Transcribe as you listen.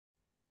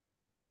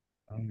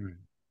All right.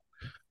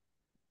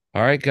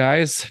 All right,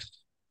 guys.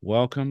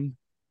 Welcome.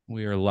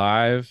 We are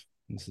live.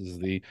 This is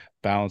the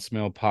Balanced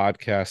Meal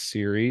podcast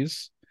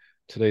series.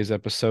 Today's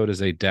episode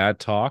is a dad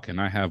talk, and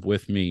I have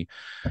with me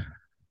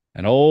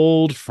an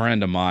old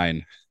friend of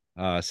mine,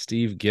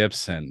 Steve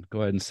Gibson.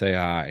 Go ahead and say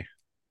hi,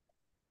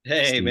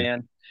 Hey, Steve.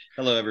 man.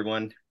 Hello,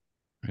 everyone.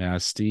 Yeah,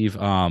 Steve.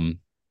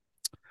 Wanted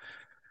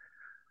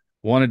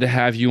to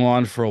have you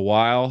on for a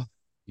while.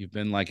 You've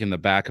been like in the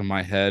back of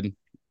my head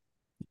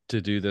to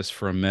do this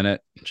for a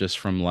minute, just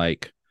from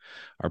like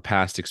our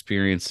past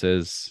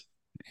experiences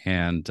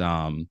and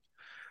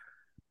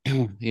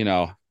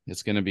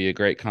it's going to be a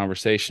great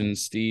conversation.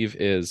 Steve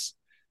is,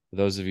 for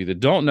those of you that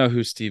don't know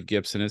who Steve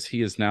Gibson is,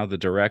 he is now the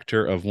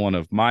director of one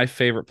of my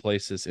favorite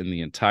places in the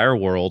entire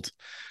world,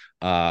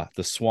 the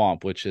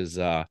Swamp, which is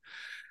a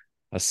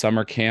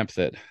summer camp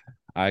that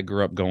I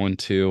grew up going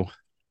to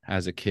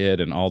as a kid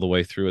and all the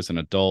way through as an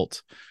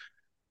adult.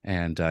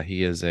 And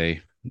he is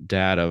a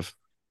dad of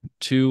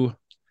two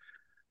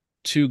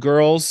two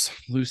girls,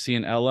 Lucy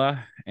and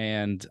Ella,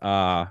 and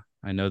I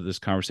know this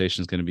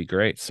conversation is going to be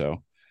great.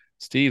 So,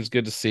 Steve's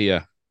good to see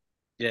you.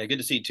 Yeah, good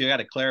to see you too. I got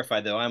to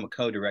clarify though, I'm a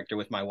co-director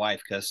with my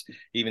wife because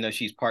even though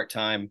she's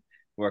part-time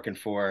working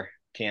for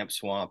Camp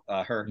Swamp,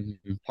 her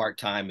Mhm.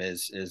 part-time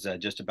is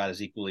just about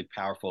as equally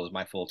powerful as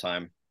my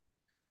full-time.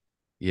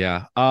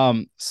 Yeah.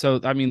 So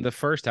I mean, the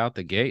first out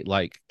the gate,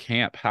 like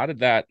camp, how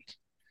did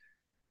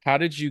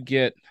you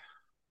get,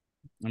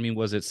 I mean,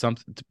 was it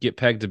something to get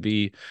pegged to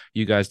be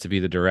you guys to be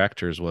the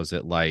directors? Was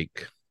it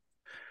like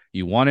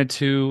you wanted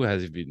to?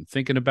 Has you been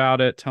thinking about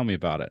it? Tell me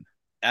about it.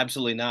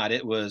 Absolutely not.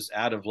 It was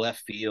out of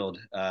left field.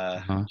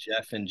 Uh-huh.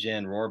 Jeff and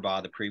Jen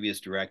Rohrbaugh, the previous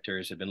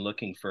directors, have been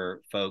looking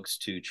for folks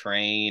to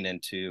train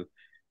and to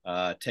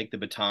take the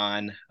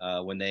baton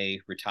when they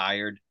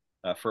retired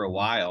for a Mhm.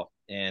 while.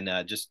 And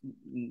just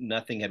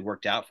nothing had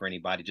worked out for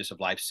anybody, just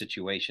of life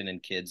situation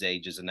and kids'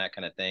 ages and that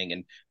kind of thing.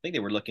 And I think they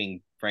were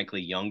looking,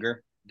 frankly,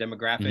 younger Mhm.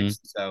 demographics.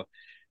 So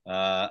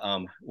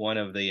one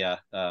of the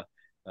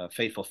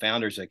faithful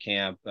founders at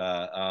camp,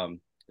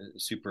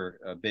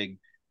 super big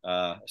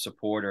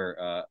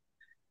supporter,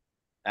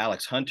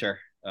 Alex Hunter,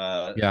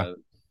 Yeah.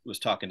 was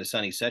talking to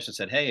Sonny Sessions,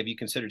 said, "Hey, have you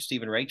considered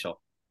Steve and Racheal?"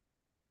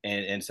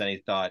 And Sonny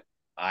thought,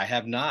 "I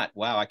have not.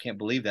 Wow, I can't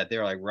believe that.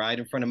 They're like right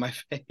in front of my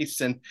face,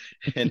 and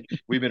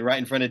we've been right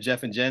in front of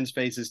Jeff and Jen's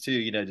faces too.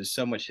 You know, just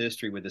so much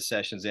history with the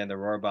Sessions and the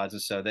Rohrbads,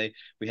 and so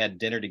we had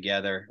dinner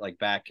together like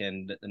back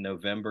in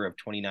November of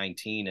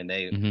 2019, and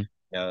they Hmm.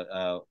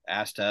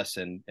 asked us,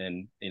 and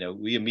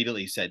we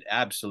immediately said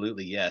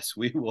absolutely yes,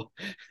 we will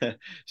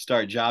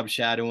start job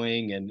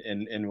shadowing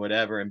and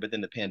whatever. And but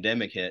then the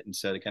pandemic hit, and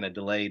so it kind of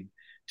delayed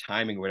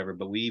timing or whatever.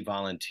 But we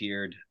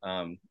volunteered,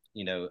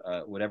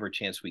 whatever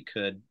chance we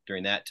could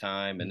during that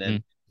time, and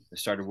then Hmm.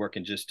 started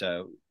working just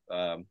after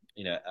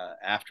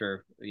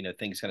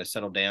things kind of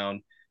settled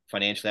down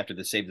financially after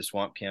the Save the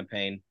Swamp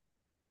campaign.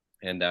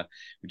 And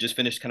we just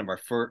finished kind of our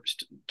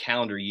first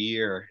calendar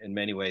year in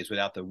many ways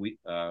without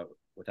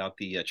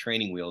the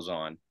training wheels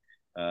on.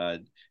 Uh,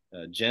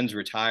 Jen's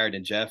retired,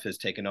 and Jeff has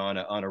taken on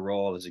a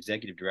role as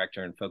executive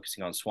director and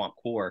focusing on Swamp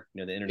Core,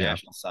 the Yeah.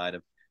 international side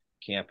of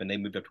camp. And they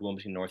moved up to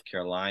Wilmington, North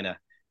Carolina.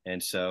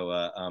 And so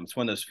it's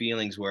one of those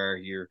feelings where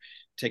you're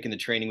taking the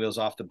training wheels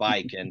off the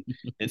bike, and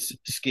it's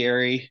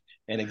scary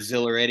and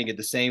exhilarating at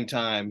the same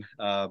time.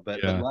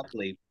 But Yeah.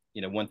 luckily,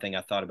 one thing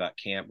I thought about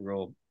camp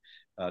real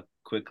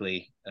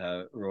quickly,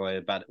 Roy,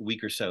 about a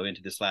week or so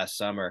into this last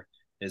summer,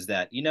 is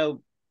that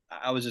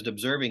I was just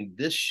observing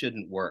this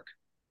shouldn't work.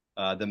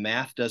 The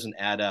math doesn't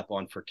add up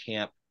on for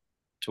camp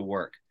to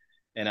work,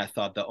 and I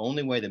thought the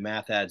only way the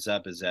math adds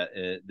up is that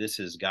this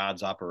is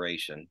God's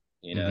operation.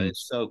 Hmm.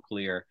 It's so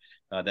clear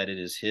that it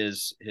is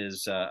His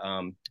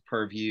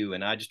purview,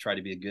 and I just try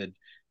to be a good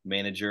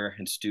manager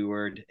and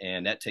steward,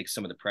 and that takes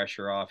some of the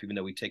pressure off, even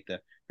though we take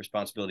the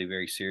responsibility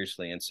very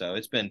seriously. And so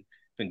it's been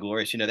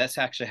glorious. That's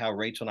actually how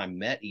Racheal and I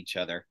met each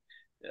other.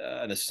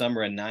 In the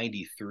summer of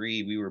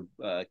 '93, we were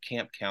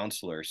camp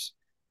counselors,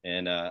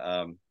 and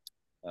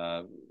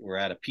we're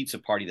at a pizza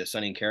party that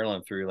Sonny and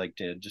Carolyn threw, like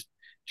to just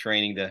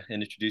training and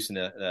introducing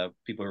the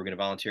people who were going to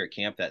volunteer at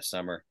camp that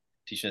summer,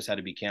 teaching us how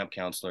to be camp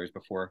counselors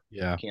before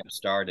Yeah. camp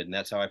started. And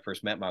that's how I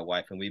first met my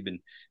wife. And we've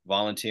been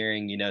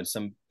volunteering, in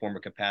some form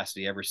of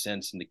capacity ever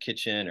since, in the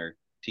kitchen or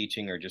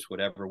teaching or just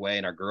whatever way.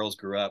 And our girls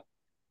grew up,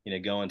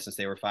 going since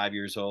they were 5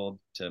 years old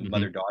to Hmm.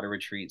 mother-daughter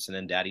retreats and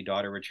then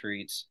daddy-daughter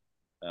retreats.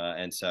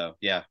 And so,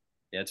 yeah,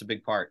 it's a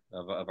big part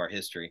of our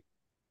history.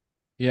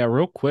 Yeah,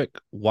 real quick,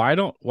 why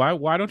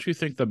don't you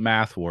think the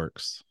math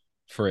works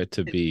for it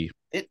to It, be?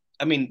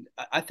 I mean,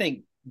 I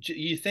think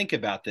you think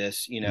about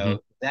this, Hmm.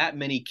 that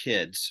many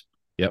kids,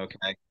 Yep.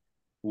 okay,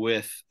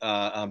 with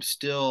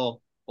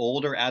still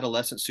older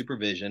adolescent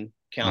supervision,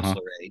 Uh-huh.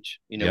 counselor age,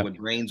 Yep. when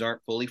brains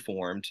aren't fully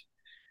formed,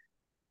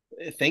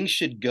 things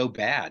should go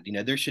bad.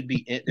 There should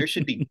be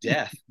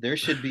death. There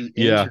should be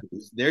Yeah.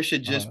 injuries. There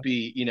should just Uh-huh.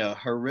 be,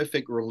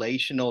 horrific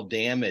relational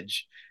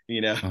damage,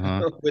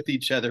 Uh-huh. with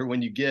each other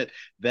when you get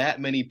that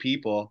many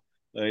people.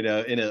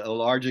 in a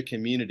larger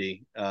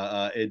community.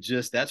 It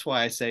just, that's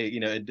why I say,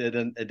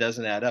 it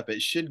doesn't add up.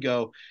 It should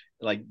go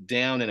like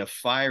down in a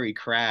fiery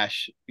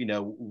crash,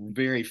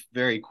 very,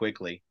 very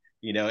quickly.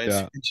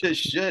 Yeah. It just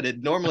should.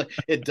 It normally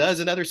it does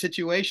in other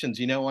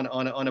situations,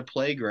 on a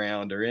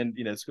playground or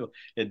in school.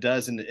 It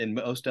does in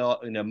most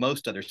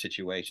other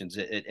situations.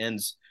 It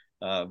ends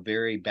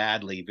very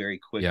badly,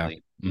 very Yeah.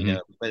 quickly. Hmm.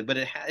 But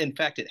in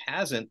fact it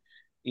hasn't.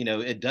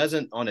 It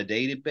doesn't on a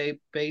daily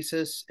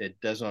basis.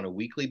 It does on a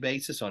weekly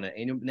basis, on an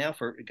annual, now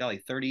for golly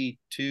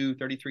 32,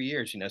 33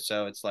 years.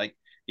 So it's like,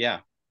 yeah.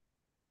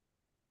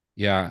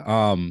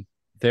 Yeah.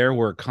 There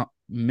were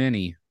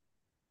many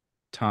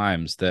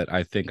times that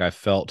I think I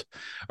felt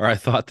or I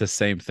thought the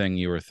same thing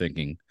you were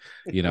thinking.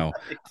 You know,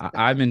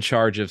 I'm in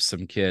charge of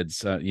some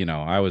kids.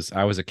 I was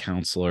a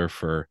counselor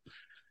for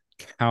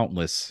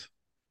countless,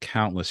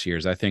 countless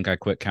years. I think I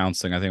quit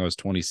counseling. I think I was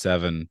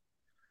 27 or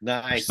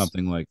Nice.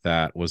 something like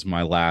that was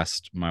my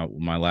last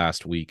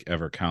week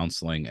ever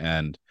counseling.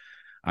 And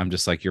I'm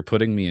just like, you're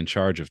putting me in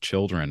charge of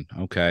children.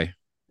 Okay.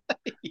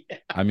 Yeah.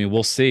 I mean,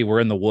 we'll see. We're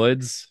in the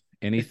woods.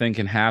 Anything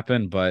can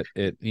happen, but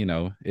it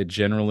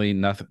generally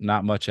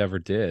not much ever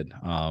did.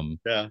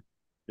 Yeah.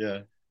 Yeah.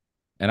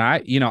 And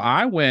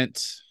I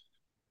went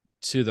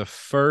to the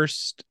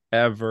first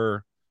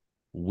ever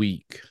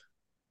week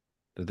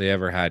that they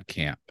ever had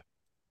camp.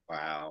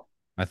 Wow.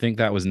 I think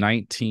that was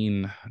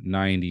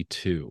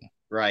 1992.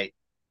 Right.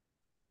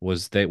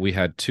 Was that we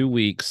had 2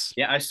 weeks.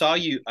 Yeah, I saw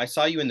you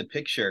in the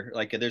picture.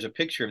 Like, there's a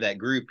picture of that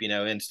group,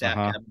 in staff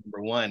Uh-huh. cabin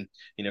number one,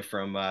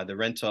 from the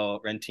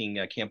renting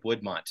Camp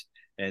Woodmont.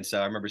 And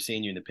so I remember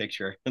seeing you in the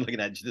picture, looking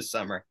at you this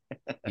summer.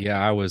 Yeah,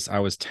 I was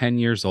 10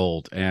 years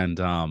old. And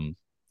I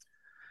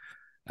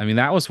mean,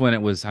 that was when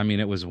it was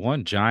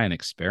one giant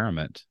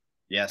experiment.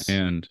 Yes.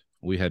 And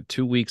we had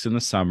 2 weeks in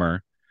the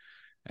summer,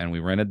 and they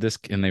rented this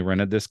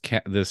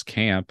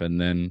camp. And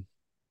then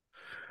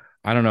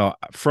I don't know,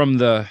 from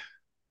the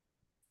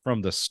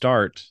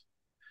start.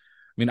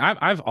 I mean,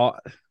 I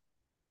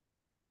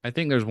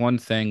think there's one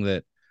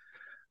thing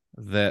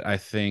that I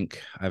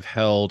think I've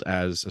held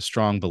as a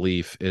strong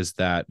belief is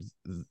that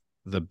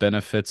the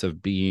benefits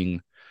of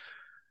being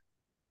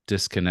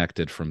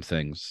disconnected from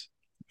things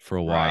for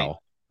a Right.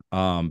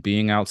 while,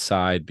 being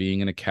outside, being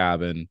in a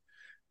cabin,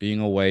 being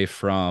away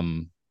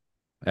from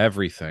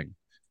everything.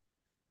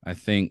 I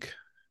think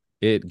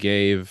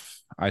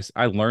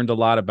I learned a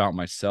lot about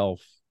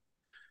myself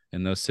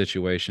in those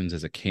situations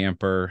as a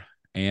camper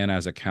and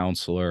as a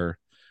counselor.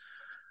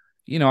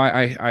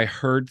 I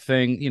heard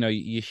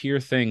you hear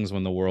things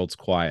when the world's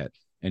quiet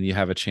and you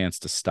have a chance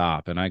to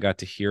stop. And I got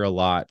to hear a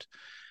lot.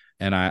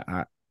 And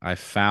I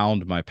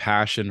found my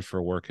passion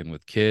for working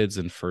with kids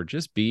and for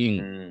just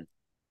being Mm.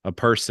 a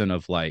person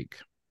of like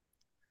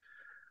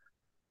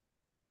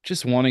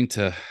just wanting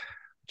to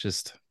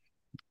just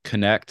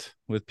connect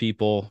with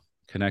people,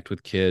 connect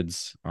with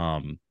kids.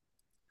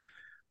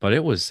 But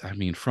I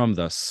mean, from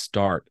the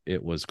start,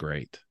 it was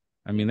great.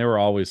 I mean, there were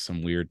always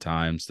some weird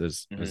times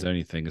as Mm-hmm.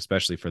 anything,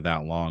 especially for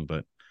that long,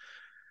 but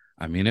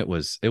I mean, it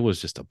was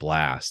just a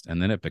blast.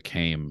 And then it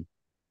became,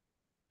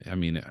 I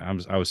mean,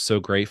 I was so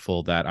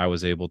grateful that I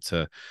was able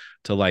to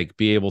like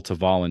be able to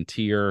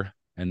volunteer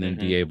and then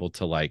be Mm-hmm. able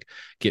to like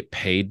get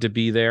paid to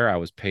be there. I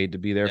was paid to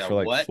be there Yeah. for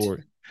like What? four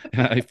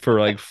for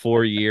like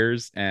 4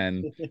 years.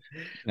 And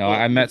Well,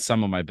 I met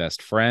some of my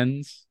best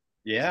friends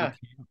through yeah.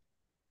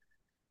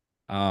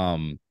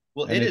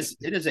 Well, and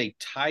it is a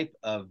type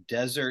of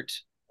desert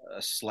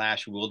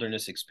slash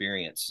wilderness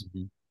experience,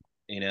 Mhm.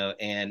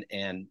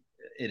 and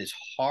it is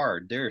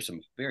hard. There are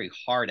some very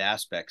hard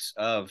aspects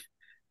of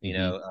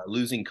Mhm.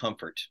 losing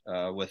comfort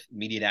with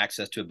immediate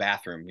access to a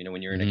bathroom.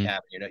 When you're in a Mhm.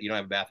 cabin, you don't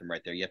have a bathroom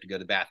right there. You have to go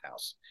to the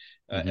bathhouse,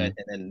 and, Mhm.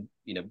 and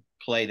then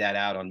play that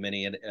out on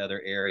many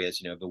other areas.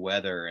 The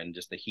weather and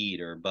just the heat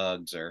or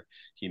bugs or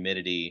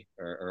humidity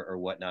or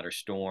whatnot, or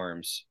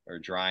storms or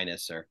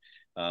dryness or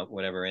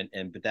whatever.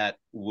 But that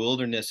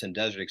wilderness and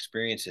desert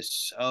experience is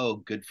so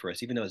good for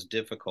us, even though it's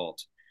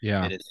difficult.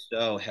 Yeah. It is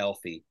so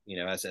healthy,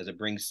 as it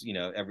brings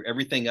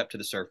everything up to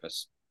the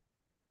surface.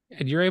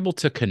 And you're able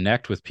to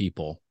connect with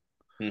people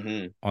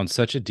Mm-hmm. on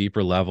such a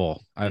deeper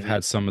level. I've Mm-hmm.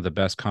 had some of the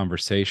best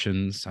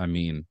conversations. I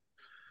mean,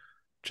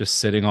 just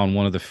sitting on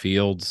one of the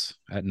fields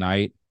at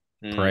night,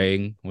 Mm,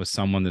 praying with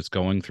someone that's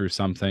going through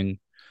something,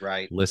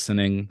 right.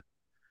 listening.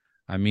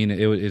 I mean,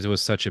 it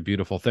was such a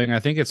beautiful thing. I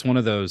think it's one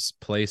of those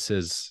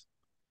places.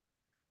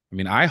 I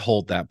mean, I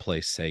hold that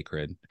place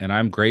sacred, and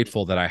I'm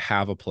grateful that I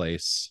have a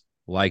place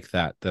like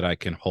that I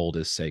can hold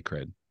as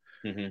sacred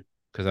Mm-hmm.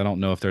 because I don't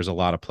know if there's a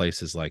lot of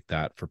places like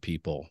that for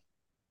people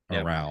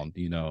Yeah. around.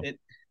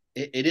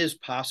 it, it is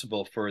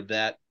possible for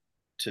that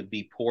to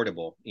be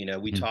portable. We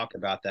Mhm. talk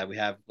about that. We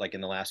have, like,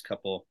 in the last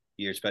couple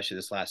years, especially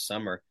this last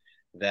summer,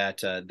 that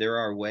there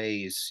are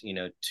ways,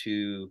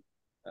 to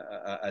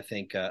I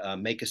think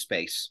make a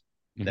space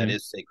that Mhm.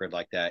 is sacred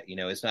like that.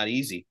 It's not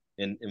easy,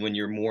 and when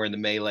you're more in the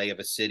melee of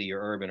a city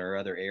or urban or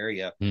other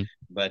area, Mhm.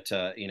 but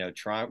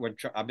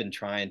I've been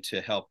trying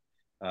to help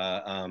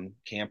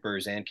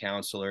campers and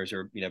counselors,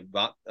 or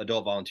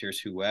adult volunteers,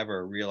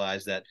 whoever,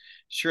 realize that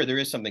sure there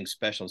is something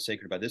special and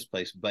sacred about this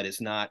place, but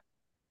it's not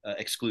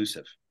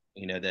exclusive.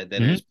 That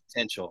it Hmm. is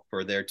potential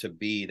for there to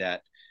be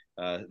that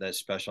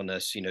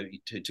specialness,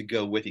 to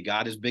go with you.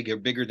 God is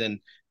bigger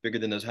than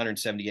those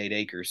 178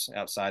 acres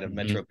outside of Hmm.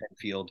 Metro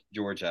Penfield,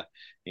 Georgia,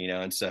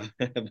 and so,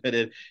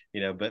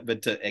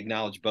 but to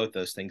acknowledge both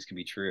those things can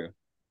be true.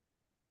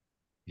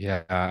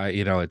 Yeah,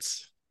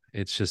 it's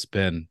just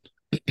been,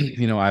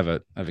 I have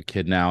a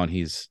kid now, and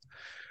he's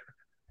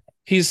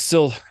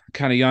still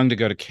kind of young to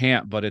go to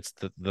camp, but it's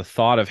the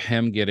thought of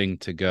him getting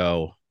to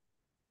go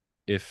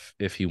if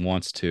he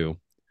wants to,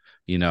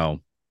 you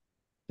know,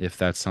 if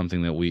that's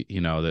something that we,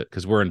 that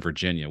because we're in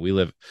Virginia, we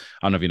live.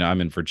 I don't know if you know, I'm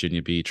in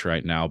Virginia Beach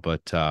right now,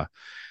 but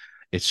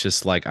it's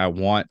just like I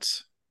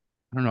don't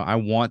know, I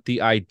want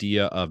the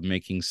idea of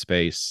making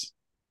space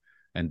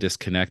and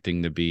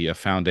disconnecting to be a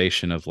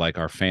foundation of like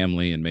our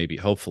family and maybe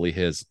hopefully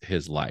his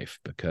life,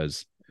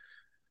 because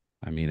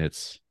I mean Hey,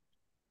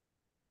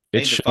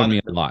 it's shown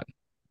me a lot.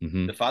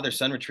 Hmm. the father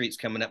son retreat's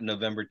coming up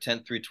November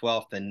 10th through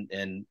 12th,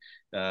 and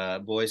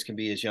boys can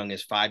be as young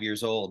as 5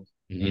 years old.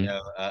 Hmm.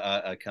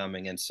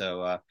 Coming, and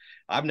so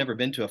I've never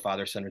been to a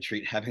father son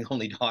retreat, having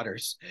only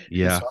daughters, and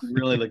Yeah. so I'm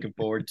really looking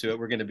forward to it.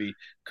 We're going to be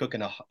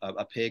cooking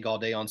a pig all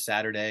day on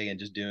Saturday and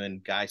just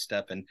doing guy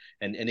stuff, and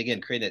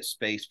again create that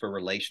space for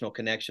relational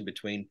connection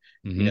between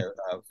Hmm.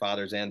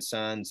 fathers and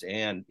sons,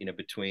 and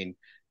between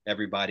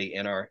everybody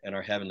and our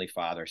heavenly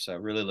Father. So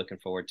really looking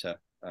forward to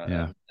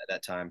Yeah.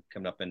 that time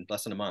coming up in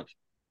less than a month.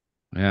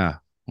 Yeah.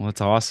 Well, that's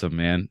awesome,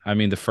 man. I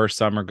mean, the first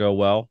summer go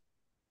well.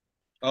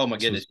 Oh my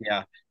This goodness,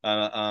 was,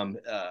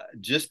 yeah.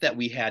 Just that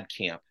we had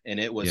camp, and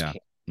it was yeah.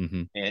 camp,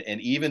 Hmm. and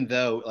even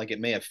though like it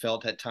may have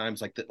felt at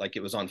times like that, like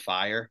it was on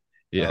fire,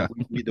 Yeah.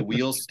 the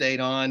wheels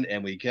stayed on,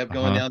 and we kept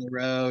going Uh-huh. down the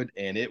road,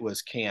 and it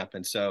was camp,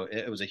 and so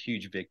it was a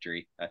huge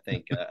victory. I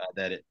think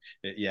that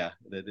yeah,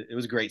 it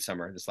was a great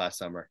summer this last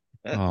summer.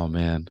 Oh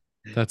man.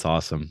 That's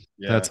awesome.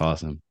 Yeah, That's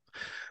awesome.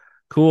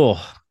 Cool.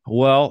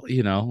 Well,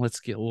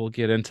 we'll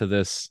get into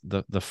this,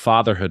 the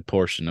fatherhood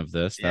portion of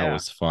this. That yeah.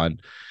 was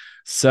fun.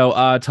 So,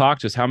 talk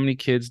to us. How many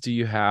kids do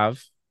you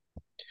have?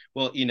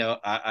 Well,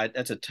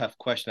 that's a tough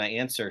question. I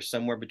answer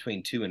somewhere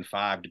between 2 and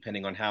 5,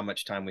 depending on how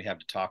much time we have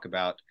to talk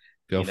about,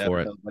 Go for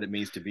it. what it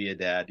means to be a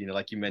dad.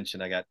 Like you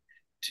mentioned, I got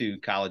two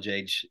college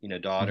age, Hmm.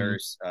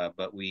 daughters,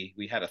 but we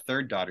had a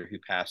third daughter who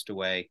passed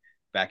away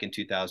back in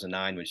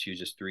 2009 when she was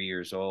just 3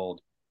 years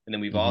old. And then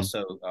we've Hmm.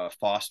 also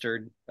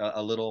fostered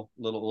a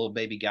little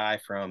baby guy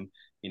from,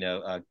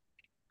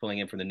 pulling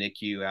him from the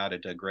NICU out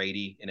at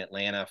Grady in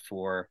Atlanta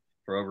for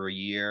over a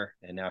year,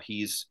 and now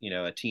he's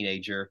a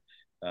teenager,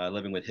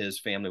 living with his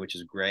family, which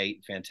is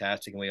great,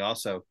 fantastic. And we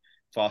also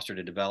fostered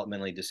a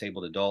developmentally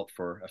disabled adult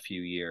for a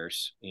few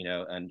years,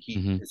 and he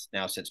Hmm. has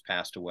now since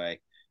passed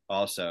away.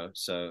 Also,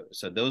 so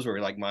those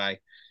were like my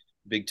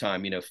big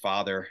time,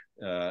 father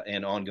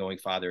and ongoing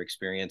father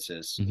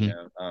experiences, Hmm.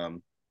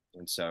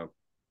 and so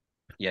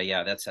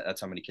yeah,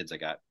 that's how many kids I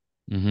got.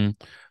 Hmm.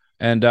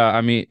 And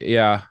I mean,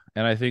 yeah,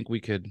 and I think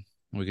we could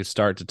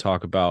start to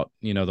talk about,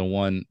 the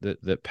one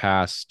that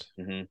passed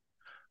Mm-hmm.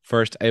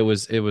 first. It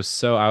was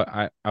so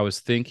I was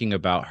thinking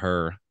about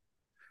her,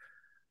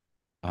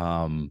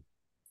 um,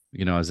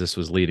 as this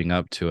was leading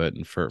up to it.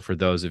 And for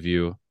those of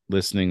you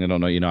listening that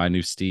don't know, I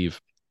knew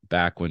Steve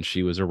back when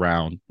she was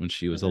around, when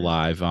she was Mm-hmm.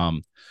 alive.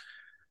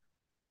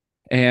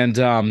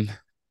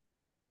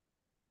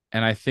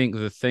 And I think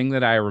the thing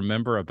that I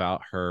remember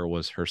about her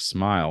was her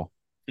smile.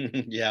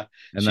 Yeah,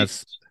 And she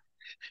that's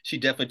she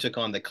definitely took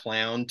on the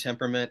clown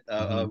temperament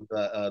mhm,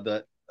 of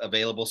the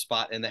available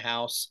spot in the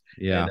house,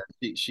 and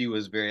yeah. she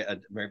was very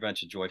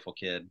much a joyful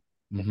kid.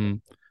 Hmm.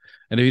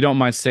 And if you don't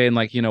mind saying,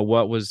 like,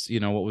 what was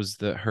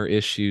the her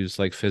issues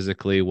like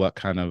physically, what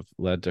kind of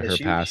led to Yeah, her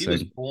she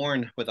was passing?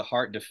 born with a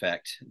heart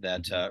defect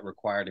that Hmm.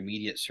 required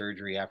immediate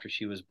surgery after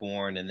she was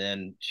born, and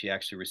then she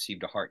actually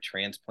received a heart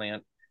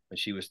transplant when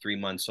she was 3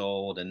 months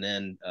old, and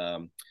then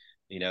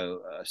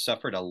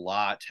suffered a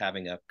lot,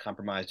 having a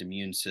compromised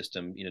immune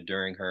system,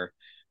 during her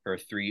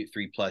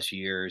three plus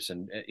years,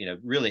 and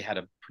really had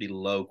a pretty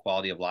low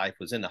quality of life.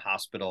 Was in the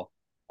hospital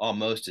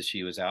almost as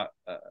she was out.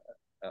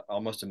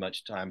 Almost as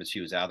much time as she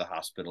was out of the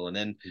hospital, and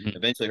then Hmm.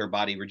 eventually her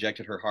body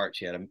rejected her heart.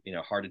 She had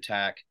a heart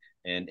attack,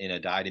 and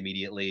died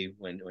immediately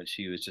when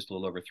she was just a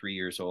little over 3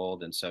 years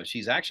old. And so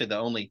she's actually the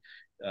only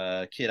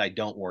kid I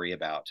don't worry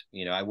about.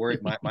 I worry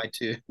my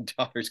two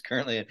daughters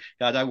currently.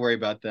 God, I worry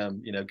about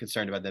them.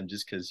 Concerned about them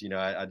just because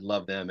I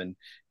love them, and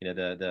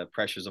the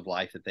pressures of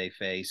life that they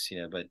face.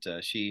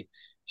 But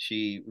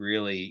she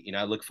really,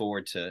 I look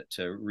forward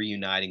to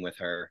reuniting with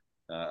her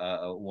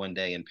one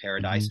day in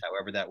paradise, Hmm.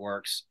 however that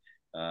works.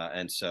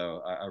 And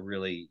so I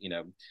really,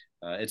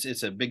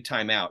 it's a big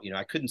time out.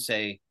 I couldn't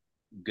say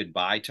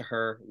goodbye to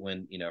her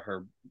when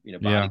her body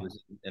Yeah.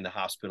 was in the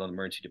hospital in the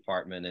emergency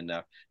department, and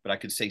but I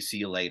could say see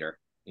you later.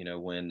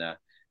 When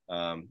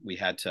we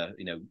had to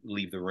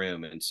leave the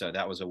room, and so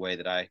that was a way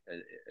that I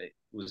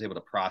was able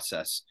to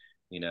process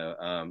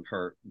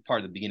her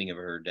part of the beginning of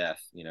her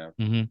death.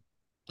 Hmm.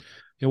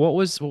 Yeah. What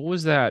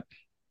was that?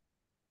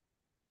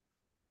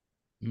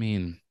 I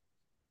mean,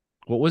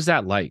 what was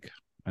that like?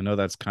 I know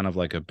that's kind of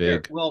like a Sure.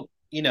 big, Well,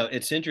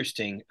 it's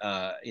interesting.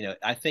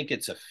 I think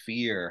it's a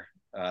fear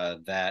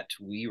that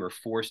we were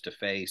forced to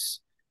face.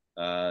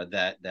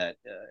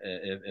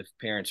 If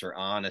parents are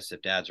honest,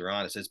 if dads are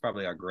honest, it's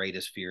probably our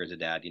greatest fear as a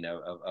dad.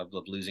 Of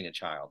losing a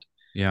child.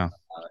 yeah.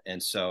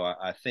 And so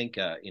I think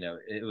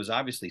it was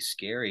obviously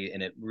scary,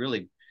 and it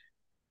really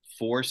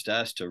forced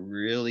us to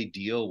really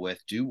deal with: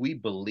 do we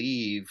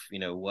believe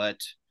what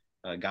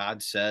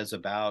God says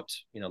about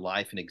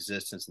life and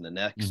existence in the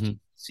next Hmm.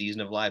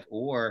 season of life,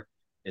 or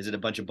is it a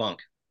bunch of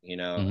bunk?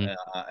 Hmm.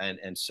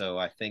 And so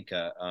I think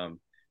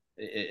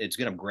it's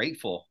good. I'm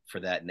grateful for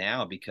that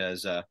now,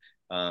 because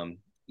um,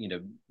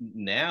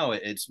 now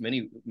it's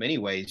many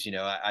ways.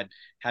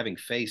 Having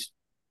faced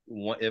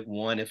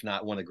one, if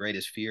not one of the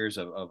greatest fears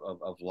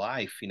of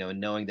life, and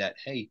knowing that,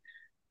 hey,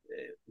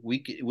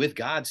 with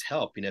God's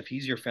help, if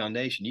He's your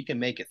foundation, you can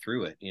make it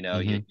through it.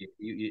 Hmm.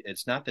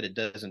 It's not that it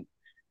doesn't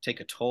take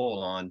a toll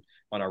on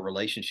our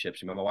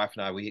relationships. My wife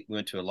and I, we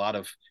went to a lot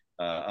of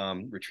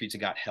retreats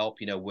and got help,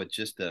 with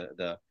just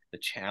the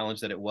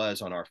challenge that it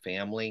was on our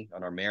family,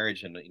 on our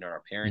marriage, and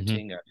our Hmm.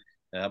 parenting.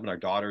 Helping our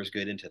daughters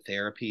get into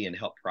therapy and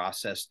help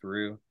process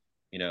through,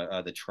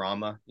 the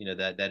trauma,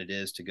 that it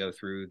is to go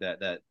through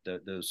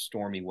those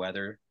stormy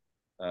weather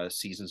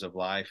seasons of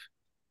life.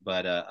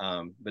 But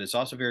it's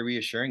also very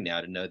reassuring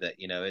now to know that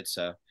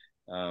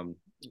um,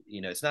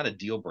 it's not a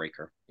deal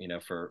breaker,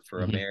 for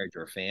a Hmm. marriage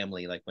or a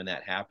family. Like, when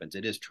that happens,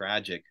 it is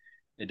tragic.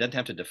 It doesn't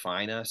have to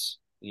define us.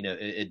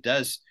 It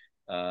does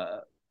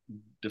uh,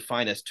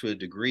 define us to a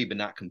degree, but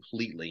not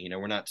completely.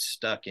 We're not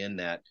stuck Hmm.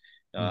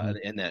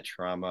 in that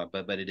trauma,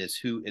 but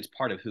it's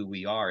part of who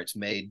we are. It's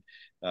made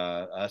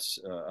us,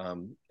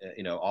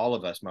 all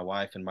of us, my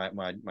wife and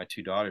my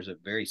two daughters, are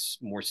very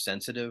more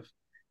sensitive,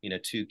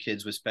 to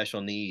kids with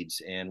special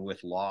needs and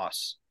with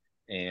loss.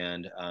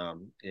 And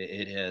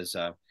it has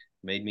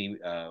made me,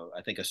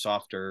 I think, a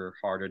softer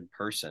hearted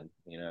person,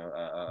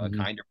 a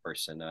Hmm. kinder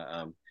person.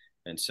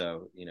 And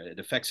so, it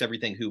affects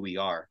everything who we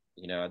are.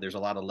 There's a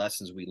lot of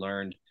lessons we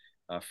learned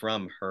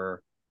from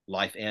her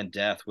life and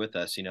death with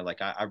us.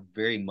 Like, I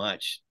very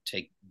much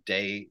take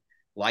day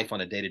life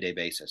on a day-to-day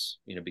basis,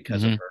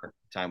 because of Hmm. her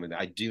time with me.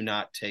 I do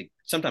not take,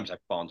 sometimes I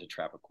fall into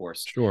trap, of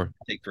course, Sure.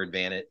 take for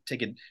advantage,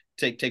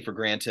 take for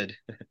granted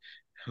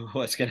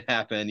what's going to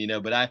happen,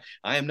 but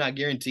I am not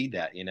guaranteed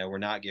that. We're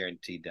not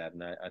guaranteed that.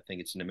 And I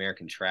think it's an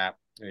American trap,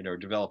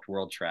 developed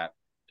world trap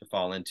to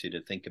fall into,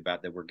 to think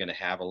about that we're going to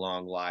have a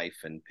long life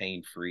and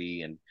pain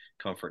free and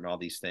comfort and all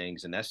these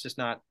things. And that's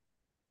not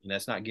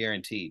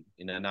guaranteed,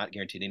 not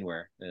guaranteed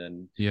anywhere.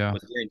 And Yeah.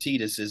 what's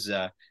guaranteed is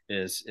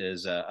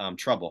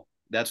trouble.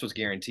 That's what's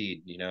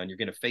guaranteed, and you're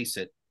going to face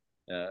it.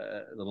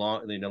 The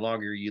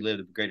longer you live,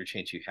 the greater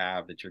chance you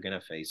have that you're going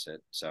to face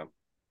it. So,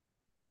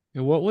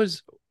 And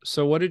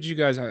what did you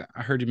guys, I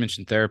heard you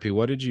mention therapy.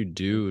 What did you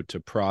do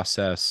to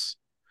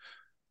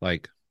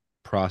like,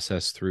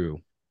 process through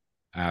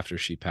after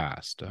she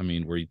passed? I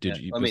mean, yeah, did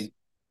you, I mean,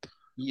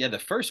 yeah, the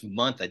first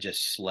month I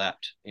just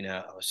slept.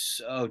 I was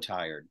so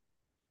tired.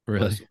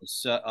 really? Was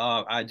so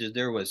I just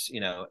there was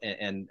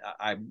and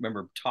I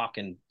remember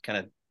talking, kind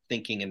of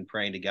thinking and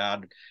praying to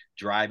God,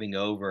 driving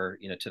over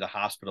to the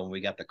hospital, and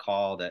we got the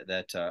call that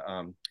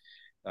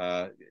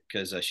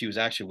because she was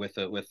actually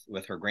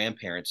with her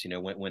grandparents,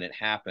 when it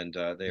happened.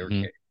 They were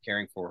Hmm.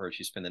 caring for her.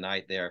 She spent the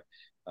night there,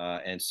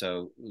 and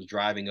so was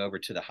driving over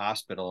to the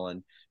hospital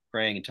and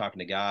praying and talking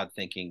to God,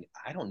 thinking,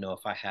 I don't know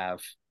if I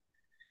have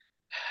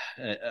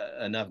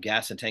enough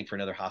gas in tank for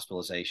another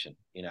hospitalization.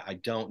 I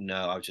don't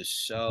know. I was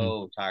just Hmm.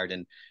 so tired,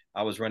 and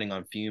I was running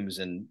on fumes.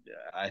 And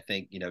I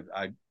think,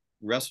 I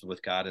wrestled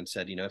with God and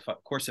said, if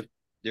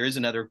there is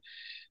another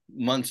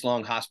months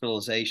long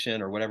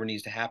hospitalization or whatever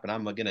needs to happen,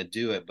 I'm going to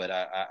do it. But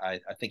I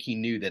think He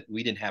knew that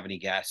we didn't have any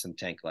gas in the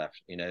tank left,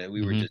 that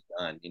we were Hmm. just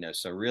done,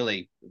 so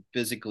really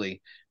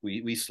physically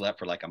we slept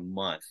for like a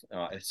month,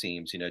 it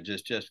seems,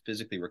 just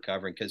physically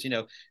recovering. Because,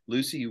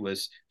 Lucy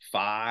was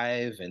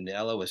 5 and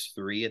Ella was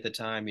 3 at the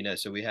time,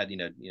 so we had,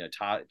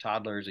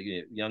 toddlers,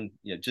 young,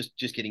 just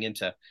getting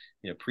into,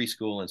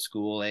 preschool and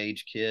school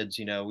age kids.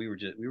 We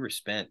were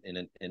spent.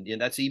 And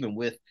that's even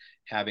with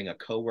having a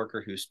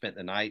coworker who spent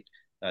the night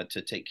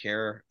to take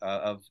care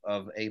of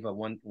Ava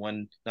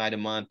one night a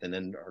month, and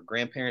then her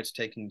grandparents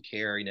taking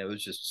care. It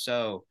was just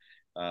so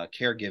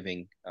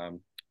caregiving.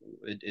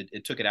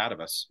 It took it out of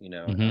us.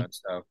 Hmm.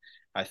 So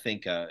I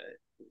think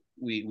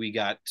we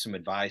got some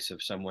advice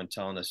of someone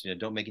telling us,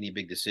 don't make any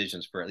big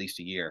decisions for at least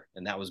a year,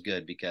 and that was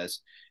good,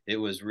 because it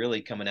was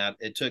really coming out.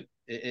 It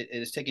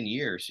has taken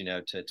years,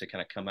 to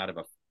kind of come out of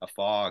a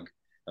fog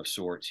of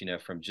sorts,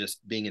 from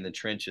just being in the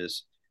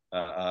trenches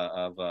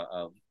of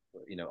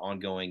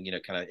ongoing,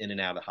 kind of in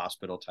and out of the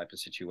hospital type of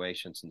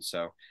situations. And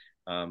so,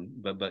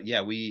 but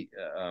yeah, we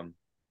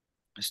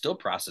still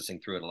processing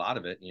through it, a lot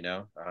of it,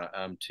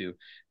 to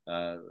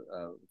uh,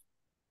 uh,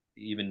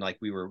 even like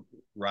we were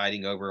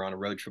riding over on a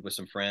road trip with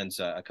some friends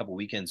a couple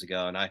weekends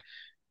ago, and I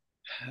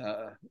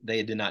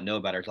they did not know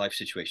about our life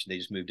situation. They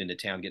just moved into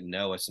town getting to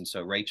know us. And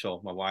so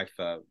Racheal, my wife,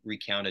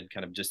 recounted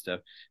kind of just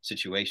a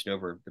situation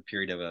over the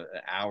period of an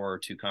hour or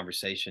two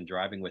conversation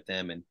driving with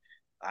them. And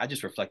I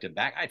just reflected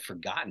back. I'd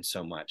forgotten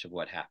so much of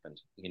what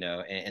happened,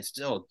 and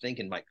still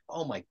thinking like,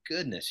 oh my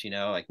goodness,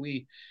 like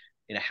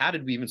how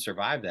did we even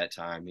survive that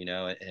time,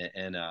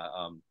 and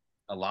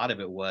a lot of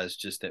it was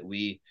just that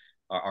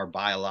our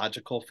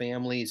biological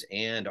families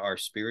and our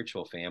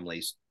spiritual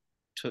families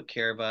took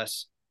care of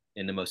us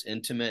in the most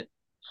intimate,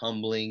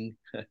 humbling,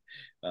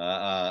 uh,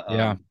 uh,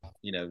 Yeah. um,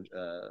 you know,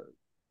 uh,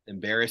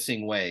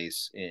 embarrassing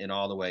ways in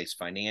all the ways,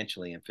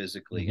 financially and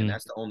physically, and Hmm.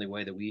 that's the only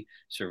way that we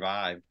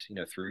survived,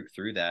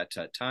 through that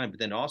time. But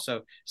then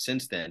also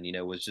since then,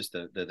 was just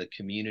the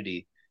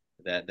community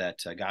that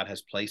God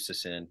has placed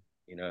us in.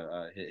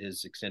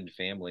 His extended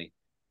family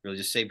really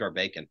just saved our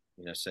bacon.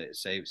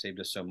 Saved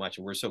us so much,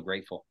 and we're so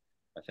grateful.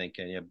 I think,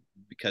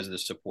 because of the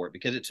support,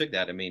 because it took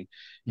that. I mean,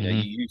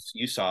 Hmm.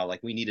 you saw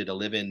like we needed a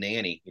live-in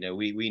nanny.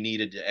 We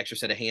needed an extra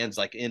set of hands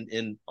like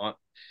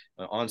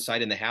on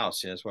site in the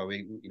house. That's why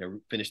we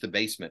finished the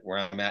basement where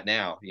I'm at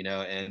now. Hmm.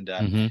 And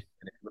able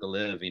to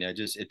live.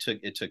 Just it took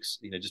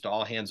just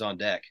all hands on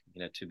deck.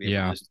 To be able to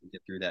Yeah. just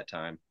get through that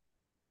time.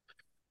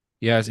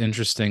 Yeah, it's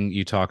interesting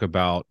you talk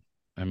about,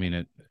 I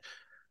mean,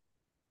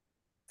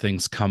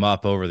 things come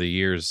up over the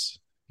years,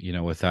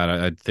 with that.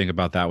 I think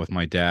about that with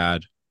my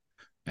dad,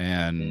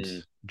 and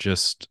Mm.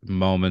 just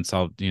moments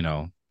there'll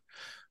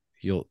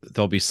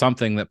be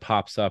something that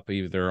pops up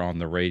either on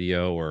the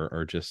radio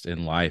or just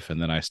in life,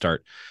 and then I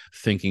start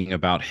thinking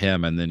about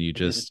him, and then you're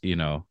just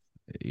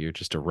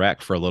a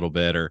wreck for a little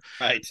bit, or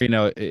Right.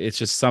 it's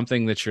just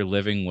something that you're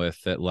living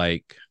with that,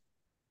 like,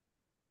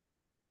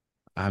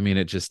 I mean,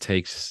 it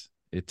takes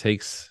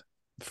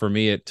for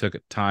me, it took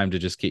time to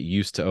just get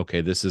used to,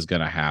 okay, this is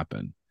going to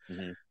happen.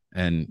 Hmm.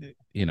 And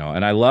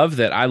and I love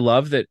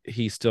that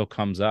he still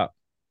comes up,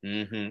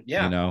 Hmm. you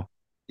Yeah. know.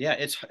 Yeah.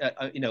 It's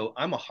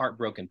I'm a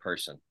heartbroken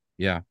person,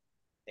 Yeah.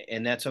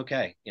 and that's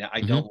okay.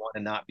 I Hmm. don't want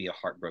to not be a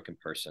heartbroken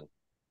person.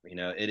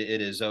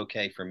 It is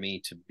okay for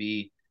me to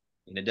be.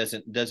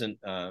 Doesn't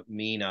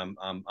mean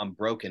I'm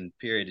broken.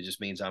 Period. It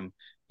just means I'm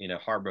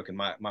heartbroken.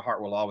 My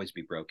heart will always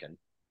be broken.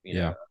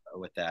 Yeah.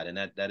 With that, and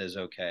that is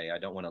okay. I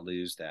don't want to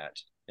lose that.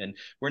 And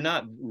we're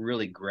not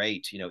really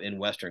great, in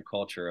Western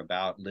culture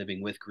about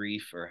living with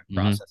grief or Hmm.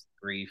 processing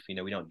grief.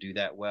 We don't do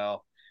that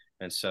well.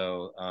 And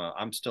so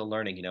I'm still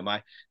learning.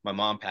 My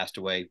mom passed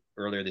away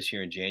earlier this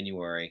year in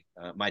January.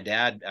 My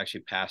dad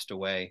actually passed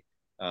away,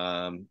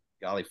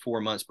 golly, 4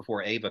 months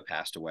before Ava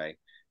passed away.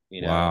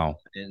 Wow.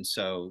 And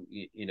so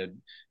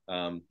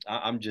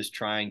I'm just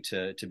trying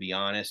to be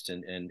honest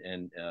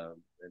and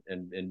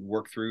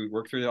work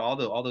through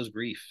all those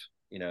grief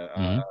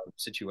Hmm.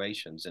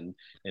 situations and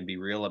be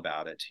real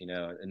about it. And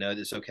know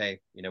it's okay.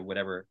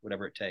 Whatever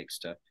it takes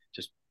to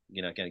just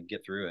kind of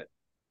get through it.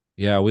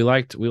 Yeah, we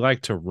like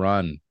to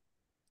run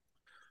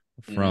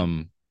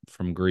Hmm.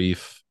 from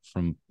grief,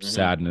 from Hmm.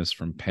 sadness,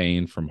 from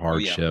pain, from Oh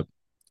yeah. hardship.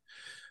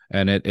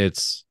 And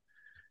it's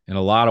in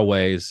a lot of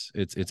ways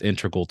it's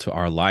integral to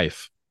our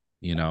life,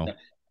 you know.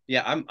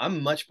 Yeah,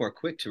 I'm much more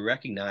quick to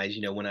recognize,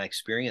 when I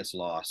experience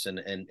loss and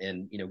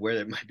where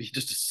it might be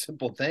just a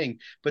simple thing,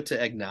 but to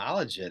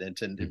acknowledge it and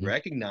to Hmm.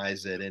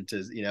 recognize it and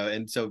to,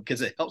 and so because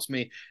it helps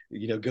me,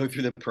 go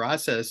through the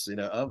process,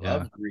 Yeah.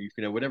 of grief,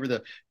 whatever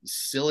the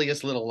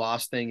silliest little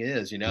loss thing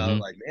is, Hmm.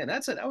 like, man,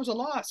 that was a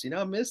loss,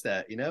 I missed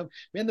that,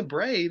 man, the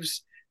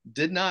Braves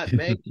did not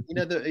make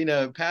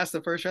past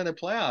the first round of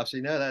the playoffs.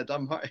 That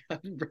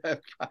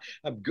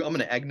I'm going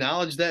to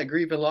acknowledge that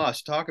grief and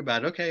loss. Talk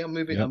about it. Okay, Yep.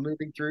 I'm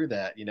moving through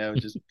that.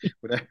 Just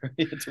whatever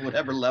to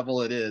whatever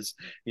level it is.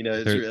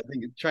 It's There, I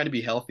think trying to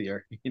be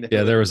healthier. yeah, With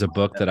there was a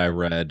book that I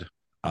read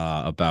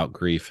about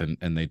grief,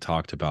 and they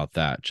talked about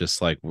that.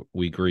 Just like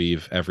we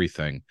grieve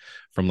everything,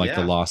 from like the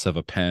yeah, loss of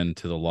a pen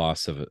to the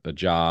loss of a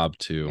job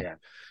to yeah.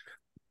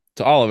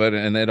 all of it,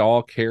 and it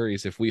all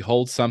carries. If we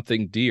hold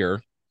something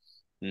dear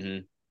Hmm.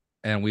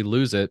 and we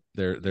lose it,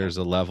 Yeah, there's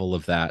a level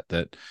of that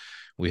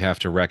we have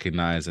to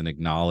recognize and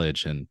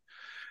acknowledge. And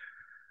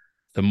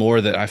the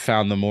more that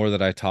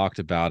I talked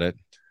about it,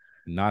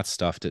 not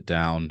stuffed it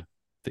down,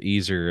 the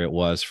easier it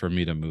was for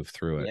me to move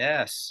through it.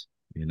 yes.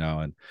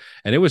 And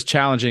it was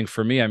challenging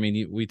for me. I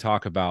mean, we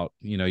talk about,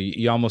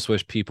 you almost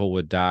wish people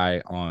would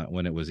die on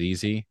when it was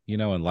easy,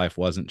 and life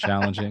wasn't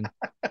challenging,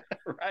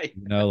 Right.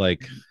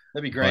 like,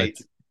 That'd be but great.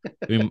 I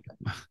mean,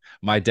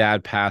 my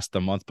dad passed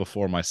the month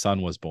before my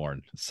son was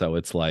born. So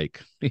it's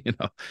like, Like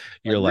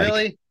you're like,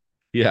 really.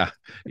 yeah,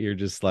 you're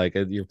just like,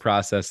 you're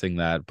processing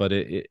that. But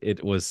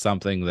it was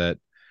something that,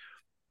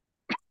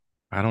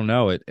 I don't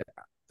know, it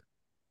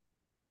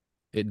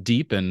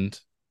deepened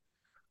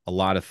a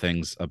lot of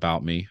things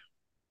about me.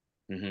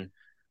 Hmm.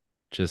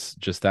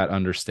 Just that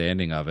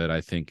understanding of it.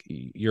 I think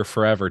you're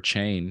forever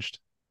changed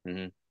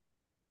Hmm.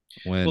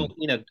 Well,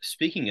 when.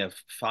 speaking of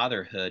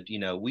fatherhood,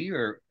 we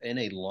are in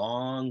a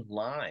long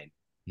line,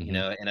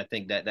 Mhm. and I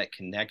think that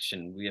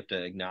connection, we have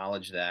to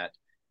acknowledge that,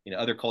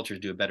 other cultures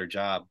do a better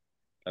job,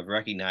 of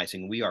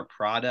recognizing we are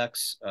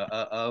products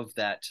of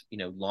that,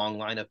 long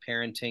line of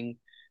parenting,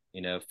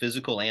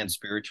 physical and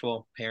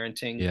spiritual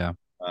parenting. Yeah.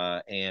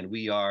 And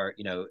we are,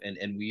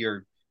 and we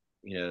are,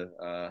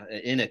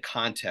 in a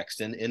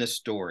context, in a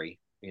story,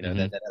 Hmm.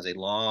 that has a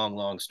long,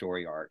 long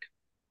story arc,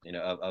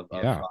 of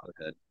Yeah.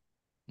 fatherhood.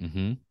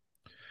 Hmm.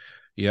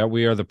 Yeah,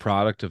 we are the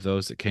product of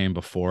those that came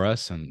before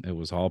us, and it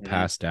was all Hmm.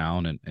 passed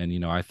down.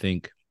 And I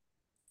think,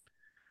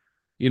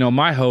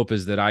 my hope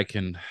is that I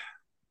can,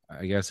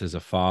 I guess, as a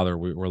father,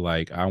 we're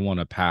like, I want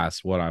to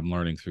pass what I'm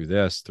learning through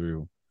this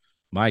through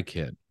my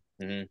kid,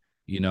 Hmm.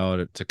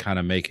 to kind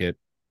of make it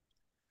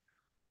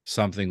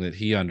something that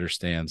he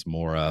understands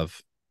more of.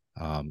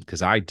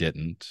 Because I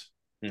didn't,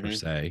 per Hmm.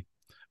 se.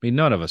 I mean,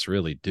 none of us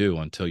really do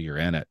until you're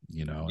in it.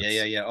 Yeah, yeah,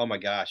 It's, yeah. Oh my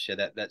gosh, yeah.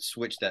 That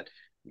switch that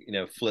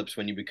flips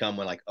when you become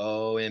one, like,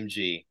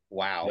 OMG,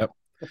 wow. yep.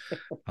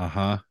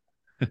 Uh-huh.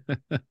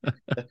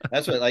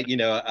 That's what, like,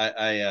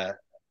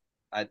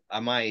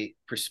 my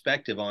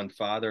perspective on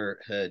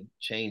fatherhood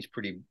changed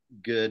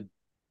good,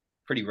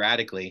 pretty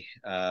radically.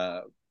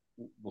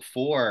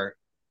 Before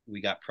we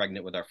got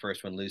pregnant with our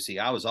first one, Lucy,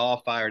 I was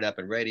all fired up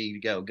and ready to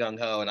go, gung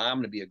ho, and I'm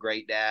going to be a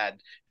great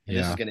dad, and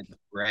this is Yeah, going to be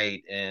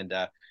great, and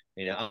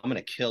I'm going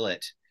to kill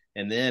it.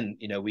 And then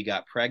we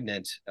got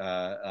pregnant,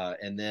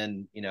 and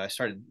then I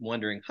started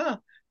wondering,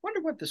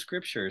 wonder what the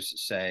scriptures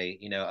say,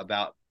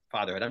 about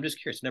fatherhood. I'm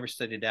just curious, never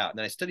studied it out. And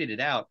then I studied it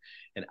out,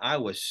 and I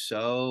was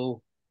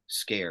so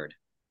scared.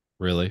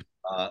 really.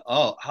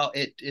 Oh, how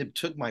it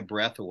took my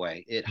breath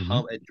away.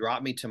 Hmm. It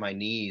dropped me to my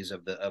knees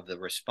of the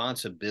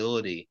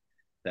responsibility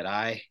that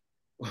I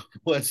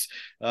was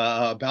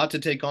about to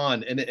take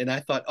on, and I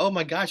thought, oh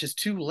my gosh, it's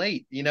too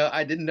late.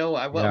 I didn't know,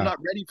 I'm Yeah. not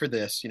ready for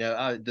this.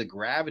 The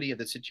gravity of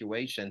the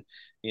situation,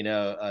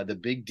 the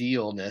big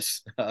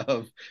dealness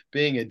of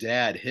being a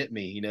dad hit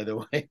me.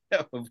 The way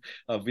of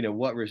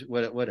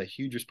what a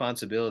huge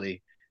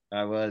responsibility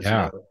I was,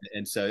 Yeah.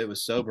 and so it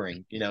was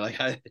sobering, like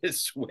I it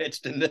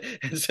switched, and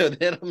so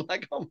then I'm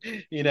like,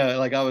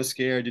 like I was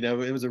scared,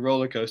 it was a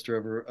roller coaster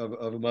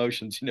of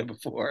emotions,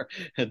 before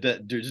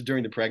that, just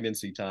during the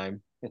pregnancy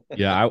time.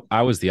 Yeah,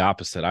 I was the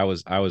opposite. I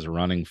was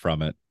running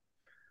from it.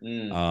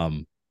 Mm,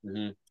 Um,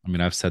 hmm. I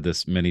mean, I've said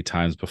this many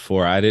times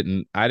before. I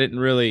didn't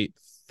really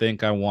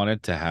think I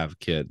wanted to have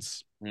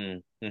kids.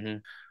 Mm, hmm.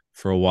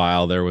 For a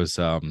while there was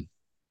there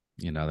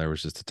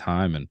was just a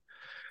time, and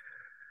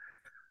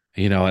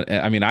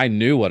I mean, I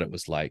knew what it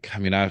was like. I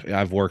mean,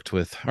 I've worked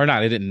with, or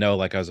not, I didn't know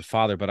like I was a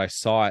father, but I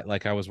saw it.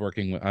 Like I've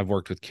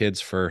worked with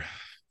kids for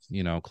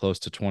close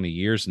to 20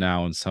 years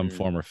now in some Mm,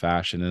 form or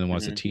fashion, and then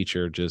was a hmm.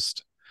 teacher,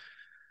 just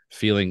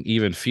feeling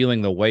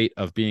the weight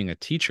of being a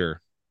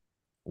teacher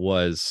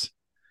was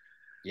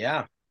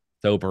Yeah,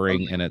 sobering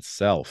totally. in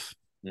itself.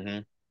 Hmm.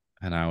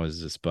 And I was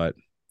just, but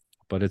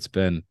it's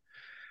been,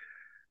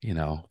 you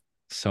know,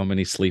 so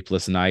many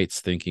sleepless nights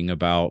thinking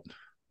about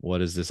what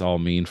does this all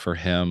mean for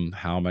him?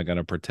 How am I going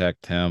to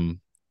protect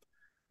him?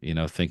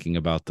 Thinking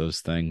about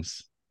those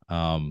things.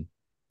 Um,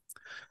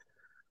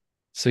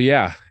 so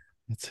yeah,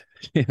 it's,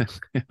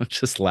 I'm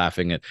just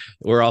laughing at,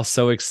 we're all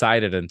so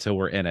excited until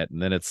we're in it.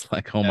 And then it's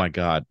like, oh Yeah. my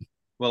God.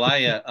 Well,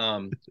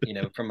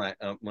 from my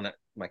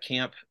my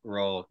camp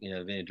role,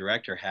 being a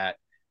director hat,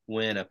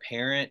 when a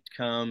parent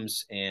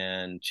comes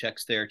and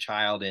checks their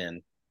child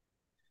in,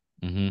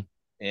 Hmm.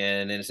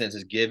 and in a sense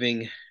is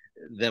giving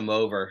them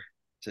over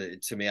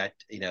to me,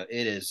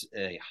 it is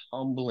a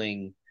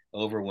humbling,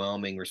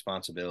 overwhelming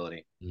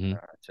responsibility, Hmm.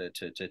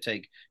 to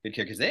take good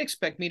care, because they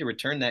expect me to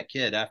return that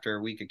kid after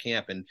a week of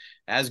camp in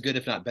as good,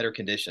 if not better,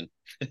 condition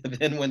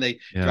than when they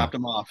Yeah. dropped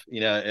them off,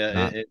 Not,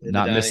 in the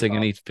not dining missing hall.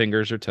 any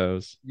fingers or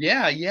toes.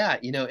 Yeah, yeah,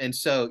 and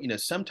so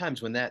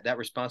sometimes when that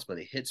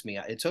responsibility hits me,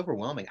 it's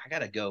overwhelming. I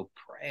gotta go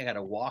pray. I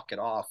gotta walk it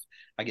off.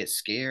 I get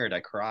scared.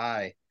 I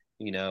cry.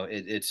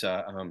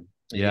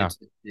 Yeah.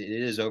 It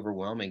is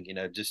overwhelming.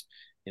 Just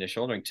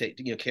shouldering take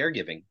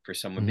caregiving for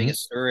someone, being Hmm. a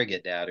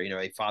surrogate dad, or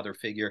a father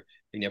figure,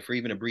 for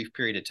even a brief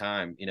period of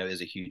time,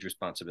 is a huge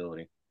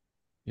responsibility.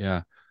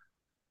 Yeah.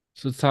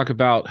 So let's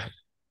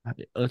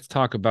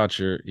talk about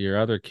your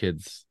other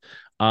kids.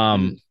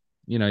 Um,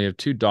 Mm. you have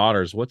two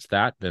daughters. What's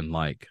that been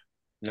like,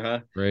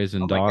 Uh-huh.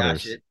 raising Oh my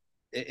gosh, daughters?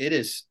 it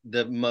is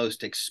the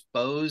most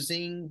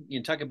exposing.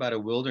 You talk about a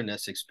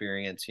wilderness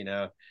experience.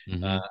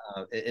 Hmm.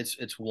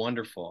 It's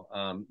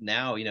wonderful.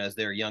 Now, as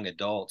they're young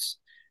adults,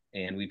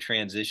 and we've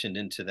transitioned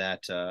into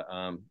that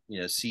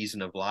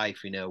season of life.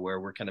 Where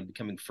we're kind of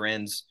becoming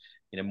friends.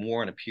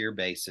 More on a peer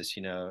basis.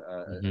 Hmm.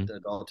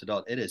 Adult to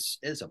adult. It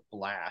is a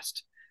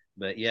blast.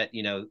 But yet,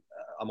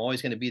 I'm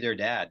always going to be their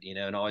dad.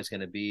 And always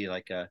going to be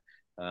like a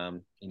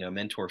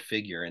mentor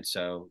figure. And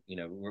so,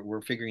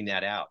 we're figuring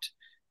that out.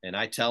 And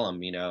I tell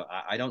them,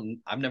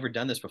 I've never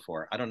done this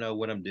before. I don't know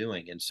what I'm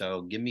doing. And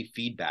so give me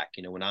feedback,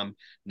 when I'm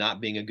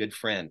not being a good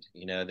friend,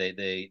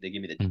 they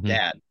give me the Hmm.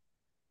 dad,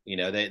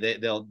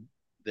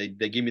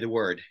 they give me the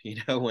word,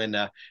 when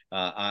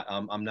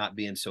I'm not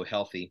being so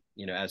healthy,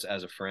 as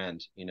a friend,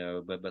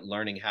 but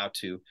learning how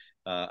to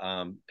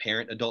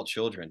parent adult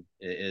children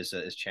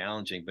is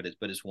challenging, but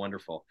it's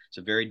wonderful. It's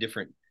a very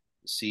different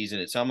season.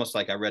 It's almost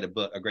like I read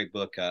a great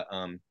book,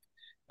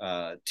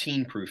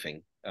 teen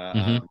proofing.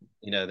 Hmm.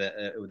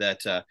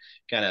 That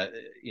kind of,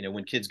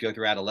 when kids go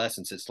through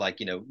adolescence, it's like,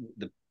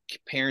 the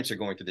parents are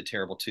going through the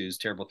terrible twos,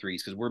 terrible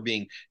threes, because we're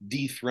being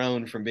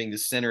dethroned from being the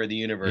center of the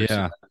universe,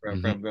 Yeah.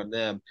 from, Hmm.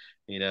 them,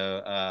 you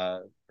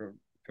know,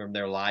 from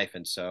their life.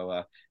 And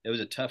so it was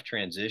a tough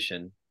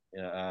transition.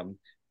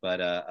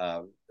 But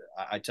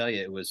I tell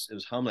you, it was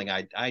humbling.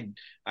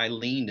 I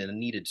leaned and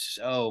needed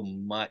so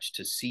much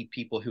to see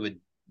people who had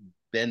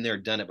been there,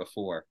 done it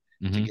before,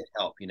 to Hmm. get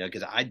help,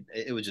 because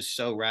it was just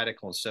so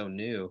radical and so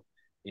new,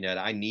 that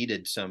I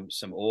needed some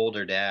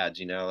older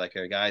dads, like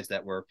guys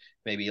that were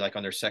maybe like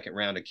on their second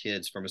round of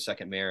kids from a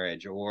second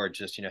marriage, or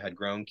just, had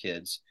grown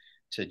kids,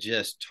 to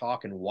just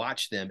talk and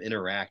watch them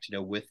interact,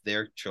 with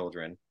their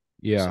children,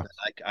 so Yeah.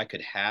 that I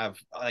could have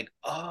like,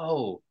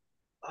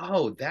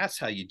 that's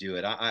how you do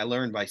it. I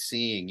learned by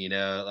seeing,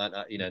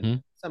 Hmm.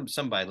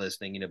 some by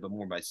listening, but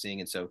more by seeing.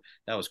 And so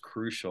that was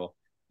crucial,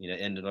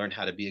 and to learn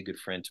how to be a good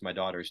friend to my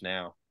daughters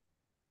now.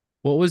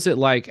 What was it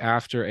like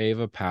after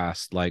Ava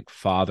passed, like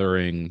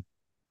fathering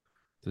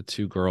the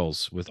two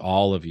girls with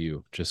all of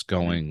you just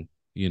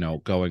Mm-hmm.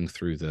 going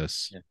through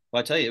this? Yeah.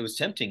 Well, I tell you, it was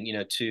tempting,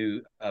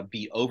 to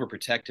be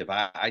overprotective.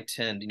 I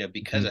tend,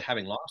 because Hmm. of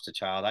having lost a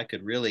child, I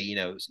could really,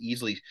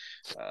 easily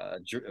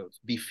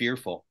be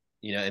fearful,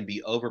 and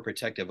be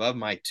overprotective of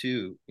my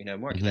two,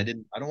 more, because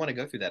Hmm. I don't want to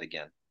go through that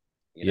again.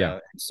 Yeah.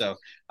 And so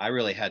I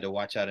really had to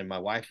watch out, and my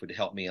wife would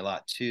help me a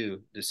lot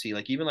too, to see,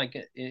 like, even like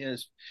it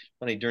was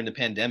funny during the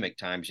pandemic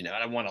times, I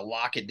don't want to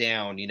lock it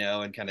down,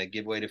 and kind of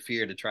give way to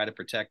fear to try to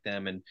protect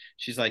them. And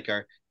she's like,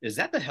 is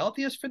that the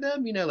healthiest for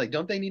them? Like,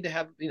 don't they need to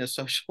have,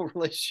 social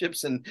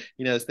relationships? And,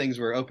 as things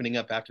were opening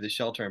up after the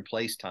shelter in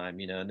place time,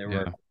 and there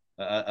were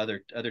Yeah.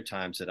 other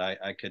times that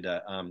I could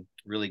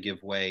really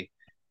give way,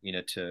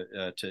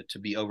 to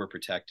be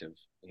overprotective,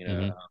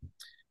 Hmm.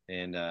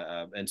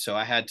 and so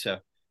I had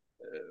to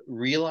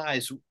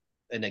realize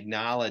and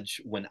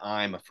acknowledge when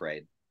I'm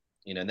afraid,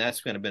 and that's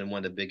going to be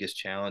one of the biggest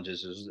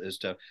challenges, is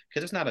to,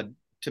 because it's not a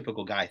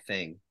typical guy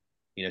thing,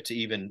 to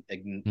even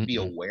be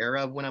Hmm. aware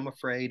of when I'm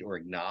afraid, or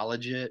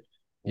acknowledge it,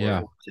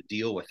 Yeah. or to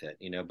deal with it,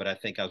 but I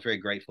think I was very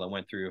grateful. I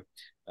went through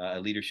a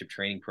leadership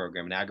training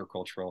program, an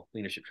agricultural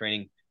leadership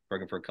training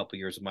program, for a couple of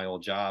years of my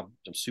old job,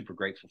 which I'm super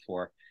grateful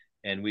for.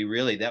 And we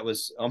really, that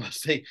was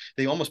almost,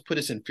 they almost put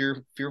us in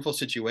fearful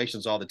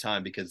situations all the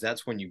time, because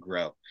that's when you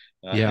grow,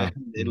 Yeah.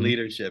 in Hmm.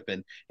 leadership.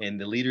 And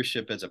the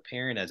leadership as a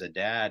parent, as a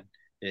dad,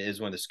 is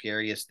one of the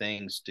scariest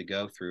things to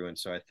go through. And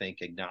so I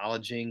think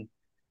acknowledging,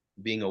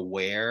 being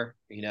aware,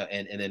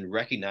 and then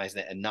recognizing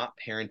that, and not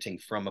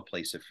parenting from a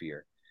place of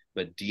fear,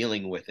 but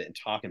dealing with it and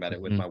talking about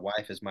it with Hmm. my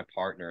wife as my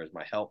partner, as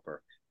my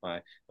helper,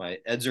 my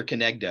edzer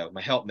kenegdo,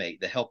 my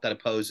helpmate, the help that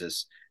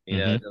opposes,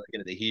 Hmm.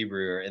 the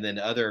Hebrew, and then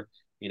other,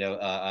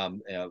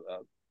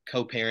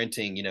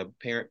 co-parenting,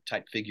 parent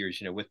type figures,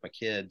 with my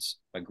kids,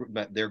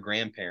 their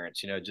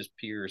grandparents, just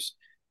peers,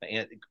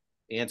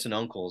 aunts and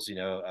uncles,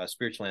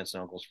 spiritual aunts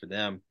and uncles for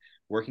them,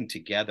 working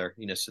together,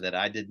 so that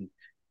I didn't,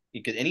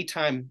 because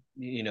anytime,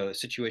 a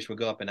situation would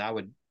go up and I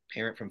would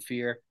parent from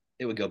fear,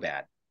 it would go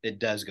bad. It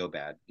does go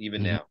bad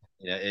even Hmm. now.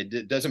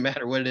 It doesn't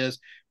matter what it is,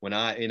 when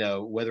I,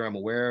 whether I'm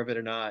aware of it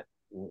or not,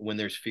 when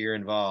there's fear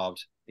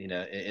involved,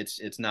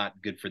 it's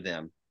not good for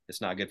them. It's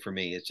not good for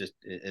me. It's just,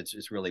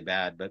 it's really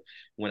bad. But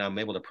when I'm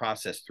able to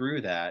process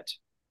through that,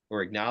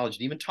 or acknowledge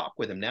and even talk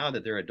with them now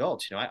that they're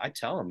adults, I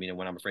tell them,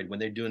 when I'm afraid, when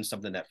they're doing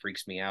something that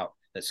freaks me out,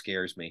 that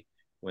scares me,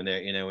 when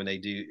they're, when they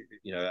do,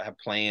 have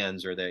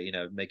plans, or they,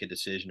 make a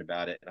decision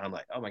about it, and I'm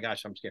like, oh my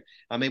gosh, I'm scared.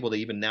 I'm able to,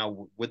 even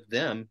now with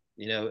them,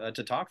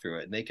 to talk through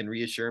it, and they can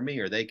reassure me,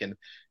 or they can,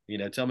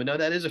 tell me, no,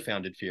 that is a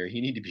founded fear,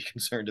 you need to be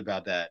concerned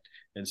about that.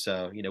 And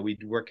so, we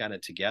work on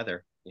it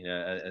together,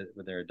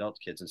 with their adult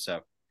kids. And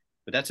so,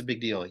 but that's a big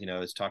deal,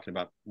 is talking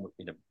about,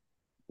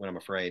 when I'm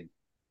afraid.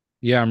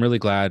 Yeah, I'm really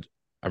glad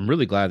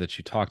that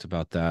you talked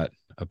about that,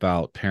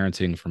 about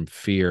parenting from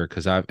fear,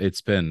 because I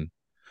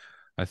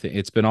think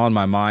it's been on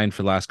my mind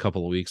for the last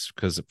couple of weeks,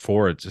 because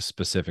for a just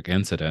specific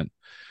incident.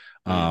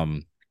 Mm,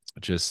 um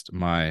just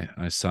my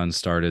son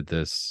started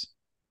this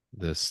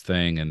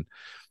thing, and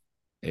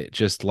it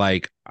just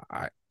like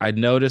I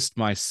noticed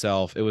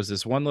myself. It was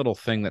this one little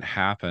thing that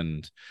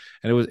happened,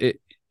 and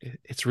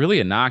it's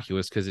really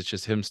innocuous, because it's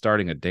just him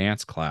starting a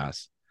dance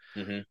class.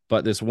 mm-hmm.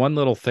 But this one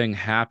little thing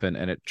happened,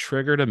 and it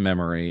triggered a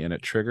memory, and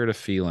it triggered a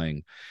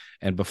feeling.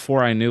 And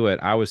before I knew it,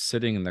 I was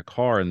sitting in the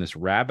car in this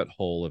rabbit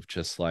hole of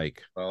just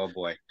like Oh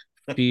boy.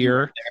 You were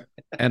fear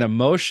and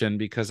emotion,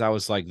 because I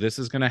was like, this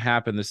is going to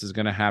happen, this is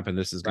going to happen,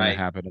 this is going to right.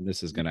 happen, and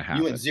this is going to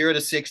You went happen. 0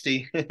 to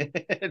 60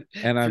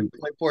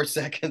 And3.4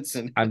 seconds.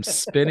 And I'm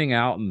spinning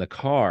out in the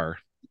car,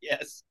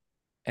 yes.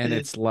 and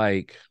it's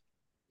like,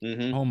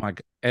 Mm-hmm. oh my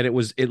God. And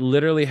it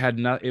literally had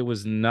not, it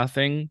was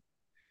nothing.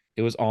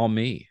 It was all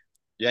me.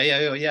 Yeah, yeah,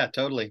 yeah, yeah,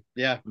 totally.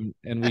 Yeah.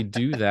 And we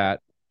do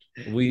that.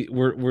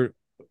 We're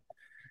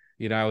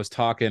I was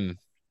talking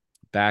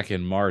back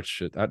in March.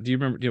 Do you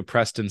remember,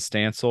 Preston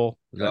Stansel?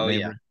 Is that Oh name?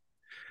 yeah.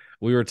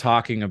 We were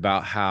talking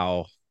about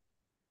how,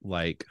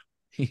 like,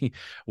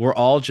 we're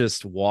all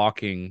just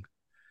walking.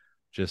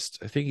 Just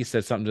I think he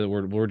said something to the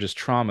word. We're just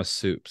trauma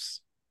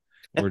soups.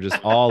 We're just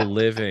all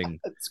living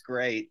That's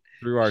great.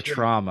 through our Sure.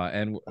 trauma,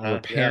 and we're Yeah.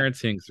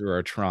 parenting through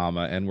our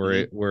trauma, and we're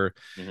Hmm. we're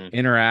Hmm.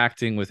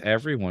 interacting with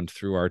everyone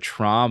through our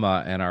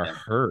trauma and our Yeah.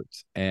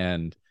 hurt.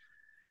 And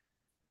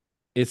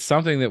it's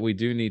something that we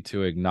do need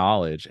to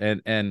acknowledge.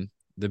 And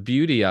the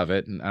beauty of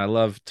it, and I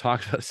love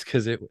talking about this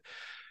because it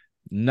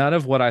none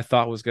of what I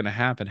thought was going to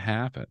happen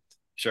happened.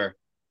 Sure.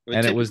 It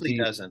And typically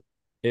doesn't.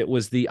 it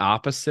was the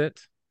opposite.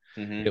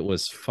 Hmm. It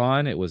was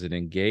fun, it was an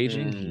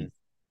engaging. Mm.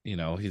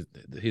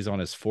 He's on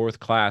his fourth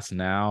class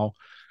now,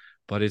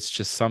 but it's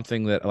just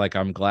something that, like,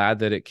 I'm glad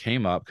that it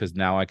came up because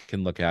now I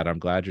can look at it. I'm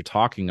glad you're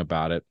talking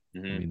about it.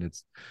 I Hmm. mean,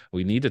 it's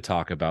we need to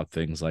talk about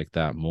things like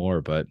that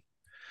more, but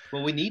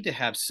Well, we need to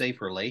have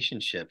safe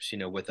relationships,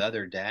 with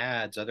other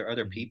dads,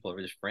 other people,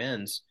 or just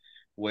friends,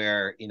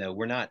 where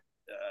we're not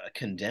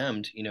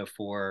condemned,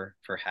 for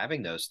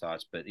having those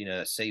thoughts, but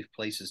safe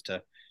places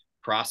to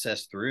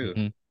process through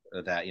Mhm.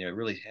 that.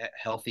 Really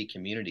healthy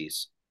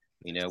communities,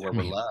 where I we're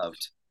mean,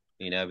 loved,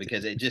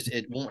 because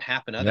it won't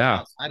happen other yeah,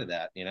 outside of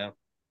that.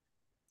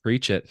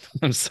 preach it.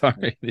 I'm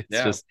sorry. It's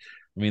Yeah. just,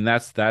 I mean,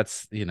 that's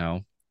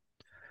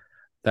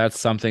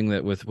something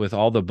that with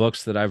all the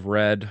books that I've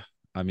read,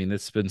 I mean,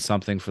 it's been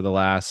something for the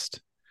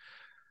last,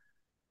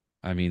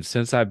 I mean,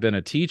 since I've been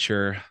a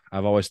teacher,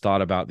 I've always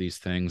thought about these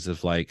things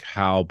of like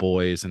how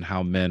boys and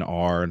how men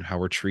are and how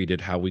we're treated,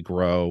 how we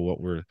grow,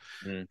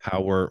 Mm,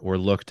 how we're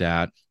looked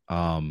at.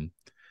 Um,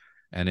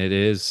 and it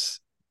is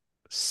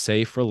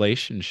safe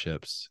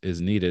relationships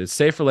is needed. It's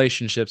safe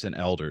relationships and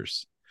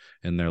elders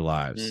in their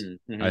lives. mm,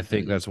 I mhm,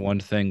 think mhm. that's one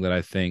thing that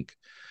I think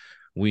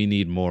we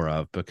need more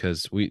of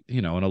because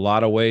in a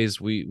lot of ways,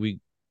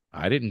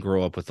 I didn't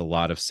grow up with a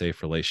lot of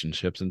safe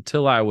relationships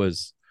until I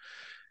was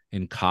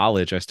in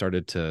college. I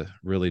started to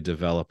really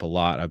develop a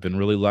lot. I've been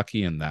really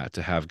lucky in that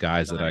to have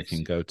guys that I can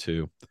Nice. go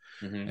to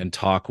Hmm. and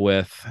talk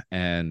with,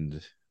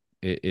 and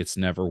it's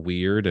never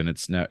weird, and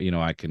it's not,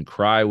 I can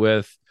cry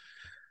with,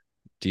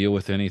 deal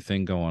with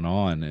anything going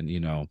on,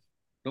 and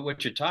But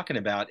what you're talking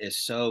about is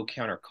so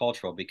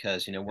countercultural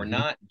because, we're mhm,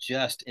 not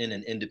just in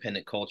an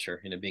independent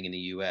culture, being in the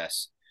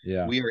US.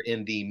 yeah, We are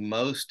in the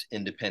most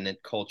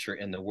independent culture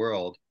in the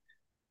world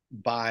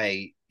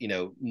by,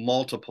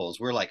 multiples.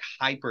 We're like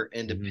hyper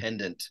mhm,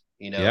 independent,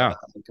 yeah,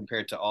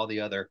 compared to all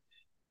the other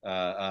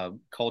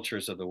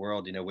cultures of the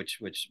world,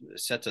 which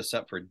sets us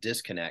up for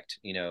disconnect,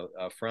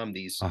 from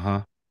these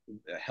uh-huh,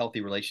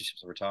 healthy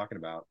relationships that we're talking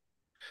about.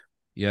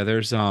 yeah.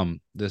 There's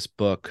this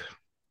book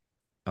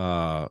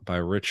by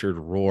Richard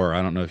Rohr.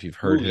 I don't know if you've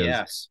heard Oh,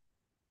 his. yes.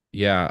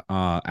 Yeah,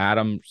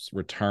 Adam's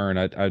Return.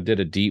 I did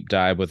a deep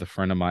dive with a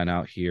friend of mine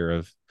out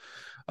here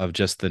of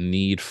just the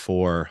need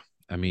for,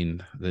 I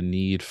mean, the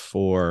need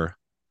for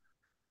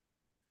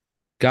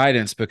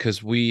guidance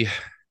because we,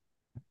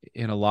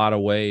 in a lot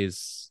of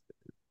ways,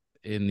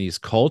 in these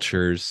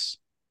cultures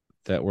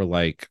that were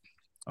like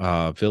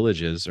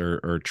villages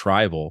or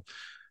tribal,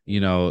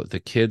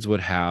 the kids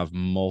would have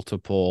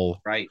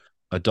multiple Right.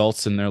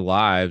 adults in their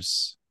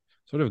lives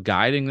sort of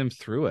guiding them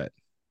through it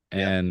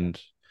Yeah.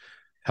 and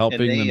And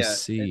helping they them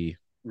see.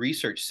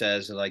 research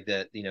says like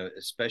that,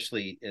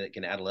 especially like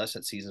in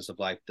adolescent seasons of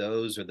life,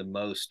 those are the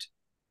most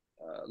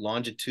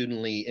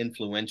longitudinally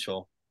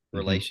influential Mhm,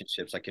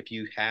 relationships. Like if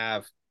you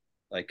have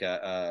like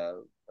I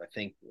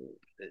think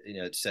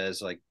it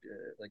says like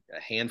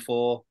a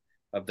handful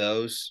of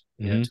those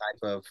mhm,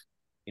 type of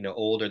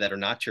older that are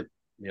not your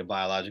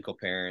biological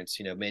parents.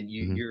 Man,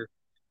 mhm.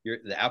 you're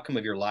the outcome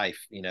of your life.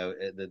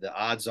 The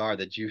odds are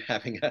that you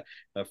having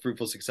a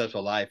fruitful,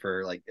 successful life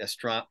are like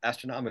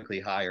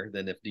astronomically higher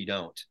than if you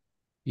don't.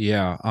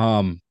 Yeah,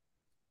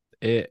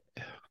 it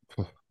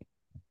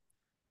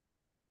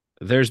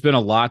there's been a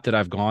lot that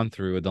I've gone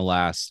through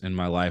in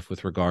my life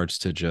with regards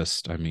to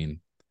just, I mean,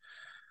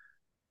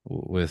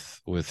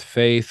 with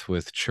faith,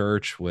 with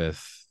church,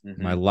 with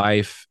my Mm-hmm.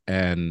 life,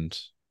 and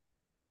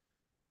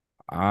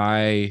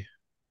I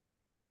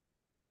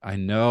I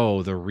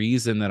know the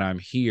reason that I'm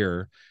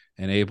here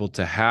and able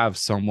to have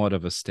somewhat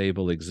of a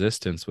stable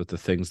existence with the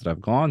things that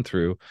I've gone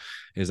through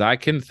is I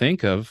can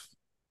think of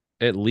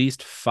at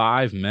least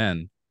 5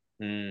 men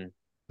Mm-hmm.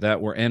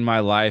 that were in my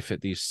life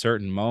at these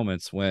certain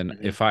moments when Mm-hmm.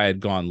 if I had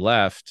gone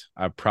left,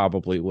 I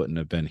probably wouldn't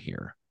have been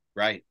here.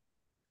 Right.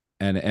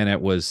 And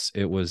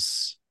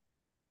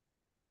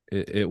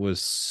it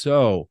was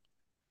so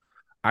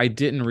I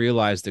didn't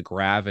realize the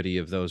gravity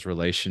of those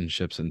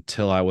relationships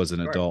until I was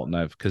an Sure. adult. And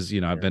I've, because,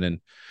 I've Yeah. been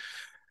in,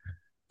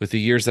 with the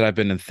years that I've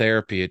been in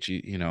therapy,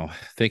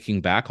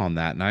 thinking back on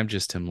that. And I'm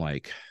just am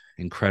like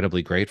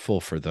incredibly grateful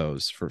for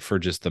those, for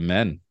just the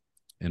men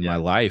in my Yeah.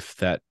 life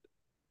that,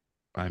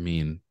 I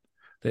mean,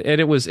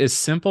 and it was as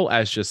simple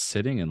as just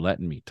sitting and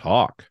letting me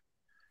talk,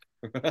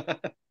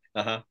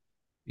 Uh-huh.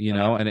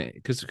 Uh-huh. and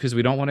because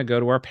we don't want to go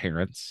to our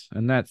parents.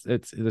 And that's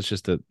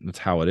just that's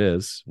how it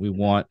is. We Mm-hmm.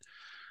 want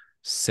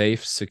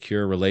safe,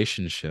 secure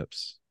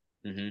relationships,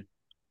 Mm-hmm.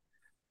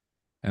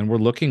 and we're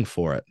looking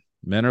for it.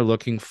 Men are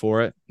looking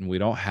for it, and we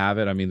don't have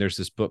it. I mean, there's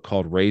this book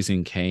called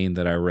Raising Cain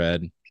that I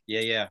read,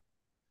 Yeah, yeah.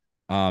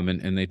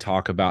 and they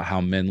talk about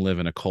how men live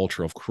in a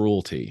culture of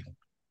cruelty,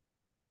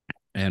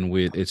 and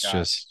it's Gosh.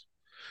 just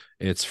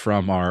it's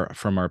from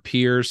our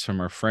peers,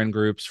 from our friend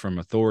groups, from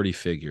authority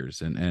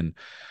figures, and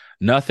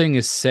nothing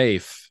is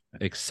safe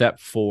except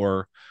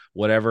for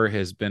whatever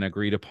has been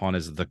agreed upon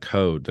as the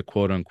code, the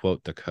quote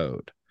unquote the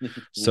code.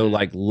 So Hmm.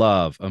 like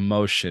love,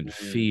 emotion, Hmm.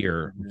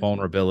 fear, Hmm.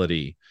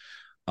 vulnerability,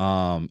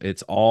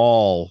 it's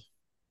all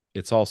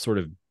sort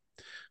of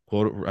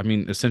quote, I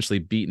mean, essentially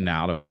beaten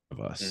out of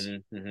us,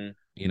 Hmm. Hmm.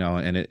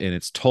 and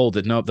it's told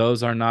that no,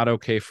 those are not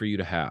okay for you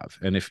to have.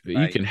 And if you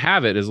Right. can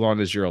have it as long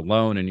as you're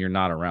alone and you're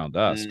not around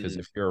us, because Mm-hmm.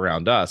 if you're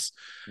around us,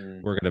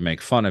 we're going to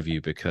make fun of you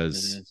Hmm.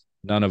 because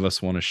none of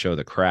us want to show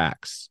the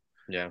cracks.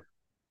 Yeah.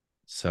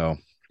 So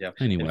Yeah.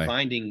 And anyway,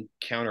 finding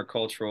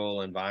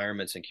countercultural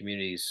environments and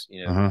communities,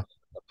 uh-huh.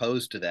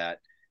 opposed to that,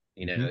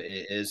 Hmm.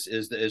 is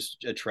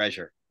a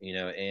treasure,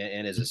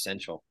 and is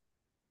essential.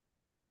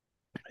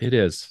 It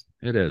is.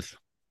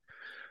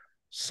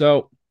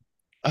 So,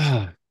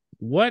 uh,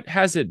 what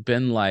has it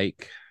been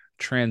like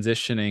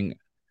transitioning?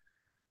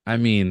 I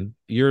mean,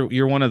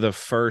 you're one of the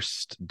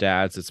first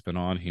dads that's been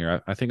on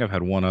here. I think I've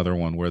had one other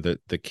one where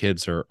the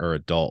kids are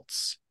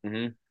adults.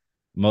 Hmm.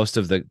 Most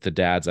of the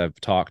dads I've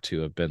talked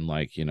to have been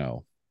like,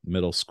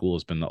 middle school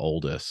has been the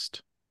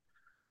oldest.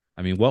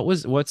 I mean,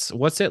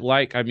 what's it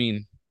like? I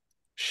mean,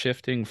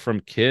 shifting from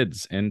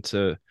kids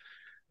into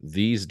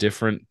these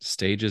different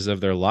stages of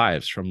their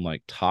lives, from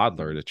like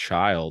toddler to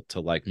child to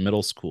like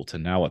middle school to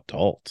now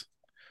adult.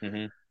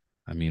 Hmm.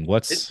 I mean, It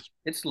what's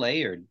it's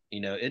layered,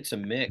 it's a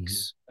Mhm.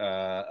 mix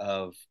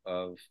of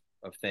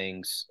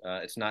things.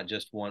 It's not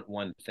just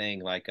one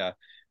thing. Like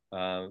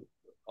on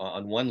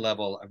one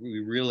level, we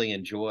really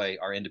enjoy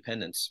our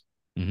independence.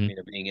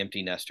 Mhm. Being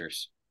empty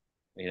nesters.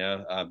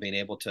 Being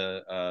able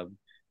to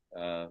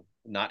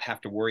not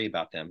have to worry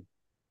about them.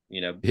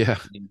 Yeah,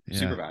 Being yeah,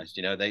 supervised.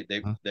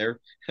 huh? They're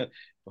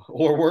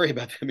or worry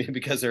about them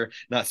because they're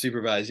not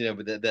supervised.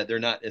 But that they're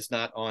not. It's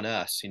not on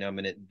us. I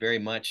mean, it very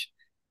much.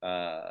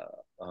 Uh,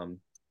 um,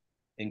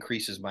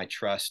 Increases my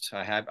trust.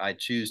 I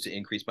choose to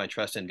increase my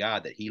trust in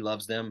God that He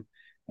loves them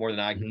more than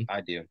Mhm.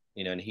 I do.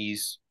 And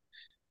He's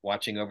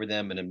watching over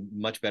them and a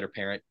much better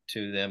parent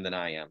to them than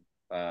I am.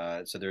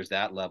 So there's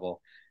that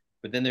level,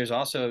 but then there's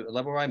also a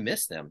level where I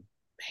miss them.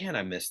 Man,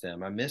 I miss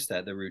them. I miss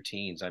the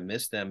routines. I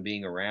miss them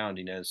being around.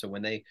 So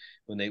when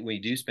we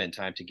do spend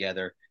time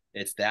together,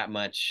 it's that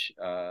much.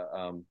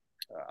 I'm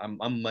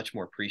much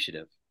more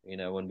appreciative.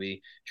 When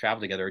we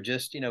travel together, or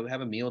just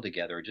have a meal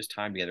together, or just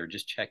time together, or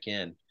just check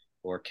in,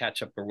 or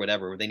catch up, or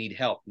whatever. Or they need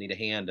help, need a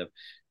hand of,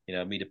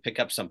 me to pick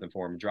up something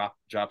for them,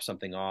 drop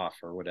something off,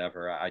 or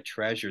whatever. I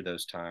treasure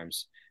those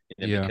times,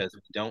 Yeah. because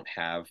we don't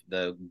have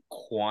the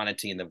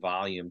quantity and the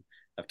volume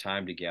of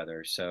time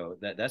together. So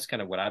that's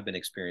kind of what I've been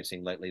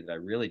experiencing lately, that I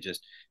really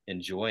just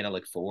enjoy, and I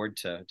look forward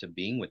to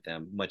being with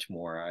them much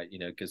more.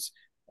 Because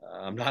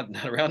I'm not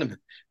around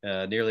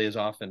them nearly as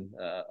often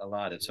a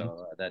lot, and Mhm.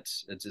 so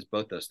it's just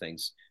both those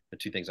things, the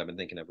two things I've been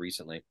thinking of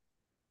recently.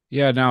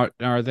 Yeah. Now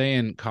are they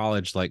in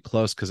college like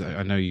close? Because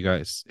I know you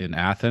guys in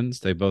Athens,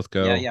 they both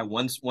Yeah, go. yeah.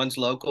 One's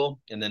local,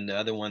 and then the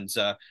other one's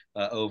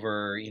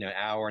over, an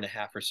hour and a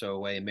half or so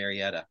away in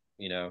Marietta.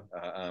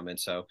 And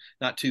so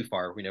not too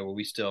far. Where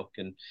we still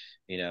can,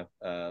 and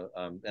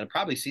I'll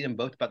probably see them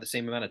both about the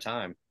same amount of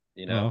time.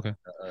 Oh, okay.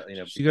 So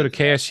you go to Because of that.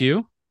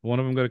 KSU? One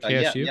of them go to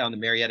Yeah, KSU? yeah, on the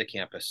Marietta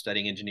campus,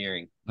 studying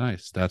engineering.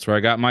 Nice. That's where I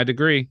got my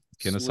degree,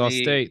 Kennesaw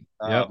Sweet. State.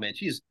 Oh Yep. man,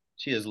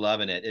 she is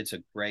loving it. It's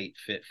a great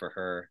fit for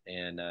her,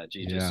 and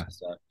she just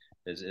Yeah.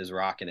 is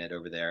rocking it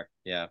over there.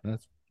 Yeah.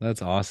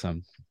 That's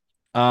awesome.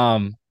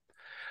 Um,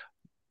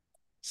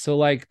 so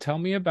like tell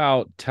me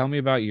about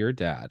your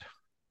dad.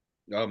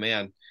 Oh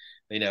man,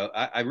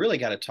 I really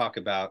got to talk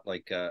about,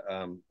 like,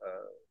 I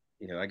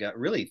got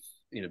really,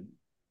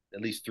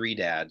 at least three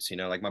dads.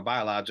 Like my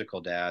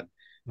biological dad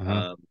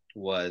Uh-huh.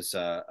 was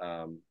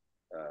a,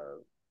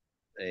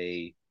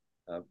 a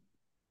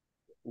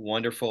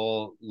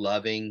wonderful,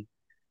 loving,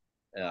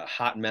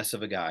 hot mess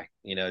of a guy.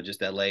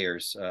 Just that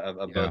layers of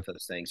Yeah. both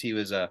those things. He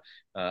was a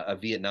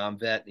Vietnam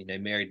vet. He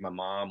married my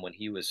mom when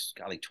he was,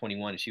 golly,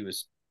 21, and she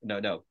was,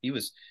 no, he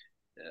was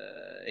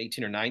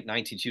 18 or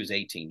 19. She was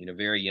 18.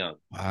 Very young.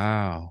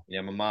 Wow.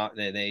 My mom,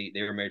 they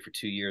were married for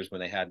 2 years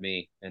when they had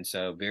me, and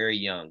so very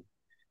young.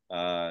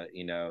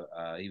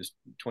 He was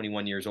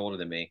 21 years older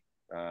than me,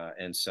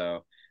 and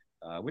so,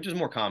 which is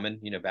more common,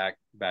 back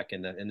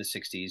in the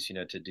 60s,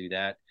 to do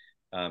that.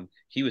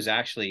 He was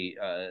actually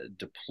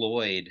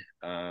deployed.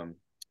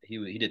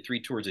 He did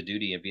 3 tours of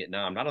duty in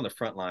Vietnam, not on the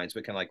front lines,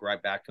 but kind of like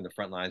right back from the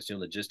front lines doing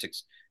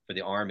logistics for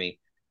the army.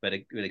 But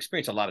it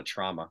experienced a lot of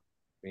trauma,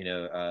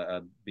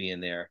 being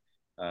there,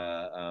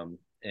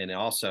 and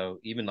also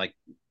even like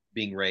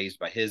being raised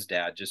by his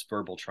dad, just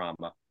verbal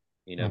trauma,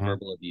 Uh-huh.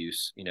 verbal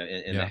abuse, in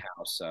the Yeah.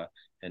 house.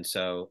 And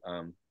so,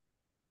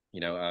 you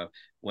know,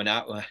 when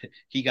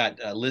he got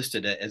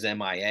listed as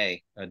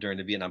MIA during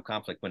the Vietnam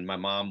conflict when my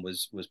mom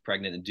was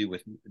pregnant and due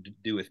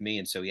with me,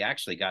 and so he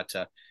actually got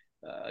to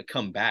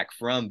come back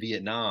from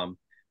Vietnam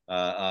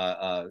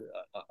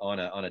on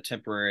a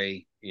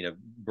temporary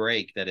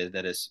break that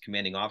his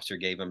commanding officer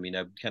gave him,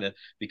 kind of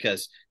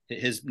because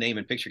his name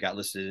and picture got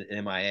listed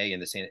MIA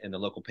in the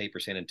local paper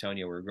San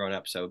Antonio where we were growing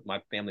up. So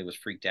my family was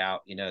freaked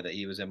out, that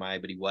he was MIA,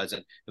 but he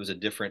wasn't. It was a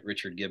different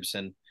Richard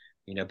Gibson,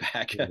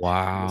 back in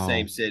the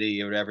same Wow.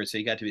 city or whatever. So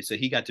he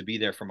got to be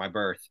there for my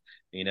birth.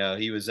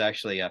 He was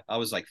actually I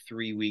was like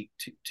 3 week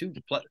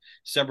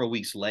several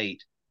weeks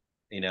late.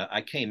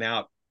 I came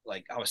out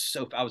like I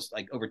was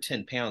like over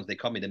 10 pounds. They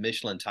called me the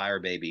Michelin tire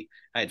baby.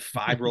 I had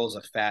 5 rolls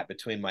of fat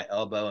between my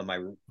elbow and my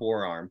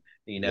forearm,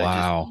 just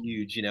Wow.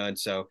 huge, and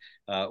so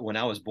when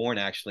I was born,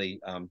 actually,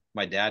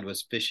 my dad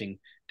was fishing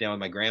down with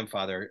my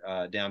grandfather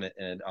down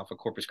off of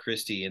Corpus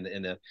Christi in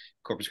the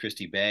Corpus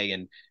Christi Bay,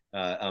 and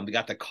we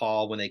got the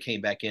call when they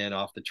came back in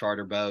off the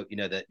charter boat,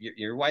 that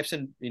your wife's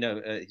in,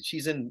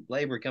 she's in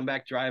labor, come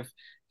back, drive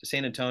to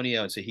San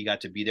Antonio. And so he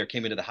got to be there,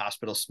 came into the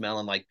hospital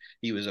smelling like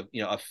he was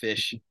a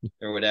fish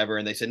or whatever.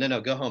 And they said, no,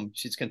 go home.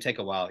 She's going to take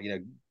a while,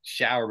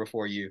 shower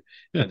before you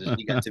come.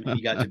 He got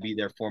to be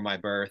there for my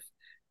birth.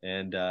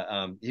 And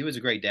he was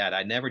a great dad.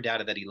 I never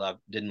doubted that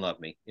didn't love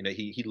me.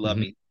 He loved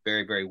Mhm. me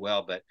very, very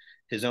well, but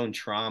his own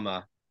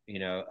trauma,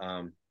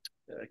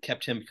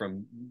 kept him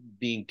from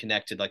being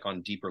connected like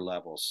on deeper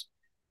levels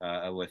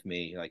with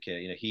me. Like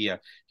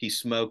he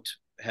smoked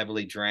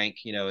heavily, drank,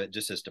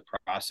 just as to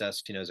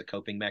process, as a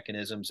coping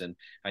mechanisms. And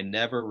I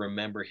never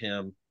remember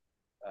him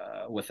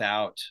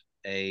without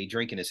a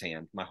drink in his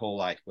hand my whole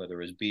life, whether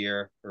it was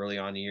beer early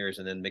on years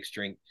and then mixed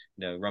drink,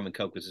 rum and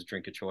coke was his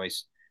drink of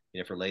choice,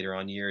 for later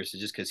on years,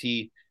 just because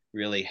he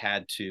really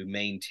had to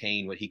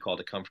maintain what he called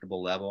a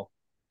comfortable level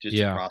just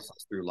to Yeah.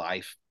 process through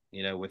life,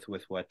 with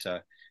what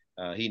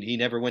he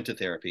never went to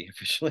therapy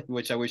officially,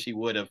 which I wish he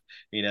would have,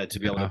 to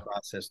be able to Yeah.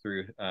 process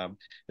through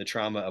the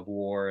trauma of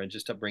war and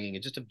just upbringing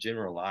and just a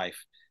general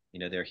life.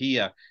 There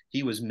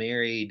he was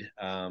married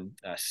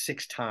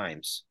 6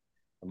 times.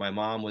 My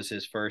mom was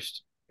his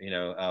first,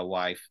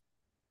 wife,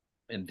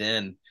 and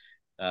then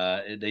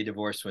they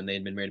divorced when they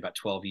had been married about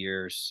 12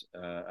 years,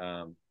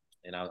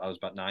 and I was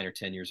about 9 or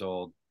 10 years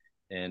old,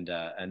 and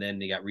then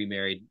they got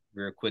remarried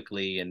very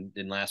quickly and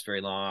didn't last very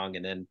long,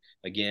 and then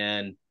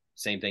again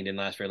same thing, didn't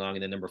last very long,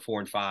 and then number 4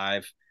 and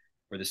 5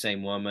 were the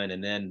same woman,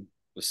 and then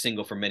was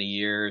single for many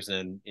years,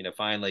 and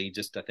finally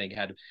just I think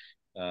had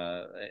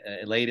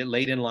late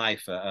in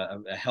life a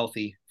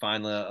healthy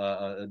final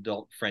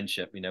adult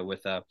friendship,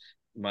 with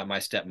my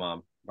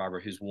stepmom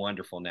Barbara, who's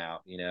wonderful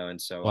now, and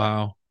so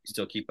Wow.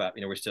 still keep up.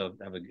 We still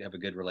have a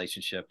good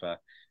relationship.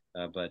 But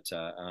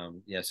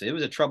yeah, so it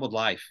was a troubled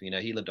life.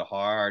 He lived a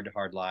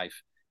hard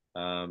life.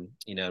 And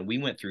we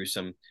went through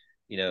some,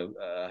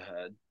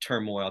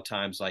 turmoil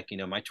times, like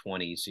my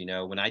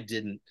 20s. When I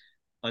didn't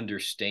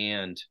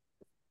understand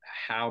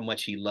how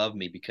much he loved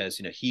me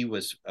because he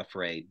was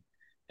afraid.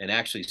 And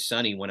actually,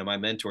 Sonny, one of my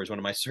mentors, one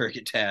of my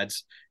surrogate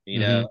dads,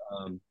 Hmm.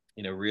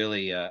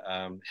 really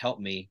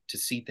helped me to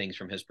see things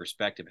from his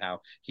perspective,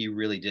 how he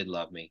really did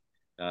love me.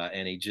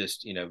 And he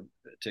just,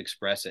 to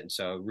express it. And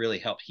so it really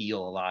helped heal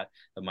a lot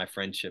of my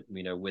friendship,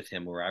 with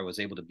him, where I was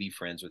able to be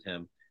friends with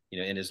him,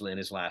 in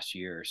his last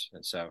years.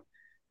 And so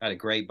I had a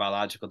great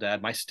biological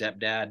dad. My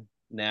stepdad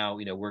now,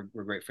 we're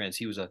great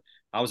friends.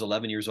 I was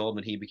 11 years old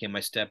when he became my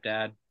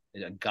stepdad,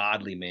 a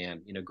godly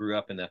man, grew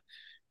up in the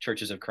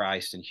churches of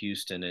Christ in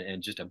Houston,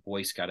 and just a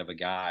Boy Scout of a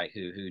guy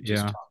who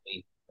just Yeah. taught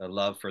me a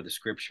love for the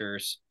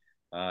scriptures.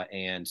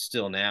 And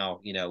still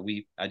now,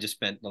 I just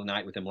spent the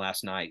night with him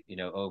last night,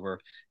 over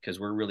because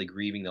we're really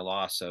grieving the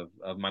loss of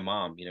my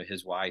mom.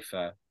 His wife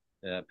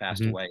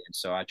passed Hmm. away, and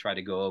so I try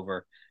to go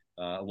over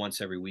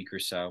once every week or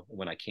so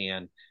when I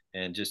can,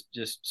 and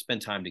just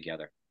spend time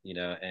together.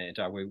 And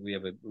we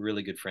have a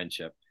really good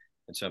friendship,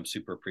 and so I'm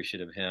super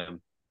appreciative of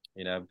him.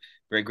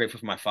 Very grateful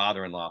for my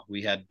father-in-law.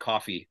 We had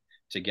coffee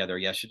together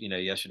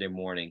yesterday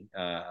morning.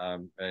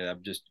 I'm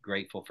just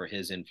grateful for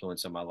his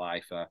influence on my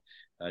life.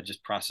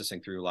 Just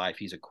processing through life.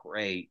 He's a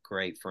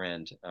great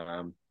friend,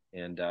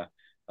 and a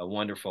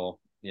wonderful,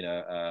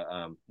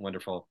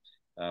 wonderful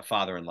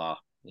father-in-law.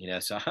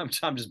 So I'm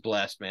just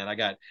blessed, man. I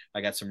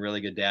got some really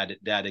good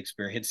dad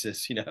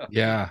experiences.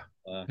 Yeah.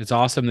 Uh, It's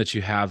awesome that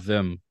you have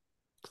them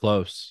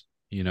close,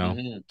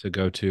 mm-hmm. to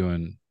go to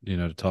and,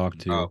 to talk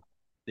Oh,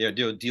 to.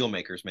 they're deal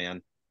makers,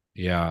 man.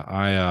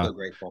 Yeah. So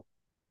grateful.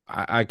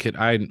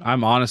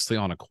 I'm honestly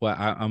on a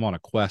I'm on a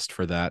quest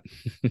for that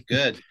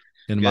Good,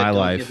 in my good.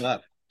 Don't give life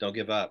up. Don't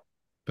give up.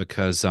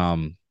 because,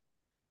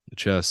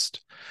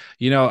 just,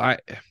 I,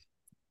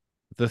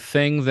 the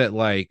thing that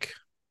like,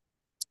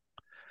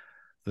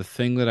 the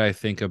thing that I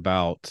think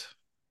about,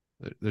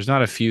 there's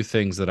not a few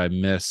things that I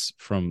miss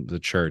from the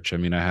church. I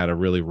mean, I had a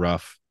really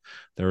rough,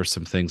 there were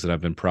some things that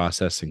I've been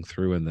processing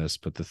through in this,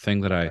 but the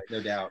thing Right,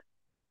 no doubt.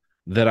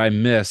 that I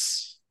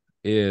miss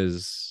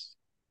is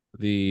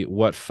the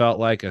what felt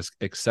like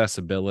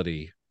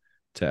accessibility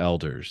to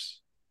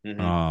elders.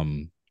 Mm-hmm.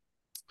 Um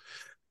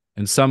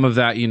and some of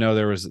that,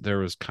 there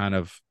was kind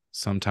of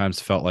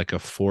sometimes felt like a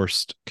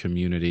forced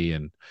community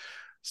and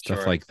stuff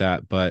Sure. like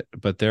that, but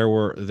there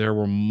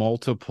were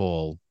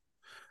multiple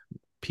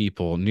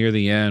people near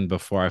the end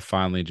before I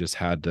finally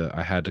just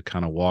I had to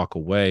kind of walk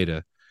away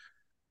to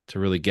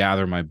really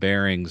gather my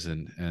bearings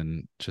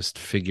and just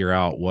figure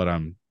out what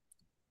I'm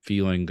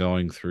feeling,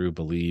 going through,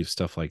 believe,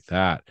 stuff like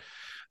that,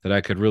 that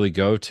I could really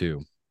go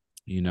to,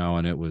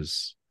 and it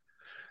was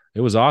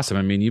awesome.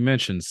 I mean, you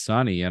mentioned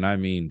Sonny, and I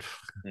mean,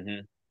 Hmm.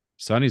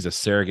 Sonny's a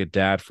surrogate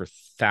dad for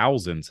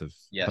thousands of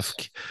Yes.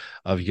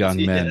 of Yes, young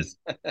he men, is.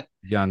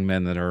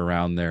 that are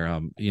around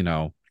there.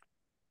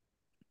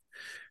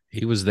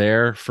 He was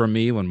there for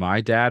me when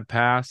my dad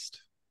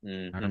passed. I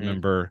Hmm.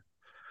 remember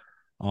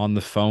on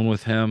the phone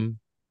with him,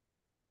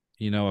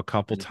 a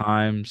couple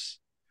times,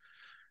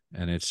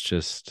 and it's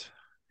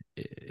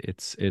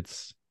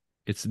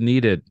it's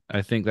needed.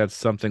 I think that's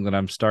something that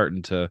I'm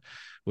starting to,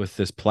 with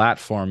this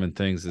platform and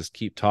things, is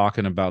keep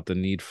talking about the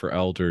need for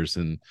elders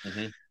Hmm.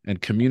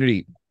 and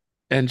community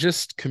and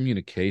just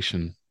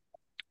communication,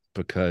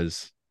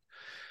 because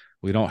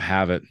we don't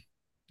have it,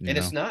 you And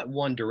it's know. not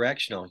one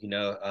directional,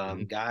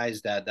 Mhm.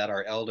 guys that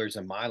are elders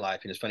in my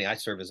life. And it's funny, I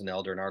serve as an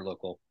elder in our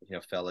local,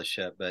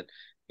 fellowship, but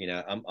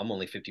I'm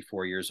only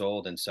 54 years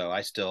old. And so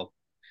I still,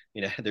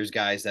 there's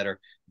guys that are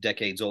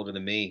decades older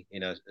than me,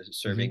 Mhm.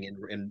 serving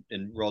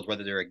in roles,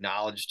 whether they're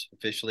acknowledged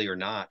officially or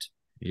not.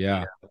 You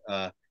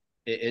Yeah.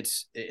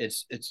 it's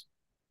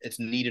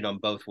needed on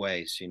both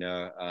ways,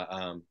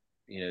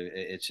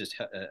 it's just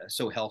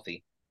so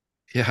healthy.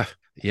 Yeah.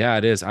 Yeah,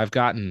 it is. I've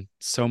gotten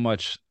so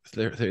much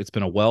it's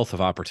been a wealth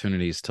of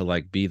opportunities to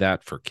like be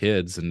that for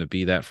kids and to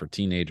be that for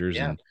teenagers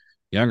Yeah. and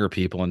younger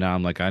people. And now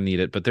I'm like, I need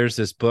it. But there's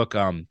this book,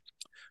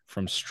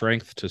 From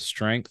Strength to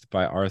Strength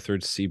by Arthur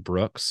C.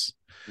 Brooks.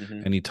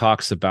 Hmm. And he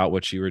talks about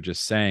what you were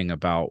just saying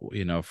about,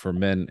 for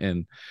men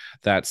in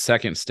that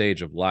second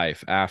stage of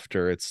life,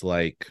 after it's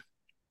like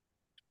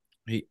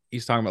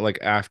he's talking about like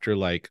after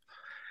like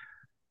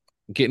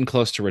getting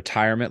close to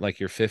retirement, like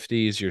your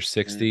 50s, your Hmm.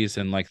 60s,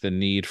 and like the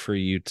need for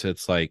you to,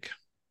 it's like,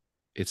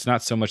 it's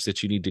not so much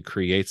that you need to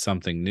create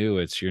something new,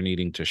 it's you're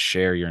needing to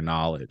share your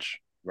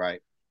knowledge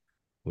Right.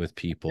 with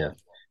Yeah. people.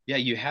 Yeah,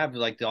 you have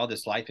like all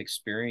this life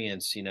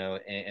experience,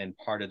 and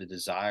part of the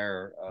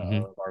desire Hmm.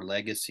 of our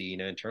legacy,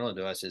 internal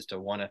to us is to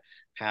want to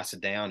pass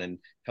it down and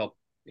help,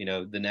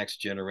 the next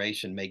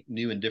generation make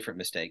new and different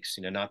mistakes,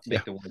 not Yeah.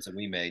 make the ones that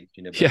we made,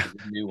 but Yeah.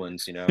 the new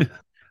ones.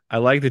 I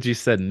like that you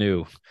said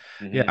new.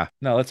 Hmm. Yeah.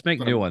 No, let's make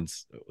That's new what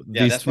ones.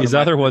 Yeah, These that's one of these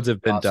my other ones personal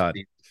have been done.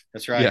 philosophies.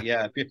 That's Yeah. right.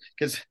 Yeah,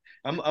 because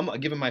I'm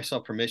giving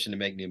myself permission to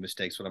make new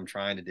mistakes. What I'm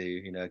trying to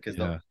do, because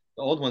Yeah.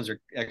 the old ones are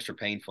extra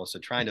painful. So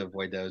trying to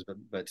avoid those,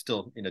 but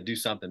still, do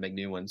something, make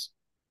new ones.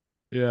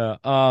 Yeah.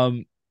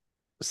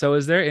 So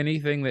is there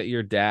anything that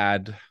your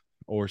dad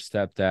or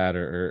stepdad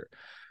or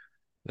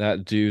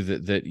that do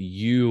that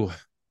you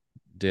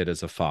did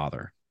as a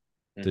father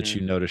that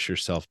you Hmm. notice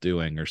yourself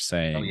doing or Oh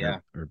saying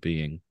yeah, or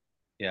being?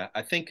 yeah.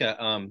 I think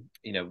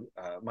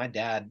my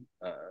dad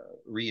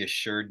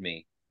reassured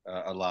me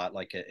a lot,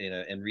 like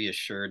and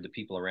reassured the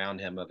people around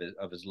him of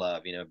his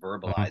love. Uh-huh.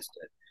 Verbalized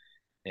it.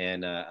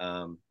 And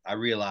I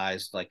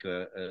realized, like,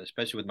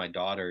 especially with my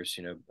daughters,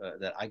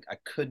 that I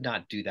could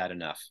not do that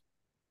enough.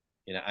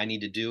 I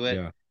need to do it,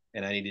 Yeah.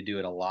 and I need to do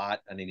it a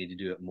lot. I need to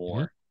do it Mhm.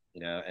 more.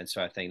 And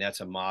so I think that's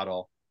a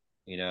model,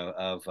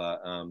 of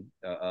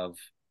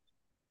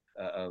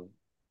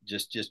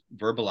just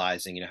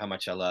verbalizing, how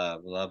much I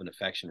love and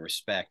affection,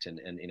 respect, and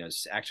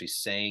actually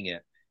saying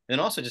it,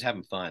 and also just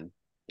having fun.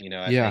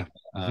 I Yeah.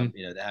 think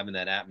Hmm. having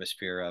that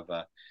atmosphere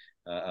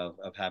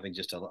of having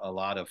just a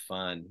lot of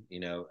fun,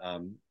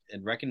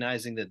 and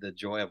recognizing the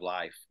joy of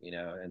life,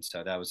 and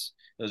so those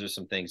are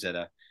some things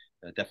that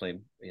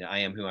definitely, I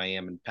am who I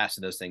am, and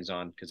passing those things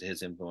on because of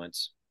his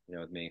influence,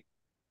 with me.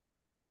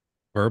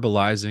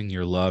 Verbalizing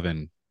your love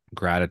and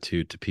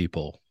gratitude to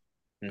people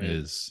Mm-hmm.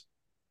 is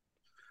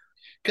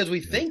Because we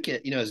is think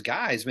it, as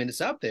guys, I mean, it's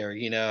up there,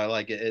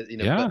 like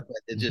yeah. but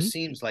it Hmm. just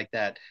seems like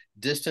that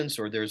distance,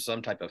 or there's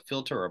some type of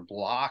filter or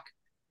block,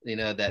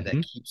 that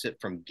Hmm. keeps it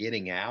from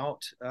getting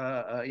out.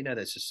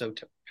 That's just so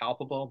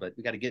palpable, but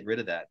we got to get rid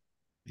of that.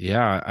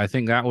 Yeah, I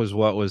think that was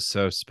what was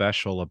so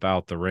special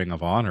about the Ring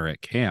of Honor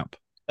at camp.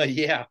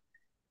 Yeah.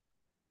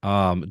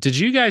 Did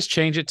you guys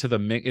change it to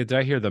did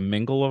I hear the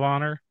Mingle of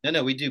Honor? No,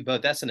 no, we do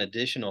both. That's an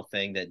additional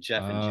thing that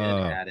Jeff and Jen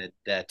Oh. added,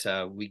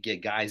 that we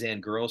get guys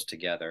and girls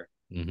together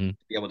Hmm. to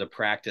be able to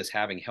practice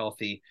having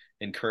healthy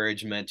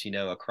encouragement,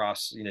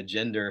 across,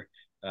 gender,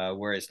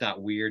 where it's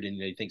not weird and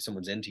you think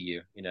someone's into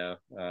you,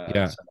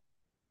 Yeah. so.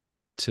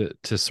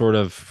 To sort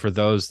of, for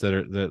those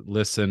that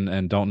listen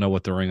and don't know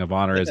what the Ring of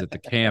Honor is, at the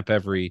camp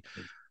every,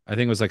 I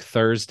think it was like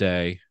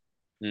Thursday,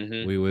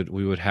 Hmm. we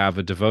would have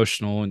a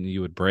devotional, and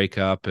you would break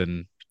up,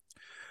 and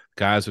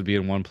guys would be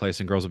in one place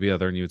and girls would be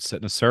other, and you would sit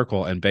in a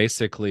circle, and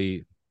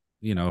basically,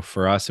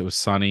 for us it was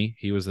Sonny.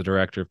 He was the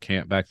director of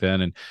camp back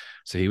then, and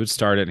so he would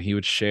start it and he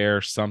would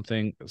share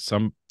something,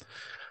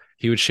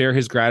 he would share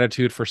his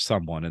gratitude for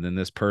someone, and then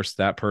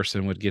that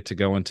person would get to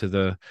go into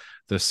the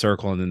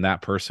circle, and then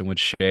that person would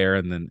share,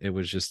 and then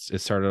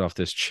it started off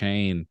this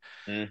chain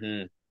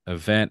Hmm.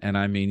 event. And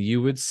I mean,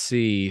 you would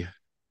see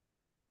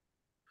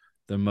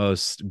the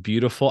most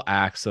beautiful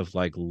acts of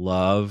like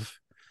love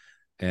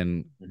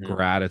and Mm-hmm.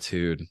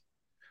 gratitude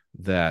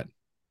that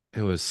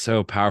it was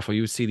so powerful.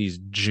 You would see these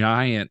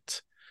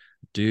giant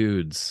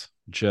dudes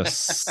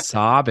just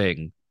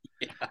sobbing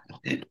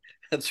Yeah,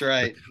 that's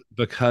right.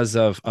 because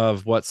of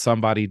what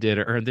somebody did.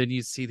 Or then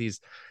you see these,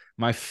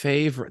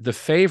 the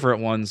favorite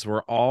ones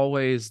were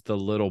always the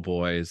little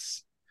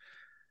boys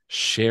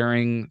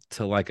sharing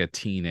to like a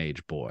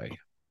teenage boy.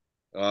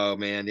 Oh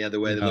man, yeah, the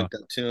way You they know, looked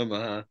up to him,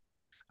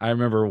 I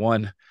remember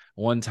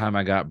one time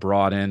I got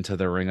brought into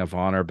the Ring of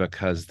Honor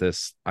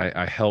because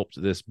I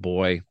helped this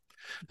boy.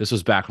 This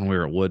was back when we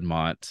were at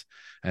Woodmont,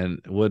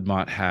 and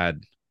Woodmont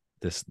had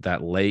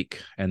that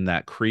lake and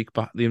that creek,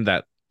 even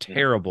that Mhm.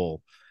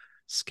 terrible,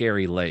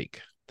 scary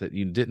lake that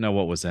you didn't know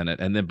what was in it.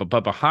 And then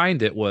but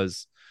behind it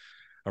was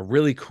a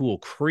really cool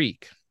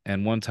creek.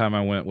 And one time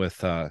I went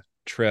with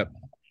Trip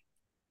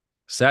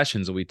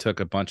Sessions, and we took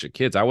a bunch of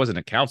kids. I wasn't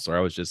a counselor.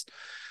 I was just,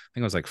 I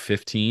think I was like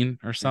 15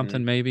 or Mhm.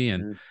 something maybe.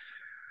 And Mhm.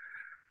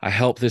 I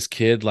helped this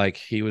kid, like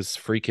he was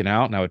freaking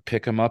out, and I would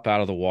pick him up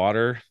out of the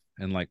water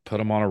and like put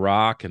him on a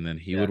rock, and then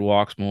he Yeah. would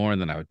walk more, and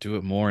then I would do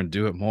it more and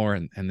do it more.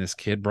 And this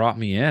kid brought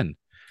me in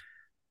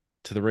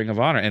to the Ring of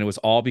Honor. And it was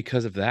all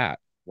because of that.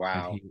 And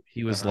Wow.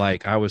 he was Uh-huh.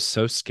 like, I was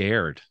so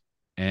scared.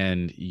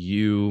 And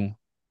he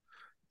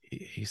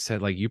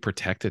said, like, you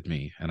protected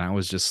me. And I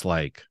was just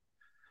like,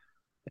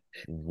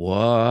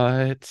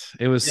 what?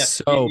 It was Yeah.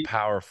 so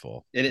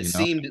powerful, And it you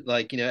know? seemed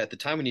like, at the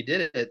time when you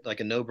did it, like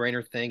a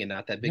no-brainer thing and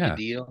not that big a Yeah.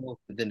 deal.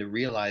 But then to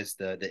realize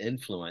the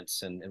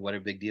influence and what a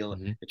big deal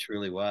Mhm. it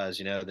truly was,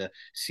 the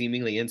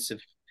seemingly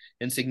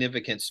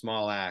insignificant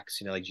small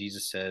acts, like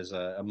Jesus says,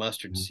 a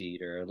mustard Mhm.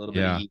 seed or a little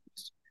bit of Yeah,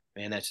 yeast.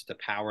 Man, that's just the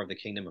power of the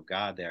kingdom of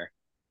God there.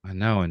 I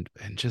know. And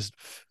just,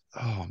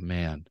 oh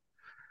man.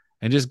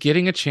 And just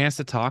getting a chance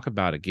to talk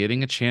about it,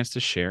 getting a chance to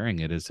sharing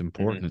it is Hmm.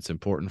 important. It's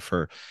important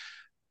for,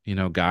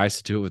 guys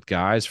to do it with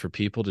guys, for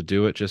people to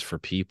do it just for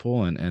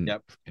people, and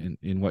Yep.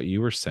 in what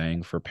you were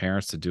saying, for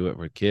parents to do it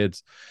with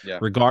kids, Yeah.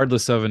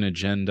 regardless of an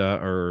agenda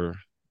or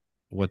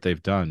what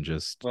they've done.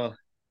 Just Well,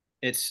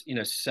 it's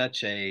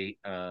such a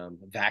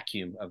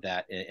vacuum of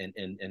that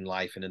in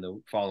life and in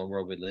the fallen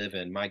world we live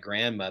in. My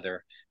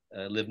grandmother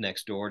lived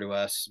next door to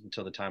us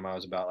until the time I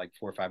was about like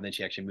 4 or 5. And then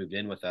she actually moved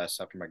in with us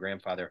after my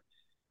grandfather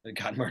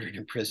got murdered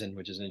in prison,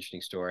 which is an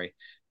interesting story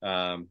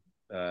um,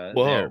 there.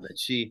 whoa. But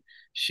she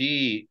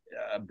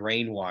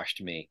brainwashed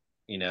me,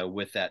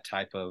 with that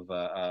type of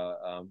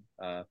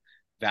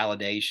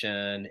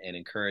validation and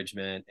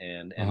encouragement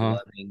and Uh-huh.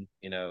 loving,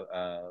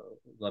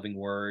 loving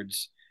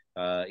words.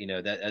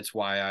 That's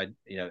why I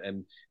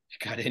am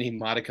got any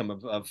modicum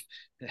of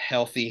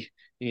healthy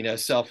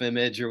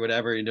self-image or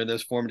whatever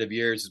those formative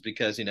years is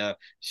because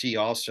she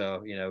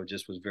also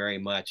just was very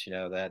much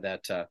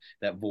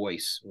that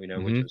voice which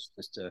Hmm. was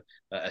just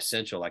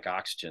essential like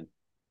oxygen.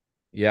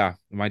 Yeah,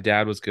 my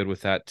dad was good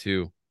with that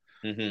too,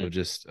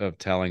 Mm-hmm. of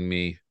telling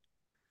me,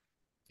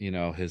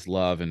 his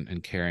love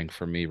and caring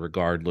for me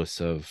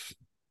regardless of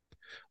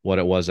what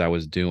it was I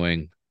was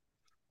doing.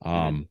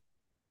 Mm-hmm.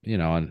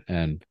 um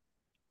and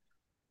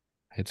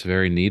it's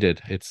very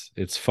needed.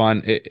 It's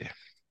fun.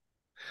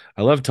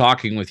 I love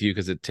talking with you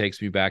because it takes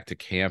me back to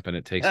camp, and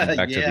it takes me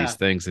back to Yeah. these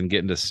things, and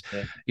getting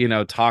to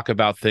Yeah. talk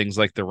about things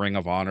like the Ring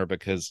of Honor,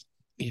 because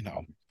you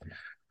know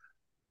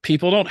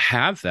people don't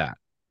have that.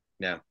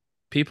 No.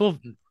 People,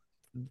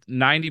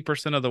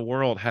 90% of the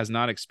world has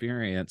not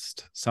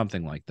experienced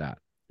something like that.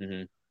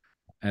 Mm-hmm.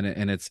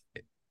 And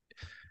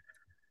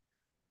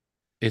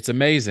it's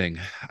amazing.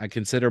 I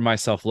consider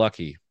myself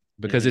lucky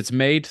because Mm-hmm. it's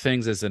made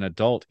things as an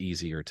adult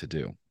easier to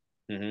do,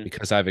 Mm-hmm.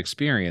 because I've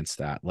experienced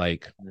that.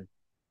 Like,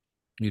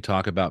 you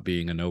talk about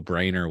being a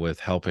no-brainer with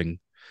helping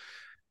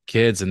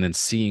kids, and then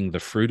seeing the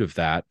fruit of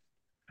that.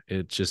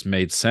 It just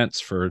made sense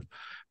for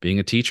being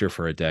a teacher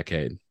for a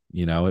decade.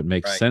 It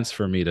makes Right. sense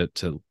for me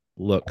to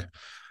look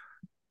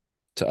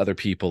to other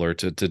people, or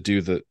to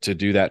do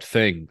that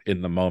thing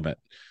in the moment,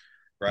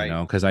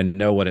 Right. because I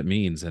know what it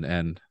means.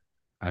 And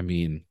I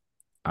mean,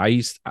 I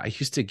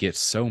used to get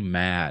so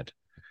mad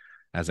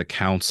as a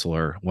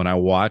counselor when I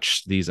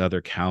watched these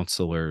other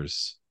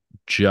counselors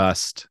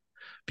just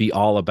be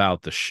all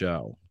about the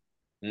show.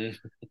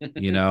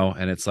 Mm-hmm.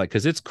 And it's like,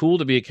 because it's cool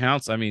to be a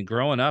counselor. I mean,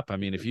 growing up, I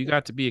mean, if you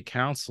got to be a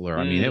counselor,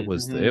 I mean,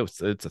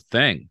 Mm-hmm. it's a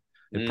thing.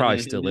 It probably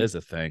still Mm-hmm. is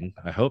a thing.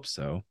 I hope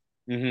so.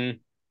 Mm-hmm.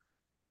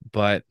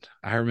 But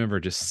I remember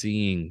just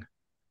seeing,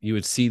 you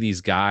would see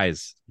these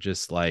guys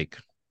just like,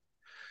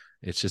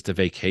 it's just a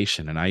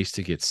vacation. And I used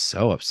to get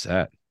so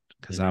upset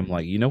because I'm Mm-hmm.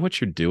 like, you know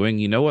what you're doing?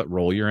 You know what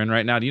role you're in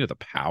right now? Do you know the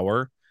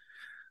power?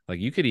 Like,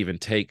 you could even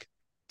take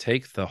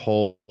the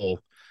whole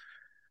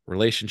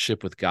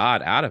relationship with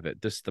God out of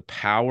it. This the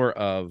power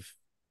of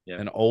Yeah.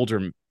 an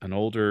older,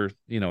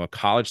 a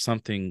college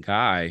something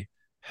guy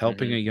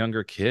helping Mm-hmm. a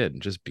younger kid,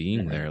 and just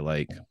being Mm-hmm. there.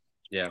 Like,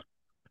 Yeah.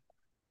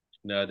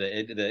 No,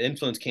 the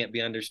influence can't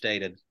be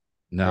understated or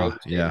no,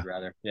 overstated yeah.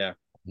 rather. Yeah.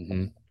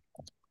 Hmm.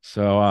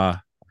 So,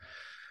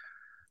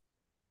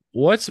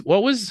 what's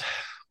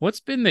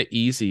been the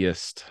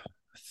easiest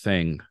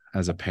thing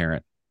as a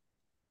parent?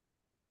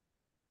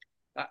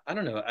 I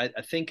don't know.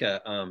 I think I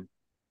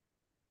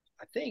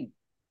think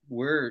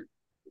we're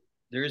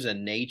there's a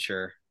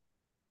nature,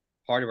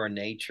 part of our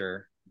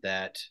nature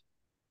that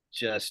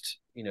just,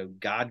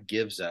 God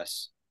gives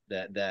us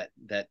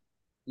that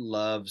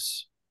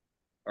loves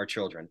our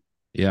children.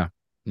 Yeah.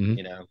 Hmm.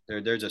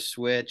 There's a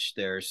switch,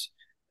 there's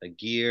a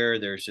gear,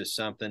 there's just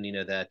something,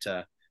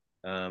 that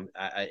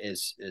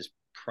is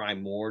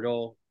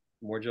primordial.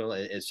 Mordial.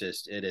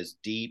 It is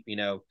deep,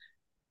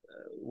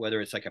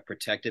 whether it's like a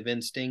protective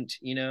instinct,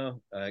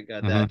 Uh-huh.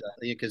 that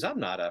because I'm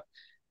not a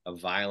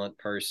violent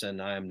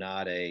person. I'm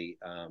not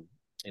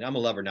I'm a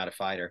lover, not a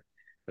fighter.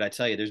 But I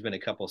tell you, there's been a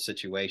couple of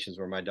situations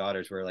where my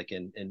daughters were like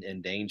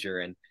in danger,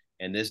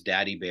 and this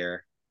daddy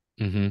bear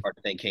Hmm. part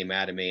thing came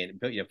out of me,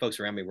 and folks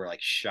around me were like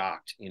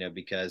shocked,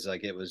 because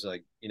like it was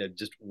like,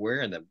 just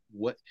where in the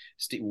what,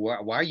 Steve,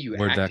 why are you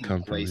Where'd that acting come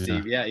this way, from? Yeah.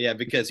 Steve? Yeah, yeah,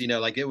 because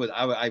like it was,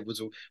 I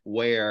was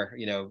aware,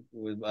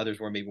 others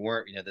were maybe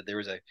weren't, that there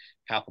was a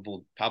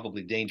palpable,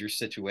 probably dangerous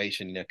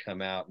situation,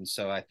 come out, and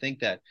so I think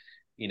that,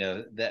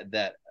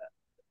 that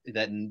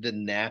the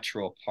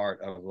natural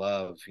part of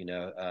love,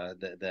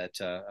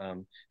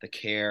 the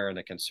care and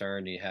the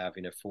concern you have,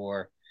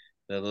 for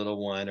the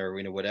little one,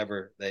 or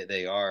whatever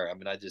they are. I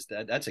mean,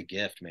 that's a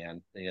gift,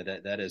 man.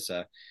 That is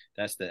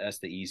that's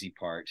the easy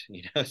part.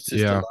 It's just a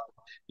Yeah.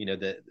 lot.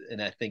 That,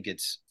 and I think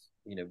it's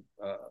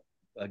a,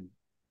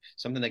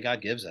 something that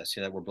God gives us.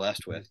 That we're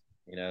blessed with.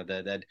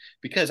 That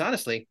because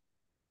honestly,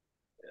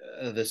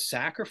 the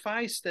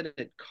sacrifice that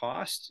it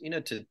costs,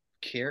 to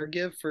care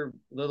give for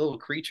the little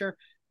creature,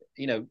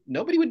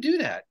 nobody would do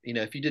that,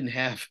 if you didn't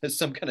have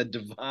some kind of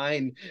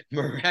divine,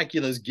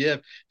 miraculous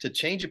gift to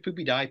change a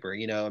poopy diaper.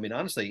 I mean,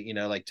 honestly,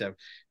 like to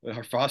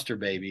our foster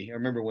baby. I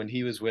remember when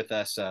he was with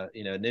us,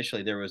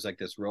 initially there was like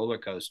this roller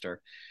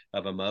coaster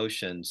of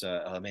emotions.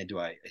 Oh man,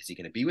 is he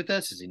going to be with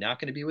us? Is he not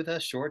going to be with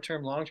us? Short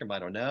term, long term, I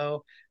don't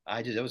know.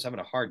 I was having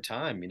a hard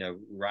time,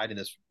 riding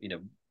this,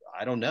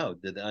 I don't know,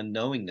 the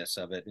unknowingness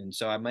of it. And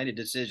so I made a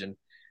decision.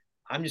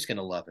 I'm just going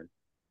to love him.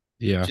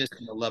 Yeah. Just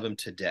going to love him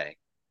today.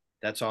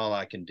 That's all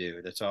I can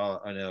do. That's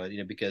all I know,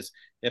 because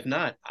if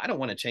not, I don't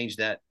want to change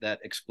that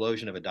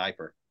explosion of a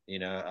diaper.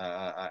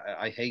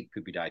 I hate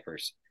poopy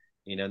diapers.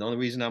 The only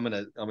reason I'm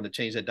gonna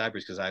change that diaper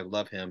is because I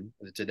love him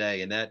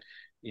today, and that,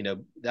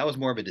 that was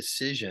more of a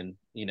decision,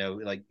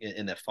 like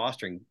in that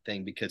fostering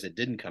thing, because it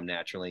didn't come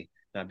naturally,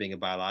 not being a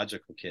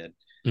biological kid.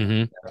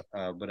 Hmm.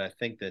 But I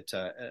think that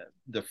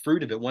the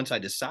fruit of it, once I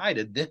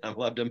decided, then I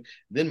loved him.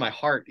 Then my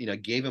heart,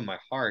 gave him my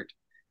heart,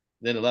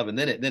 then 11,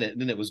 then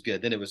it was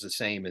good. Then it was the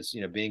same as,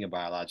 being a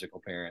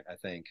biological parent, I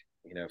think,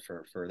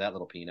 for that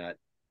little peanut.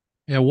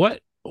 Yeah.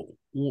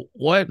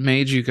 What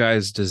made you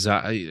guys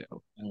desire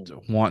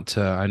Mm-hmm. want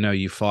to? I know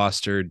you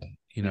fostered,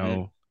 you Mm-hmm.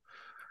 know,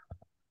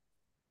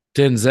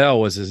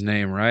 Denzel was his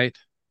name, right?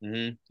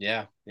 Mm-hmm.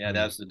 Yeah, I yeah, that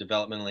mean, was the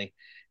developmentally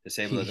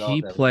disabled he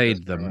adult that was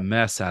played the growing up.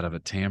 mess out of a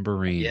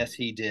tambourine. Yes,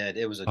 he did.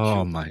 It was a joy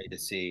Oh my to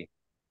see.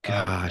 Oh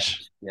my gosh.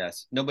 gosh,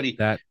 yes. Nobody,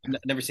 That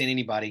never seen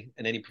anybody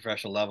at any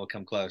professional level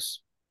come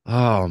close.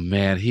 Oh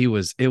man, it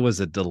was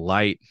a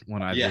delight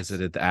when I Yes.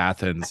 visited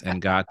Athens and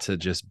got to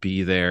just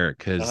be there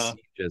because Uh-huh.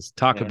 just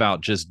talk Uh-huh.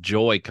 about just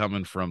joy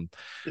coming from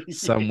Yeah.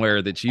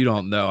 somewhere that you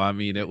don't know. I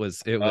mean, Oh yeah.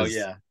 it was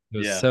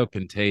Yeah. so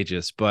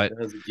contagious. But That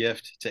was a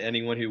gift to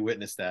anyone who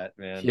witnessed that,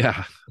 man.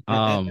 yeah.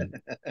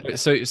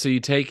 So you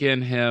take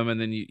in him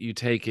and then you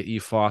take it, you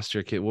foster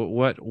a kid.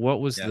 What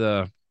was Yeah.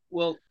 the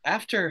Well,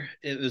 after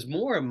it was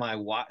more of my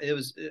it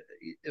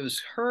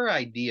was her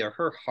idea,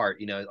 her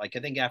heart. Like I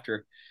think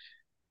after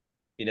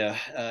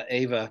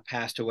Ava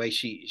passed away,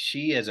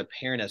 she as a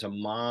parent, as a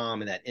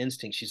mom, and that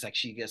instinct, she's like,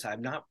 she goes,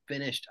 I'm not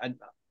finished.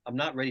 I'm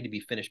not ready to be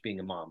finished being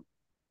a mom.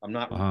 I'm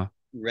not uh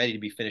ready to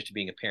be finished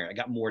being a parent. I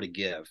got more to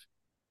give.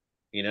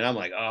 And I'm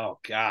like, oh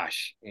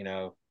gosh,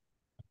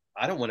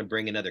 I don't want to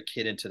bring another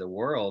kid into the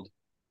world.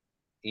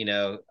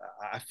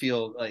 I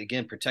feel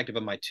again protective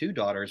of my two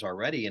daughters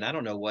already, and I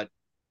don't know what,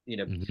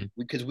 mhm,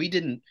 because we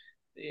didn't,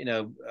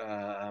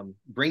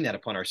 bring that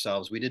upon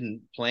ourselves. We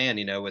didn't plan,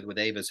 with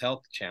Ava's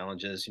health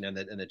challenges, and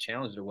the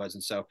challenge it was,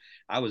 and so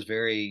I was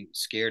very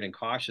scared and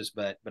cautious,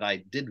 but I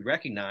did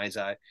recognize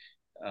that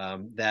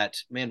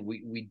man,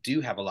 we do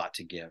have a lot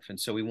to give, and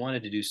so we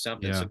wanted to do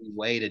something. So yeah. we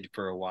waited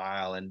for a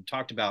while and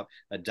talked about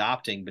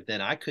adopting, but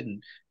then I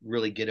couldn't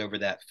really get over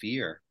that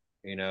fear,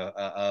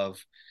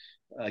 of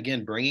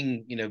again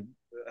bringing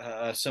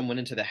someone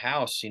into the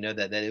house,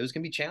 that it was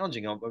going to be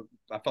challenging.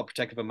 I felt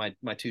protective of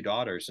my two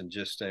daughters and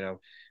just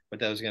what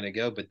that was going to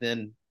go. But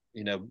then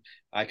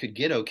I could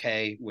get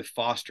okay with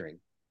fostering.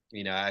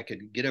 I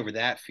could get over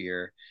that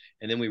fear.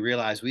 And then we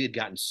realized we had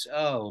gotten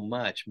so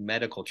much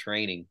medical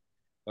training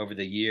over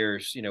the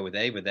years, with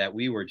Ava, that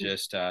we were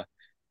just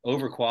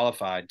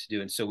overqualified to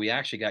do. And so we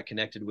actually got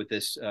connected with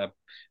this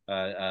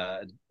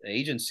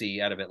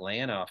agency out of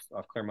Atlanta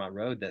off Claremont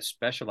Road that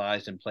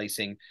specialized in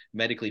placing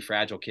medically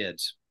fragile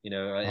kids, in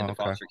Oh, the okay.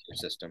 foster care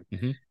system.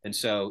 Hmm. And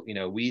so,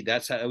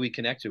 that's how we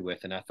connected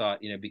with. And I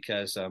thought,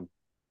 because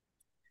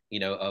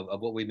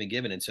of what we've been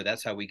given. And so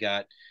that's how we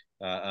got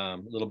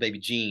little baby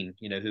Gene,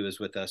 who was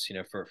with us,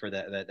 for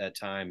that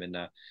time, and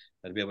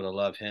to be able to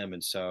love him.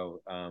 And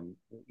so,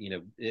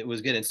 it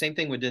was good. And same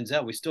thing with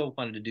Denzel. We still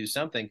wanted to do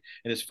something.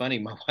 And it's funny.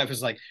 My wife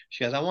was like,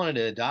 she goes, I wanted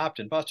to adopt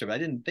and foster, but I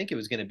didn't think it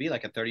was going to be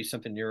like a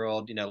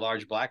 30-something-year-old,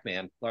 large black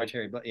man, large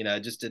hairy, but, I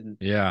just didn't,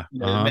 Yeah.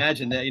 Uh-huh.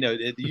 imagine that,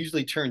 it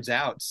usually turns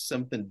out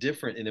something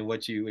different than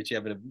what you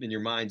have in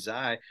your mind's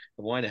eye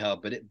of wanting to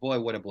help. But boy,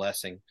 what a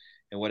blessing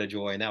and what a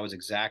joy. And that was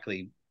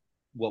exactly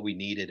what we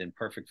needed and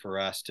perfect for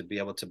us to be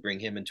able to bring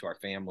him into our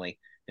family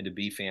and to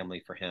be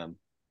family for him,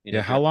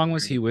 Yeah. How throughout the long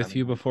was journey he of with time in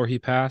you life. before he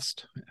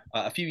passed?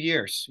 A few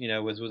years,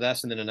 was with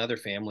us, and then another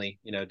family,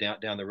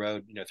 down the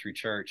road, through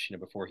church,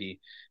 before he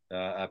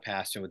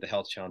passed, and with the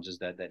health challenges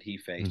that he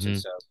faced. And Hmm.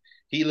 so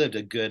he lived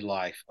a good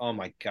life. Oh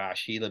my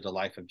gosh, he lived a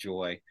life of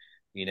joy,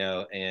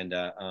 and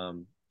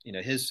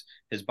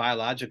his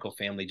biological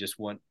family just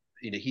went.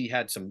 He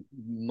had some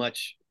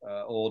much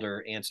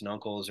older aunts and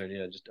uncles, or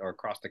just or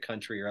across the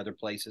country or other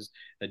places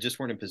that just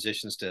weren't in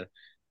positions to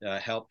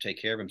help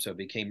take care of him. So it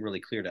became really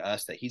clear to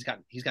us that he's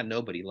got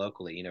nobody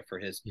locally,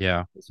 for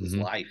Yeah. his Hmm.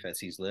 life as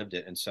he's lived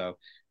it. And so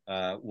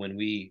when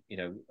we,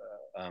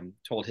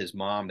 told his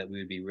mom that we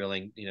would be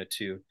willing,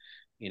 to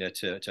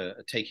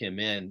take him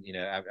in,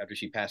 after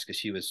she passed, because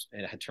she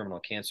had terminal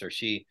cancer,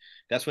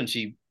 that's when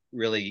she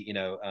really,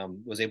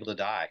 was able to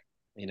die,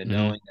 Hmm.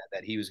 knowing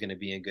that he was going to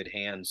be in good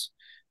hands,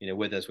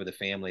 with us, with a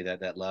family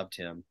that loved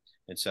him.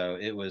 And so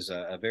it was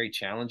a very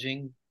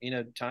challenging,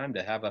 time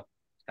to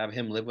have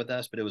him live with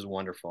us, but it was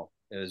wonderful.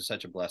 It was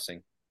such a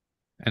blessing.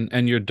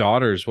 And your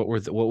daughters, what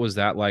was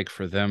that like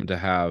for them to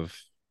have?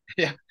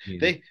 Yeah, You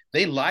know?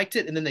 they liked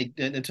it, and then they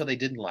until they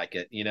didn't like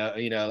it,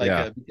 like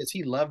Yeah. because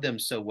he loved them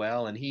so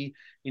well, and he,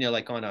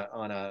 like on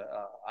a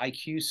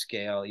IQ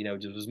scale,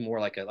 it was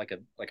more like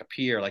a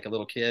peer, like a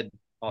little kid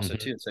also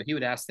too. Hmm. And so he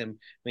would ask them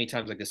many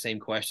times like the same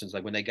questions,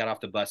 like when they got off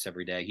the bus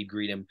every day, he'd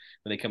greet them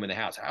when they come in the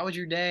house. How was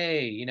your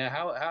day?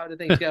 How did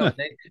things go? And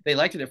they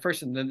liked it at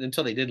first, and then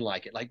until they didn't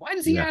like it. Like, why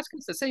does he Yeah. ask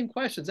us the same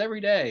questions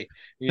every day?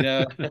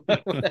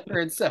 Whatever.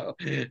 And so,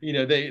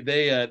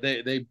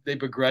 they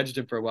begrudged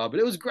him for a while, but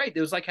it was great.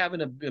 It was like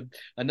having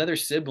another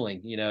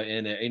sibling,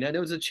 and it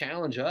was a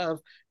challenge of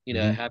Hmm.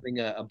 having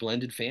a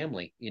blended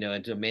family,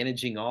 and to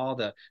managing all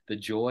the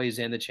joys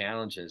and the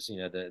challenges,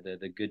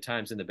 the good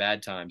times and the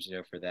bad times,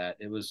 for that.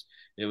 It was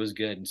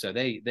good. And so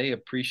they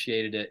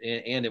appreciated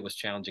it, and it was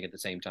challenging at the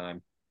same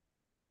time.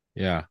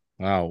 Yeah.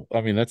 Wow.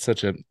 I mean, that's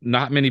such a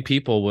not many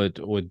people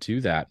would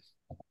do that,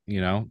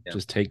 Yeah.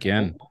 just take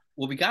Well, in.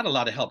 well, we got a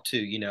lot of help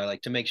too,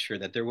 like to make sure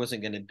that there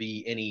wasn't going to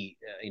be any,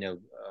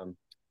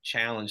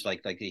 challenge.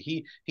 Like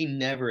he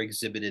never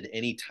exhibited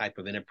any type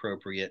of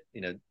inappropriate,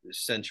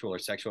 sensual or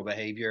sexual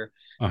behavior,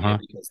 Uh-huh.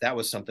 because that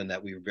was something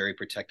that we were very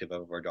protective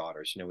of our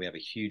daughters. We have a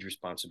huge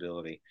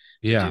responsibility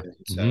to do. Yeah. Hmm.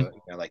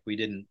 So, like we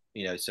didn't,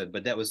 so,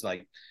 but that was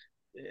like,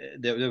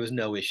 there was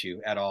no issue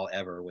at all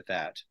ever with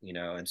that,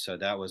 and so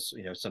that was,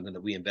 something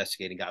that we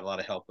investigated, got a lot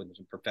of help with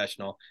some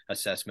professional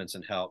assessments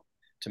and help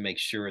to make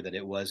sure that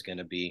it was going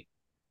to be,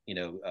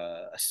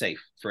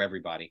 safe for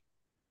everybody.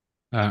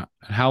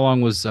 How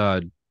long was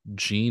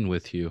Gene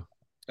with you?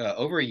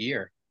 Over a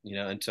year,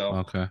 until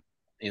Okay.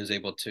 he was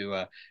able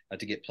to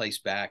get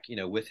placed back,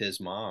 with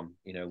his mom,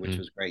 which Mm.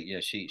 was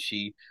great.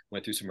 She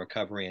went through some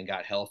recovery and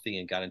got healthy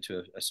and got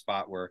into a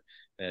spot where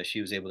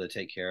she was able to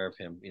take care of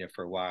him,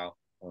 for a while,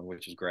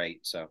 which was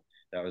great. So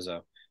that was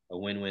a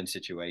win-win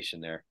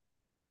situation there.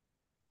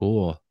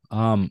 Cool.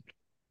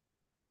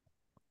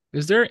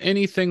 Is there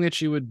anything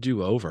that you would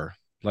do over?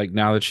 Like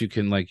now that you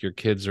can, like your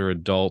kids are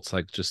adults,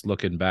 like just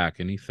looking back,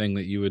 anything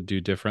that you would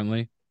do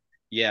differently?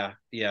 Yeah,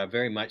 yeah,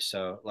 very much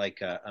so.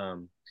 Like,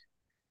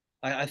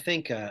 I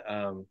think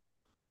I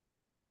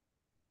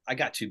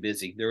got too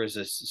busy. There was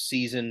a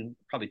season,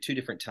 probably two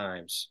different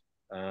times,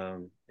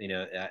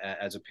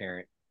 as a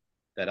parent,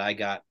 that I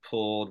got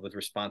pulled with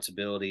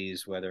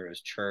responsibilities, whether it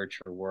was church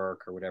or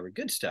work or whatever,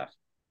 good stuff.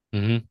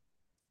 Hmm.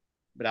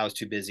 But I was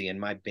too busy, and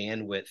my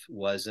bandwidth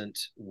wasn't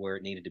where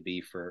it needed to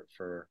be for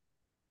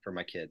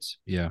my kids.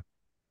 Yeah.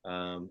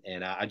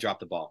 And I dropped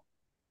the ball.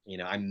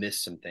 I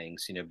missed some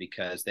things,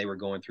 because they were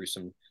going through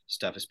some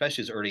stuff,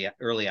 especially as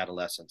early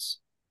adolescence.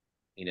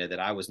 That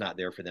I was not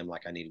there for them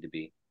like I needed to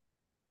be,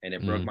 and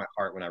it broke Mm. my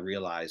heart when I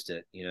realized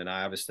it. And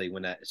I obviously,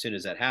 as soon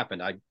as that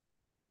happened, I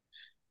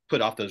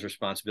put off those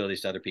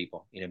responsibilities to other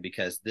people.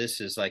 Because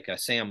this is like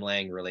Sam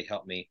Lang really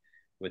helped me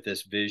with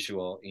this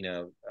visual.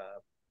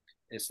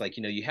 It's like,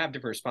 you have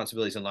different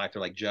responsibilities in life.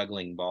 They're like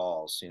juggling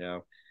balls.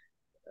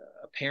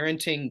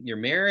 Parenting, your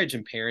marriage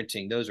and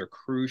parenting, those are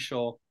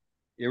crucial,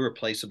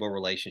 irreplaceable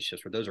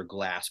relationships where those are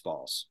glass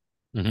balls.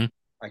 Hmm.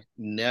 I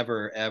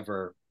never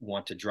ever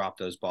want to drop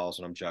those balls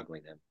when I'm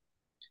juggling them.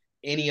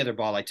 Any other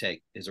ball I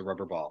take is a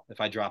rubber ball.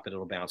 If I drop it,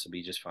 it'll bounce and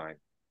be just fine.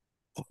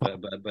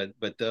 But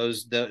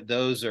those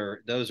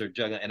are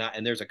juggling,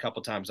 and there's a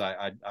couple times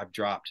I've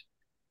dropped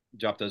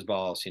those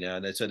balls,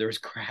 and so there was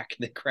crack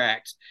and they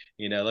cracked,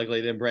 luckily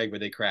they didn't break,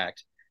 but they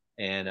cracked.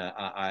 And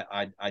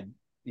I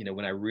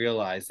when I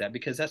realized that,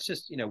 because that's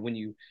just, when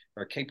you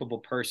are a capable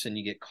person,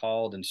 you get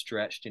called and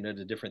stretched,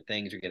 to different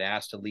things, or get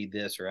asked to lead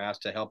this or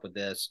asked to help with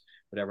this,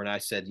 whatever. And I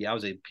said, yeah, I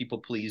was a people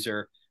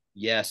pleaser.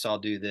 Yes, I'll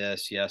do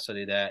this. Yes, I'll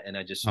do that. And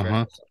I just stretched Uh-huh.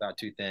 myself out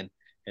too thin.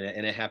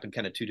 And it happened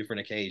kind of two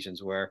different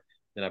occasions where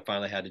then I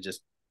finally had to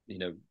just, you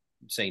know,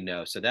 say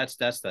no. So that's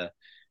the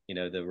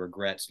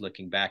regrets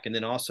looking back. And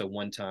then also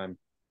one time,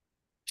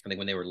 I think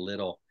when they were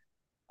little,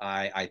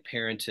 I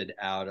parented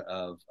out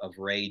of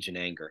rage and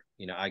anger.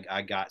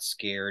 I got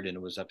scared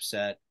and was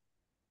upset,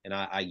 and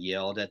I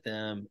yelled at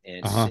them,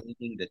 and Uh-huh.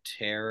 seeing the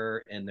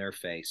terror in their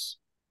face,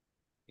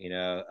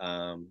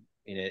 and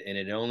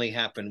it only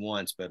happened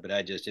once, but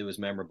it was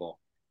memorable,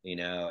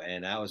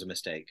 and that was a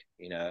mistake.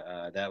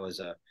 That was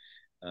a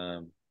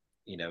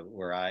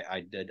where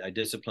I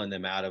disciplined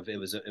them out of it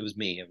was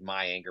me, of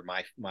my anger,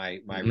 my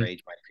Hmm.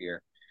 rage, my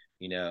fear,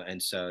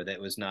 and so that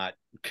was not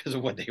because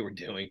of what they were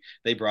doing.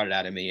 They brought it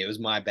out of me. It was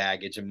my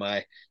baggage and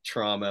my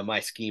trauma, my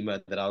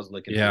schema that I was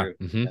looking Yeah.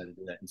 through. Hmm.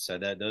 And so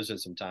that those are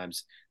some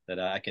times that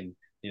I can,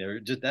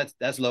 just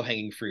that's low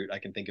hanging fruit. I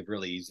can think of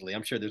really easily.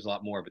 I'm sure there's a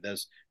lot more, but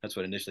that's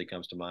what initially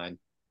comes to mind.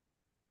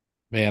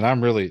 Man,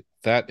 I'm really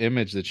that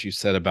image that you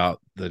said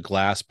about the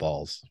glass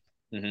balls.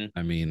 Hmm.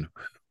 I mean,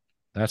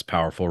 that's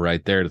powerful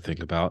right there to think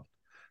about,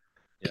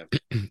 Yeah.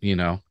 you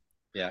know.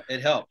 Yeah,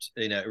 it helped.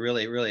 It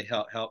really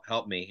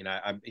helped me.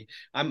 I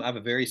have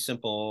a very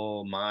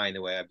simple mind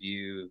the way I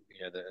view,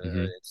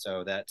 Hmm.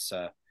 so that's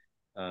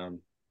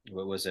um,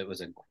 what was it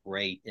was a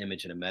great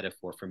image and a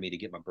metaphor for me to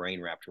get my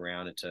brain wrapped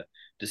around and to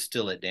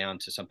distill it down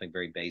to something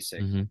very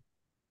basic. Hmm.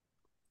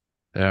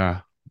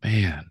 Yeah,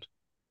 man.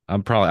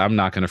 I'm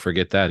not going to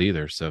forget that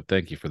either. So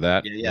thank you for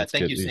that. Yeah, yeah. That's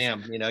Thank good you, news.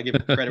 Sam. I give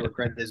credit where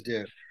credit is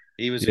due.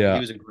 He Yeah.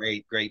 was a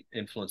great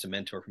influence and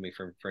mentor for me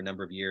for a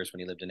number of years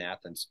when he lived in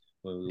Athens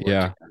when we worked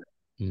Yeah.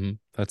 together.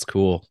 That's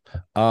cool.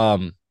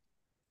 Um,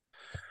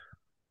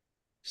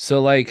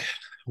 so like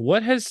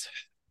what has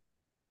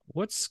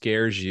what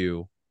scares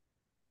you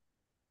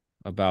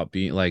about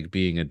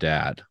being a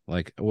dad?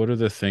 Like what are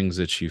the things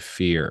that you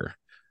fear?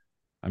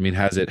 I mean,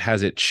 has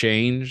it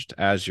changed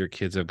as your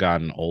kids have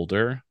gotten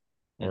older,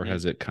 or Hmm.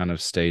 has it kind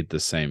of stayed the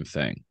same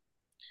thing?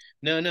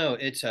 No, no,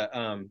 it's a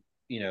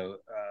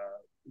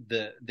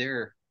the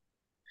their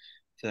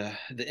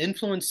the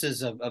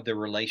influences of the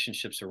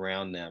relationships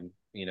around them,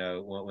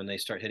 when they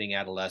start hitting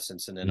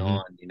adolescence and then Hmm.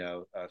 on,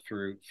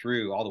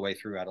 through all the way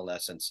through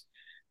adolescence,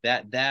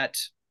 that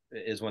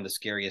is one of the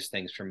scariest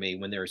things for me,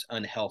 when there's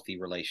unhealthy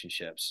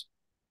relationships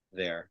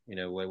there,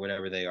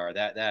 whatever they are,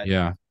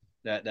 Yeah.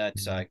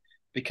 that's Hmm.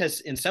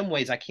 because in some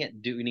ways I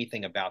can't do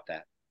anything about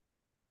that.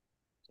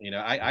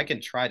 I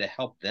can try to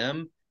help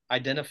them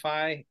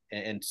identify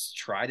and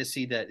try to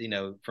see that,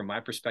 from my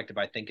perspective,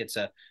 I think it's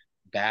a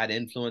bad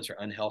influence or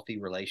unhealthy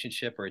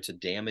relationship, or it's a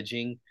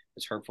damaging,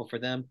 it's hurtful for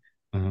them.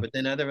 Uh-huh. But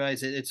then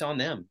otherwise it's on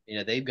them.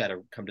 They've got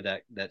to come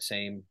to that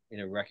same,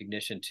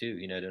 recognition too,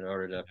 in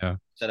order to Yeah.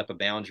 set up a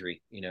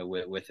boundary,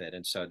 with it.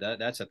 And so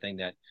that's a thing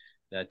that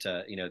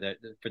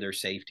for their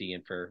safety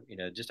and for,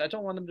 just I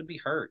don't want them to be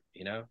hurt,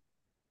 I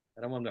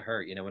don't want them to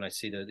hurt, when I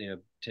see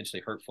the,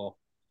 potentially hurtful,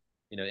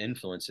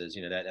 influences,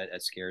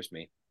 that scares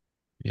me.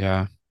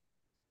 Yeah.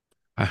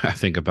 I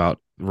think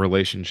about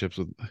relationships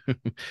with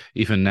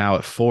even now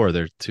at 4,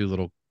 there's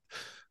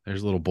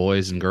little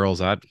boys and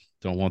girls I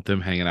don't want them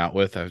hanging out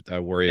with. I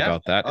worry Yeah.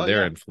 about that, Oh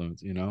their yeah.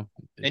 influence. And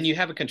It's you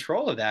have a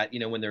control of that,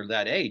 when they're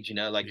that age,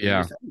 like you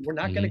yeah. just, we're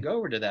not going to Hmm. go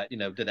over to that,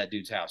 to that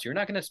dude's house. You're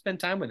not going to spend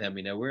time with him,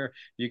 where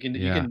you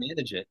Yeah. can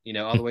manage it,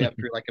 all the way up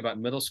through like about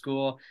middle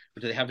school,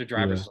 where they have their Yeah.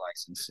 driver's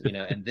license,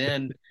 and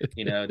then,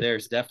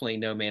 there's definitely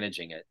no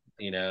managing it.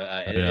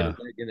 Yeah.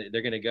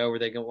 They're gonna go where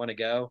they want to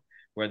go,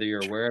 whether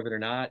you're aware of it or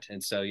not.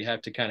 And so you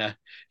have to kind of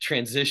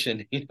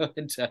transition,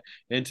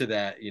 into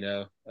that,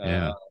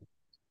 Yeah.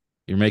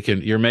 You're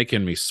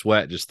making me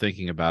sweat just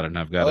thinking about it, and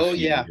I've got a Oh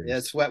few yeah, yeah, it's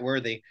years. sweat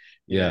worthy.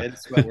 Yeah, Yeah.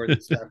 it's sweat worthy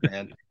stuff,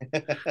 man.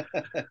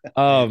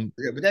 Um,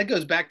 Yeah, but that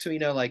goes back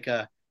to, like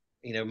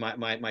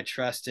my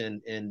trust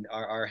in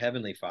our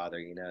heavenly Father,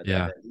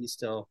 yeah. that he's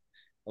still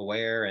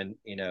aware, and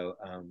and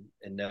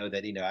know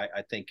that,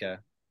 I think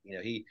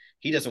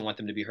he doesn't want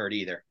them to be hurt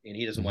either, and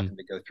he doesn't want Hmm.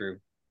 them to go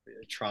through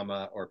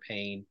trauma or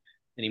pain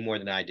any more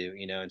than I do,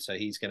 and so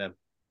he's gonna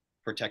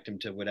protect him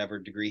to whatever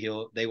degree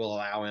they will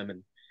allow him,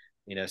 and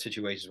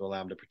situations will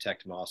allow him to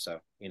protect him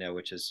also,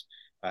 which is,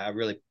 I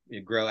really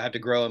grow. I have to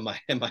grow in my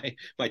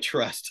my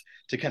trust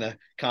to kind of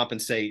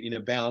compensate,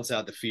 balance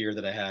out the fear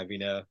that I have.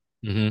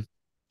 Hmm.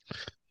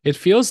 It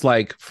feels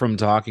like from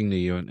talking to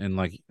you and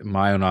like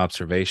my own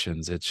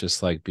observations, it's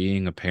just like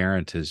being a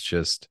parent is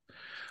just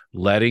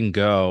letting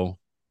go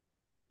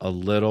a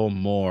little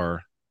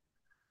more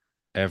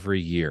every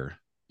year.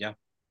 Yeah,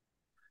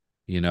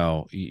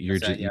 You're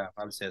just yeah.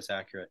 I would say that's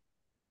accurate.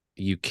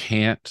 you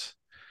can't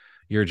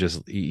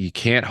you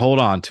can't hold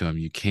on to them.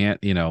 You can't,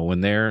 when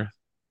they're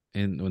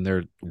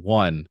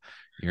one,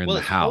 you're in Well,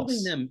 the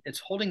house. it's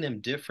holding them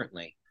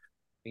differently.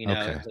 Okay,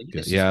 It's like you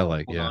can good. Yeah, still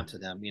hold yeah, on to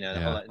them.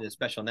 yeah.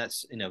 Special, and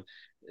that's,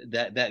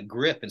 that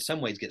grip in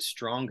some ways gets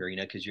stronger.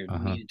 Because you're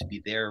Uh-huh. needed to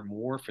be there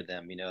more for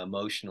them.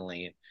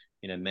 Emotionally,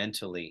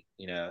 mentally,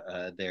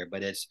 there,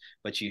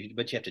 but you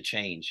have to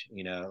change,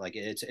 like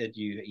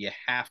you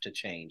have to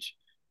change.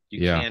 You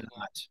Yeah.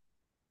 cannot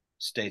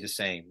stay the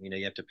same.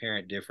 You have to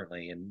parent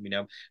differently. And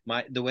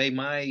the way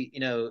my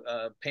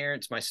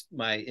parents,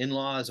 my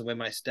in-laws, and when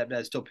my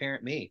stepdad still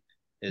parent me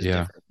is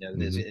Yeah.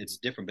 different. Hmm. It's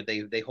different, but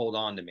they hold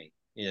on to me.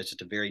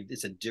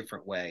 It's a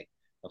different way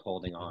of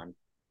holding on.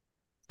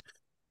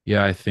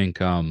 Yeah, I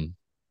think I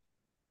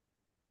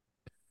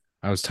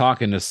was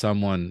talking to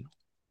someone,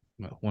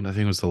 one I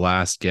think it was the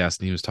last guest,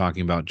 and he was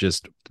talking about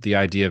just the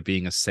idea of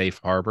being a safe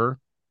harbor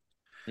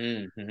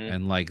Mm-hmm.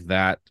 and like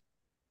that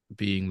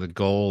being the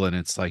goal. And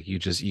it's like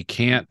you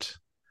can't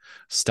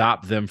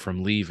stop them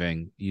from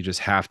leaving. You just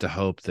have to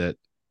hope that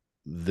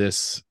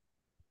this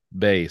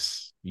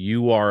base,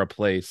 you are a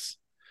place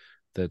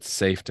that's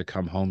safe to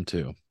come home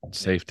to, Yeah.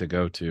 safe to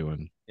go to.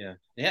 And Yeah.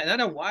 And I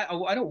don't why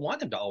I don't want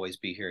them to always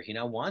be here.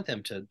 I want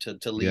them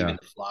to leave yeah.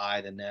 and to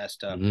fly the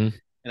nest. Hmm.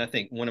 And I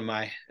think one of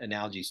my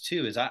analogies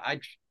too is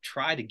I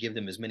try to give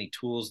them as many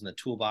tools in the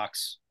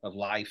toolbox of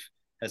life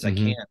as I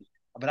Hmm. can,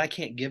 but I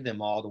can't give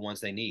them all the ones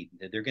they need.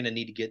 They're going to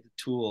need to get the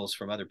tools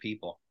from other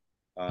people,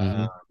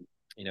 uh,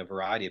 Hmm. um,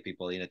 variety of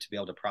people, to be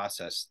able to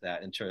process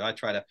that. And I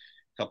try to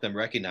help them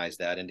recognize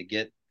that and to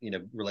get,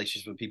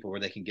 relationships with people where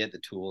they can get the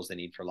tools they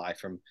need for life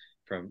from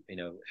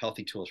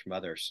healthy tools from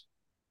others.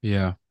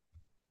 Yeah,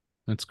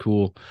 that's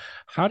cool.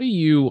 How do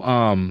you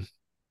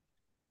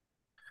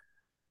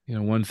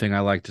one thing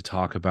I like to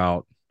talk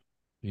about,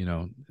 I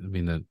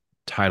mean, the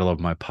title of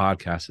my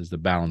podcast is The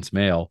Balanced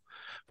Male,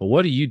 but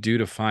what do you do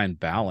to find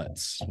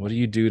balance? What do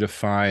you do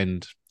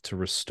to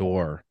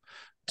restore,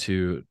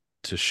 to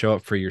show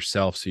up for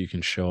yourself so you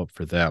can show up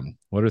for them?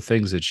 What are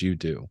things that you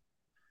do?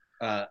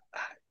 Uh,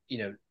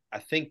 I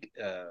think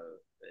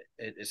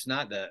it's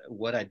not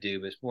what I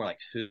do, but it's more like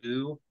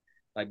who,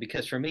 like,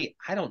 because for me,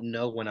 I don't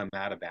know when I'm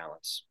out of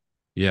balance.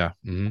 Yeah.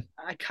 Hmm.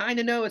 I kind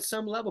of know at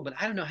some level, but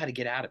I don't know how to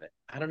get out of it.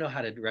 I don't know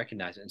how to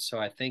recognize it. And so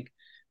I think,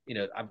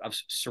 I've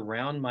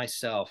surround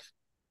myself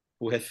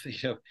with,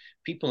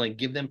 people and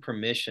give them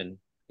permission,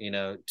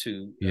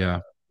 to Yeah.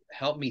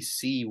 help me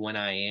see when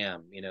I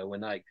am, when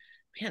like,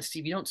 man,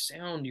 Steve, you don't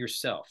sound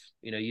yourself,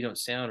 you don't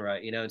sound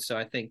right, And so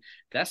I think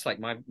that's like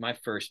my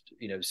first,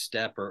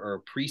 step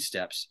or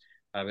pre-steps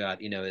I've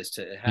got, is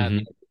to have, Hmm.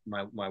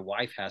 my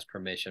wife has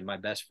permission, my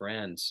best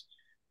friends,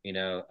 you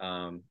know,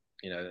 um,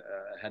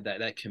 have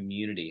that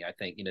community. I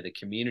think, the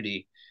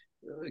community,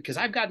 because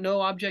I've got no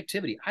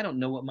objectivity. I don't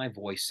know what my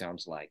voice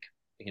sounds like.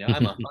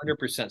 I'm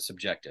 100%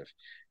 subjective.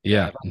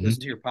 Yeah. If I Hmm.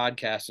 listen to your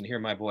podcast and hear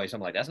my voice,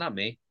 I'm like, that's not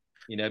me,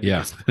 Yeah.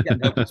 because I got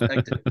no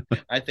perspective.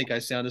 I think I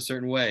sound a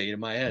certain way in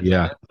my head. Like,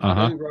 Yeah. that's not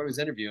Uh-huh. who I was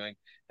interviewing.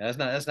 That's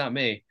not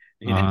me.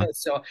 Uh-huh.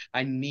 So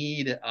I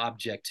need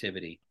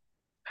objectivity.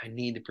 I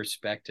need the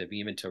perspective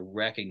even to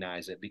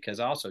recognize it,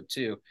 because also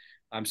too,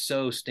 I'm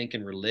so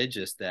stinking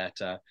religious that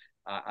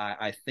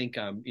I think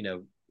I'm,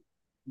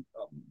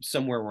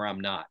 somewhere where I'm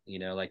not,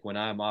 like when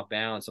I'm off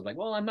balance, I'm like,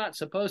 well, I'm not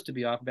supposed to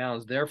be off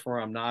balance, therefore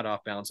I'm not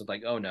off balance. It's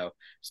like, oh no,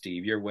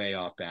 Steve, you're way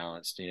off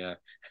balanced,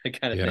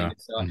 kind of thing. Yeah.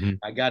 So Hmm.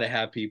 I got to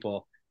have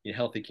people,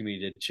 healthy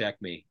community to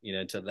check me,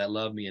 to that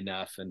love me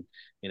enough, and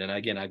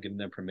again, I've given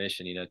them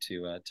permission,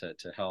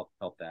 to help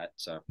that.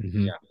 So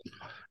Hmm. yeah.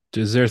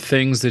 Is there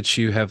things that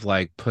you have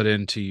like put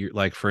into your,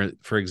 like,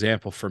 for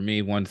example, for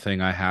me, one thing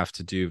I have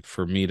to do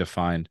for me to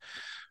find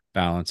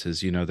balance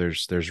is,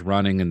 there's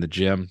running in the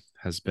gym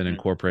has been Mhm.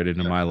 incorporated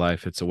into Yep. my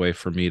life. It's a way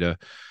for me to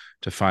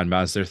find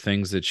balance. Is there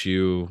things that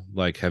you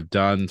like have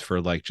done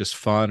for like just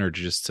fun, or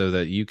just so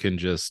that you can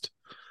just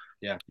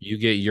Yeah. you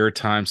get your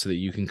time so that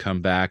you can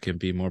come back and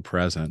be more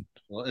present?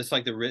 Well, it's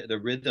like the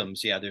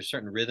rhythms. Yeah, there's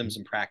certain rhythms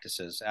and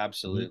practices, Mhm.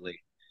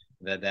 absolutely,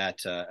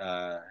 that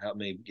help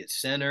me get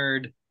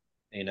centered,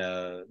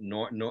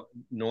 normal,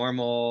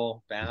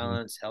 Mhm.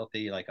 balanced,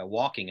 healthy. Like a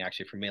walking,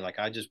 actually, for me, like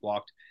I just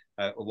walk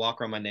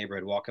around my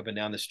neighborhood, walk up and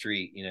down the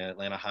street,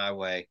 Atlanta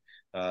Highway.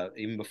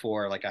 Even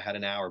before, like I had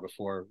an hour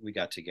before we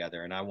got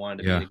together, and I wanted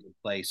to be in Yeah. a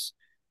good place,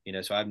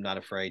 so I'm not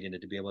afraid,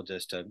 to be able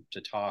just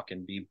to talk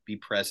and be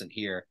present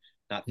here,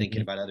 not thinking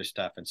Mhm. about other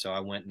stuff. And so I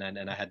went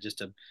and I had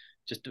just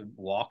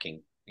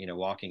walking.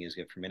 Walking is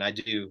good for me. And I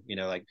do,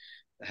 like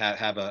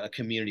have a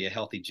community, a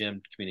healthy gym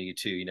community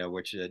too,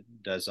 which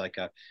does like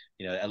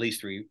at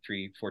least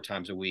four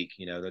times a week,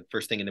 the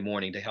first thing in the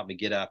morning to help me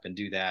get up and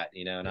do that,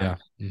 and I'm,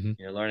 Yeah. Hmm.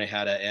 learning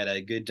how to add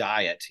a good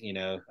diet,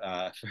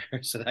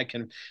 so that I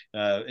can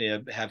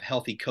have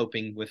healthy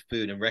coping with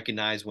food and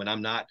recognize when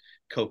I'm not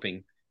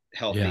coping Yeah.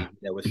 healthy,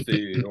 with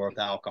food or with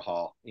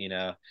alcohol,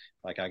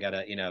 like I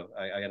gotta,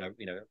 I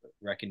gotta,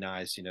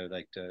 recognize,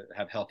 like to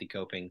have healthy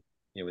coping,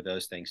 with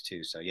those things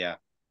too. So yeah,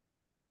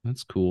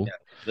 That's yeah. cool.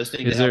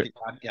 Listening to Is there healthy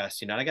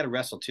podcasts, and I got to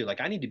wrestle too.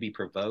 Like I need to be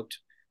provoked,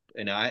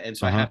 and so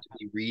I uh-huh. have to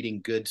be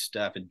reading good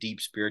stuff and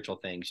deep spiritual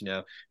things. And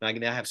I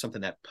can now have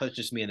something that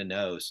punches me in the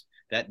nose.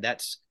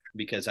 That's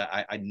because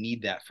I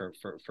need that for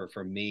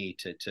me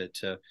to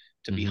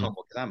be Hmm.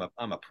 humble, because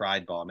I'm a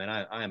pride ball, man.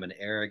 I am an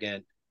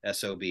arrogant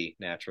sob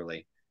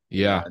naturally.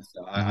 Yeah.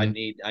 So Hmm.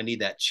 I need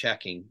that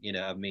checking,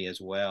 of me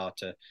as well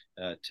to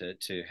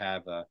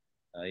have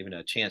even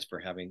a chance for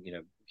having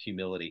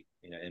humility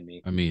in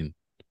me. I mean,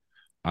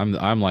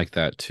 I'm like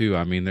that too.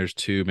 I mean, there's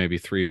two, maybe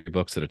three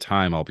books at a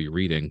time I'll be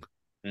reading,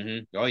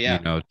 Oh you yeah,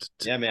 know,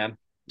 yeah, man.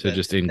 to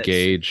just That's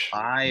engage,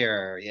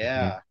 fire. mhm,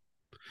 Yeah,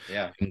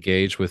 yeah.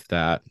 engage with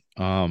that.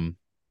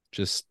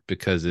 Just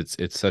because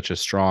it's such a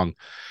strong,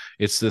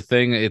 it's the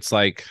thing. It's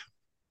like,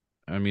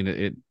 I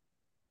mean,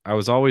 I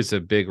was always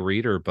a big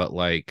reader, but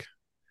like,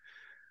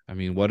 I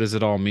mean, what does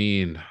it all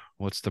mean?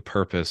 What's the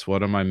purpose?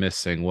 What am I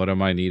missing? What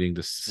am I needing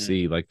to Mm,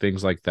 see? Like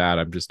things like that.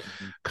 I'm just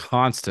mhm,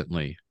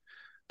 constantly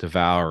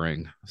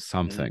devouring mhm.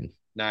 something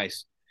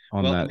Nice.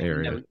 on Well, that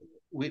area.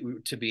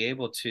 to be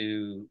able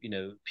to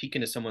peek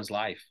into someone's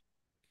life,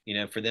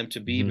 for them to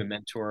be Hmm. even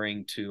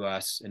mentoring to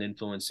us and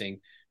influencing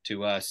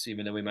to us,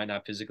 even though we might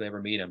not physically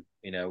ever meet them.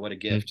 What a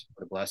gift,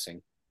 what a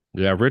blessing.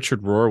 Yeah,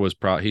 Richard Rohr was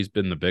probably he's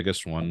been the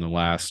biggest one the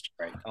last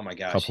Right. Oh my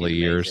gosh, couple he's of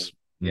amazing. years.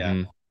 Yeah,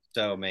 Hmm.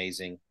 so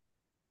amazing.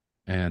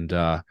 And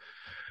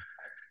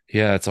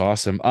yeah, it's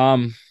awesome.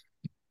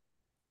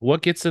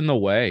 What gets in the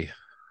way?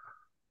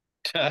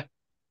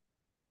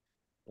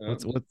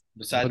 What's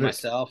Besides what it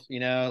myself,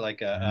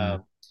 yeah.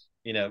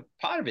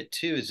 part of it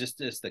too is just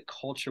this the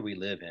culture we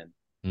live in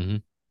Hmm.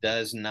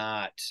 does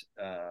not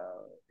uh,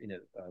 you know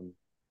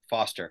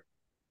foster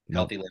Nope.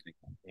 healthy living.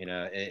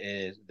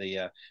 It is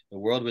the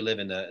world we live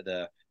in,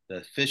 the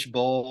fish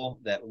bowl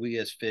that we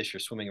as fish are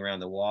swimming around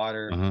the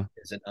water Uh-huh.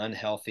 is an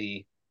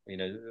unhealthy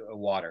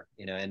water.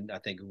 And I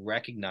think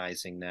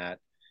recognizing that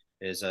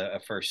is a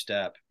first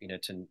step,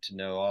 to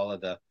know all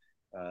of the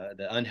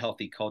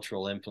unhealthy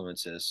cultural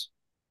influences,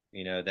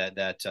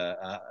 that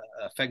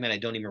affect me and I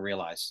don't even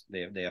realize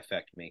they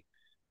affect me.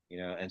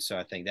 And so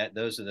I think that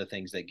those are the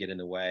things that get in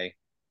the way,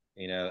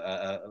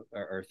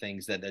 are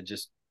things that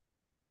just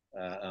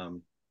uh,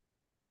 um,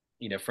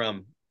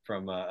 from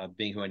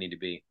being who I need to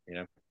be.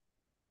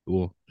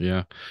 Cool.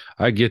 Yeah.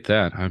 I get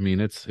that. I mean,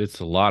 it's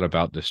a lot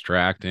about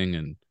distracting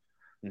and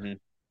Mm-hmm.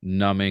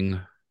 numbing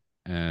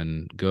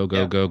and go,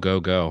 go, Yeah, go, go,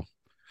 go.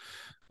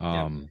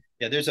 yeah, Um,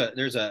 yeah. There's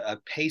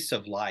a pace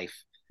of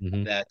life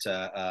mhm, that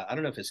I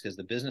don't know if it's because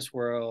the business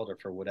world or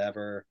for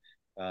whatever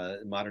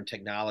modern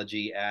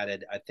technology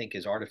added, I think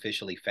is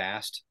artificially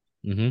fast.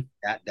 mhm,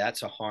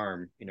 That's a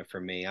harm,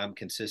 for me. I'm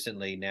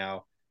consistently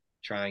now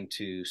trying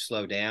to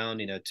slow down,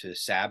 to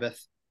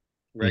Sabbath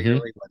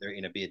mhm, regularly, whether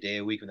be a day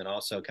a week, and then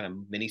also kind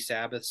of mini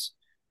Sabbaths,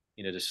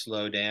 to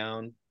slow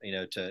down,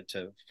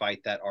 to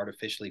fight that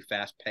artificially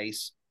fast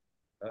pace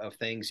of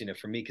things,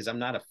 for me, because I'm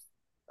not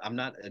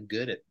a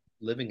good at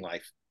living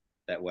life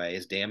that way.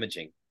 It's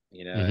damaging,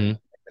 and mhm.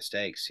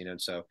 mistakes,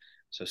 and so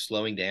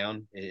slowing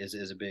down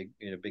is a big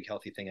big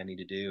healthy thing I need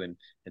to do, and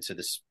so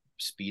the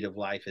speed of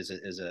life is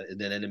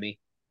an enemy,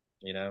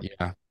 you know.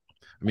 Yeah.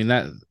 I mean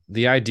that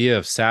the idea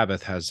of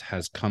Sabbath has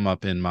come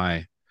up in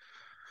my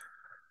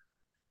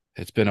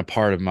it's been a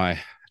part of my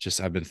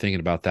just I've been thinking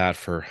about that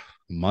for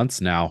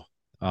months now.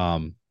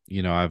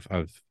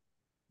 I've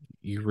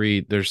you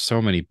read there's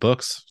so many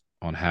books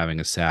on having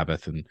a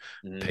Sabbath and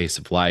Mm-hmm. pace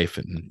of life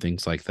and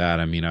things like that.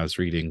 I mean, I was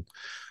reading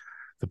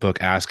the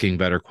book Asking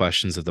Better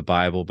Questions of the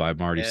Bible by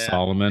Marty Yeah,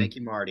 Solomon. thank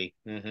you, Marty.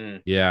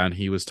 Yeah, and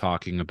he was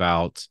talking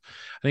about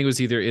I think it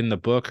was either in the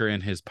book or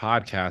in his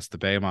podcast, the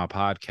Bema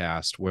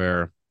podcast,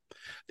 where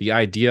the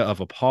idea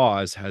of a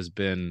pause has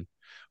been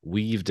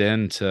weaved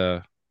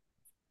into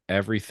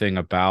everything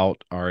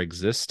about our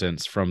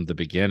existence from the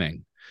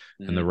beginning.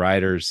 And the Mm-hmm.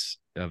 writers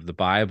of the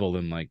Bible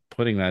and like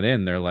putting that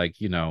in, they're like,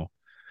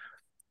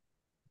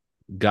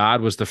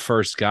 God was the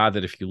first God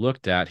that if you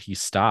looked at, he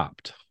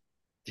stopped,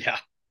 Yeah,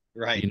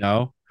 right. you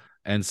know?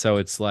 And so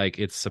it's like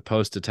it's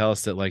supposed to tell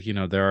us that like,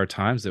 there are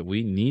times that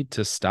we need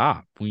to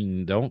stop.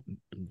 We don't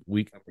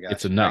we Oh my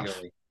it's gosh, enough.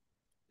 regularly.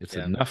 It's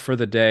Yeah. enough for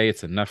the day,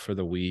 it's enough for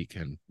the week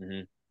and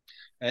Mm-hmm.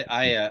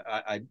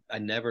 I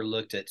never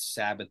looked at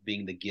Sabbath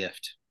being the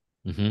gift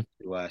mhm,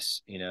 to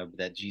us,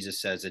 that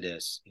Jesus says it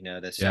is,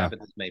 that yeah.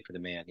 Sabbath is made for the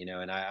man,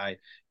 and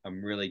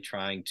I'm really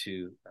trying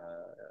to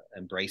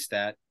embrace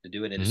that, to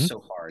do it. And it's Mhm,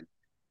 so hard.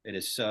 It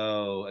is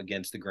so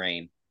against the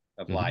grain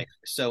of mhm. life,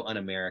 so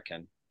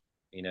un-American,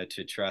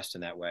 to trust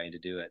in that way and to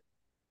do it.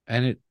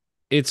 And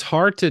it's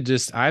hard to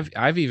just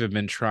I've even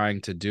been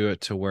trying to do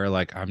it to where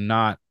like I'm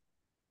not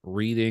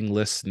reading,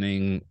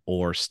 listening,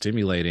 or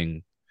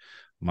stimulating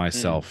Mm.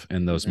 myself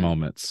in those Mm-hmm.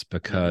 moments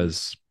Mm-hmm.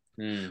 because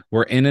Mm.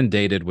 we're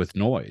inundated with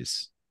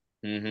noise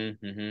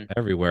Mm-hmm. Mm-hmm.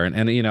 everywhere.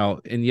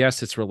 And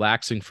yes, it's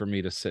relaxing for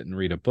me to sit and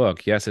read a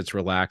book. Yes, it's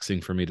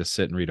relaxing for me to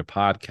sit and read a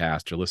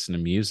podcast or listen to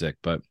music,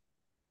 but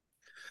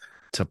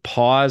to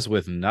pause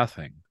with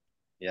nothing.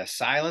 Yeah,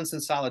 silence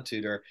and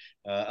solitude are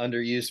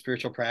underused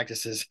spiritual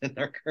practices in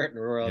our current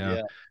world. Yeah.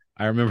 Yeah.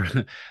 I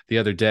remember the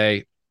other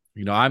day,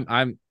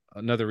 I'm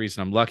another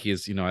reason I'm lucky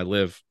is, I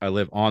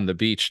live on the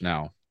beach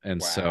now.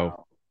 And so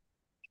Wow.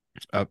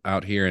 up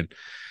out here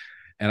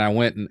and I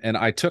went and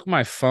I took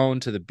my phone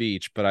to the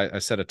beach, but I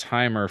set a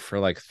timer for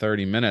like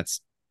 30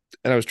 minutes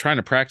and I was trying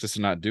to practice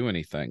and not do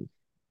anything.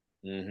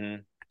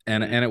 Mm-hmm.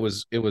 And Mm-hmm. and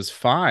it was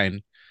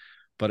fine,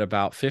 but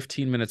about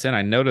 15 minutes in,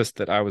 I noticed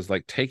that I was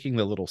like taking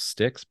the little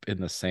sticks in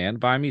the sand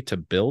by me to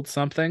build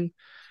something.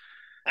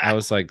 I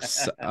was like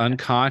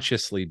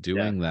unconsciously Yeah,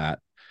 doing that.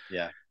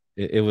 yeah.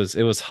 It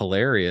was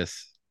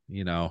hilarious,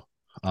 but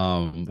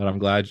I'm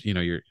glad,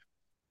 we're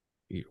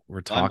Well,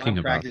 I'm talking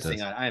about practicing.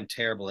 this. I am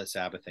terrible at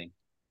Sabbathing.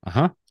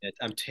 Uh-huh.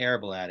 I'm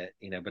terrible at it,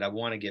 but I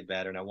want to get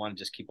better and I want to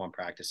just keep on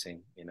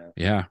practicing.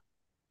 Yeah.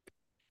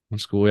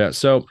 That's cool. Yeah.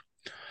 So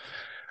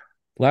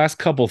last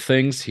couple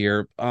things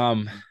here.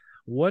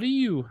 What do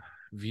you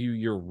view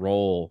your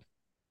role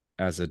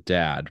as a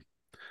dad?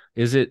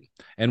 Is it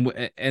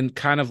and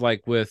kind of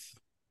like with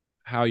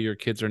how your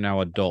kids are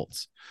now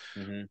adults,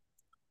 Mm-hmm.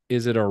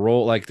 is it a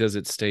role like does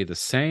it stay the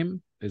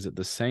same? Is it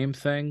the same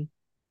thing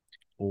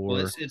Well,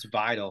 or it's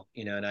vital,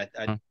 and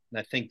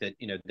I think that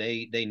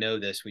they know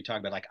this. We talk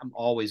about like I'm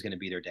always going to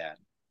be their dad.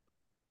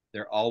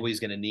 They're always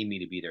going to need me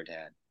to be their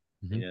dad,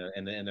 hmm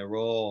and the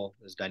role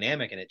is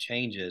dynamic and it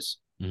changes,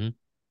 hmm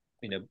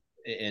you know,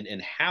 in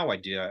how I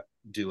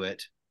do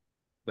it,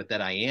 but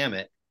that I am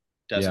it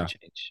doesn't yeah.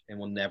 change and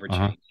will never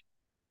Uh-huh. change.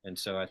 And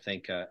so I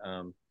think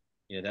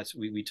that's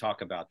we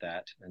talk about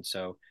that, and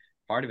so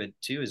part of it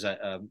too is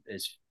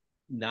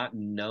not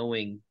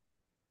knowing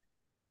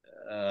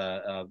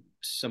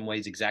some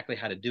ways exactly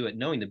how to do it,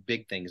 knowing the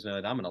big things, know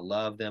that I'm going to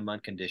love them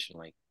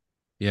unconditionally.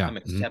 Yeah. I'm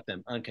going to accept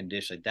them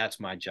unconditionally. That's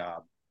my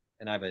job.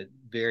 And I have a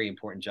very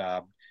important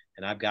job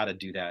and I've got to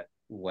do that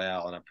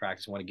well. And I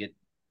practice, I want to get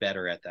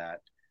better at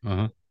that.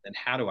 Uh-huh. And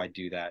how do I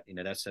do that?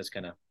 That's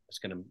going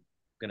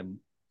to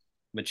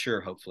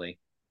mature, hopefully.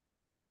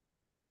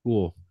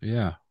 Cool.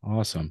 Yeah.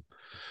 Awesome.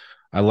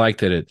 I like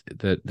that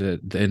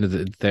the end of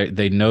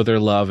they know their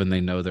love and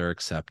they know they're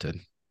accepted.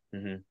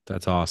 Mm-hmm.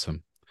 That's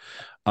awesome.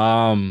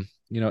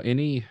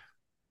 Any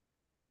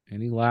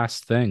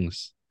last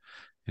things?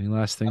 Any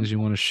last things you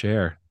want to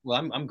share?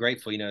 Well, I'm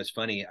grateful. It's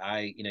funny.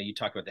 You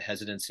talk about the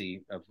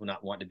hesitancy of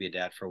not wanting to be a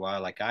dad for a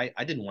while. Like I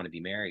didn't want to be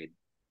married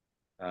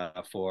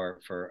for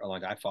a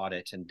long time. I fought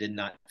it and did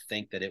not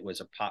think that it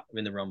was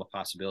in the realm of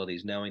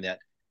possibilities, knowing that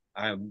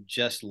I'm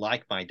just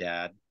like my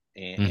dad,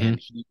 Mm-hmm. and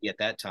he at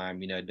that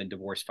time, had been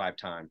divorced 5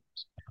 times.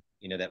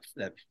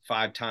 That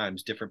 5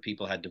 times different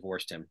people had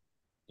divorced him.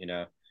 You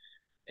know,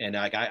 and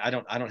like I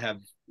don't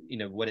have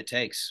what it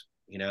takes.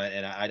 And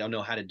I don't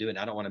know how to do it.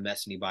 I don't want to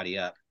mess anybody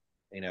up.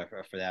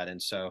 For that. And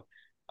so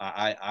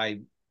I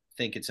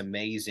think it's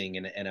amazing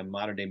and a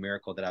modern day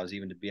miracle that I was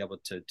even to be able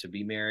to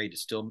be married, to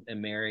still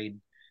am married,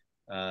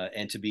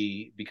 and to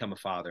become a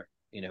father.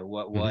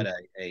 What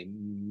Mm-hmm. a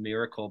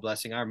miracle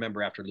blessing. I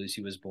remember after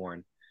Lucy was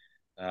born,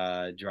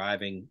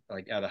 driving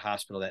like out of the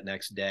hospital that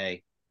next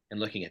day and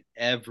looking at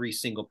every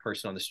single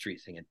person on the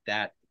street, thinking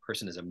that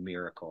person is a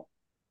miracle.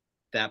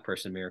 That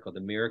person a miracle, the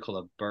miracle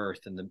of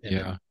birth, and the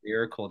Yeah.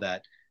 miracle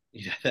that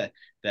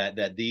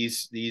that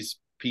these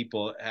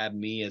people have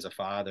me as a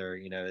father,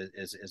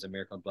 is a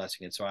miracle and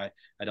blessing. And so I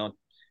don't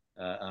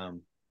uh,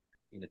 um,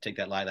 take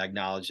that light. I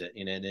acknowledge it,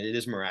 and it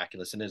is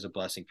miraculous and it is a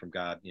blessing from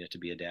God, to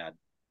be a dad.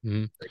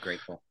 Mm-hmm. Very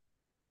grateful.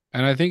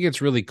 And I think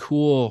it's really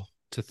cool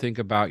to think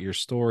about your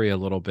story a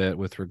little bit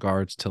with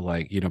regards to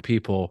like,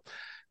 people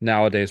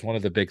nowadays, one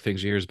of the big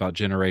things you hear is about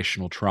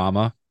generational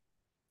trauma.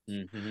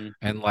 Mm-hmm.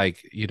 And like,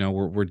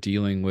 we're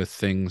dealing with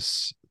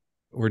things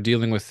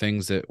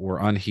that were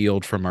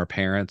unhealed from our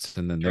parents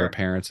and then their Sure.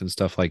 parents and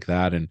stuff like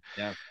that. And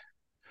Yeah.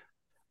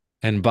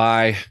 and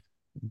by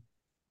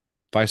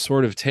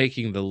sort of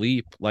taking the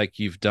leap like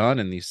you've done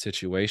in these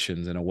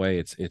situations in a way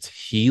it's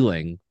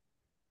healing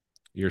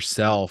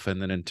yourself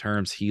and then in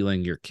terms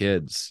healing your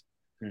kids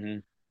Mm-hmm.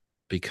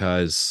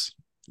 because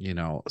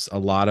a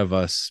lot of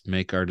us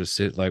make our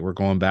decision like we're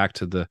going back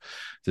to the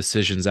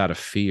decisions out of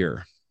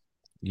fear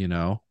you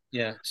know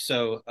Yeah.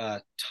 So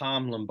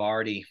Tom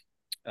Lombardi,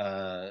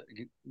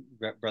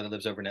 brother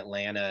lives over in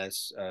Atlanta,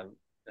 has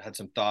had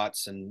some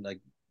thoughts and like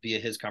via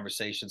his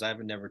conversations. I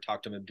haven't never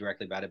talked to him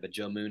directly about it, but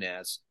Joe Moon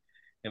has.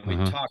 And we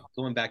uh-huh talked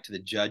going back to the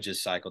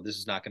judges cycle. This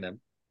is not going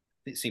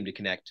to seem to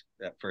connect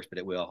at first, but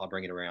it will. I'll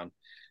bring it around.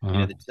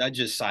 uh-huh The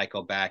judges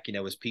cycle back,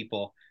 was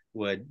people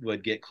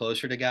would get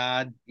closer to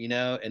God,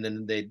 and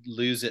then they'd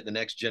lose it. The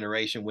next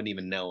generation wouldn't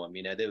even know him.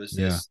 There was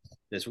yeah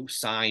this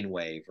sine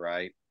wave,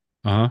 right?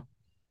 uh-huh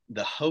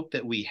The hope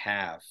that we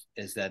have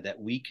is that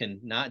we can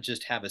not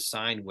just have a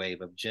sine wave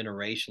of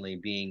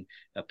generationally being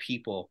a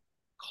people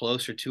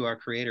closer to our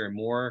creator and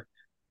more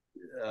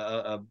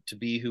to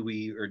be who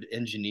we are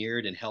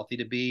engineered and healthy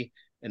to be,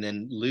 and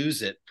then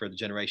lose it for the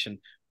generation.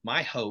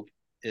 My hope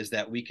is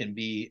that we can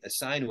be a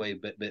sine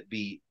wave, but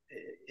be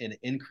in an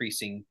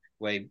increasing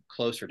way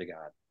closer to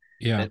God.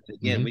 yeah That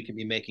again, mm-hmm. we can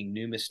be making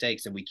new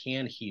mistakes and we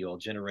can heal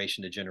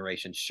generation to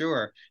generation.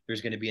 Sure,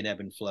 there's going to be an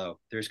ebb and flow.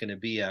 There's going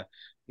to be a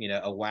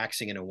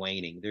waxing and a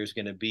waning. There's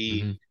going to be,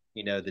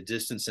 Mm-hmm. the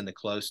distance and the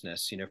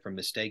closeness, from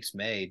mistakes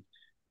made.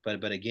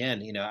 But again,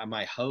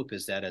 my hope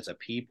is that as a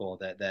people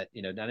that I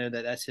know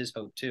that that's his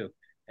hope too.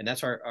 And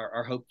that's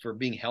our hope for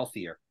being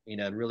healthier,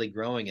 and really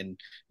growing and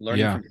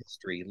learning yeah from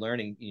history,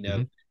 learning,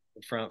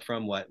 mm-hmm.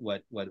 from what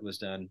was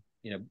done,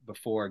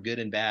 before, good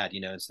and bad,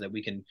 so that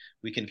we can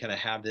kind of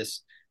have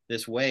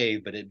this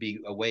wave, but it be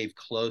a wave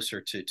closer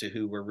to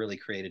who we're really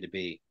created to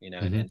be,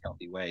 Mm-hmm. in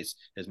healthy ways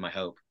is my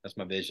hope. That's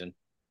my vision.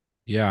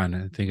 Yeah, and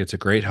I think it's a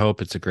great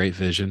hope. It's a great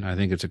vision. I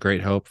think it's a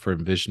great hope for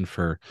vision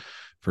for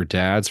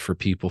dads, for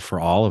people, for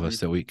all of us Mhm.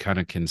 that we kind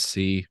of can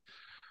see,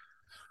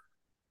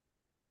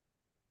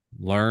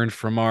 learn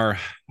from our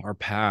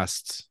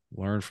pasts,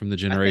 learn from the I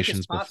think it's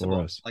generations before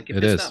possible. us. Like if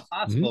It it's is. not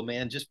possible,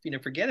 man, just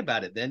forget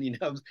about it. Then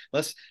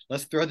let's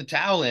throw the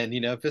towel in.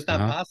 If it's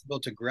not Uh-huh. possible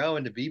to grow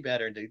and to be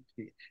better and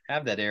to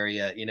have that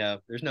area,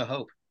 there's no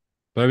hope.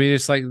 But I mean,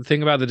 it's like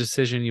think about the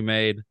decision you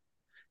made.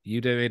 You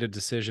made a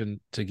decision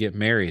to get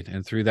married,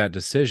 and through that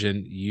decision,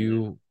 Hmm.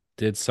 you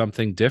did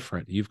something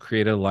different. You've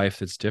created a life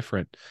that's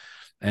different.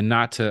 And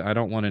not to, I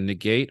don't want to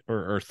negate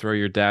or throw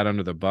your dad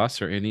under the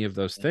bus or any of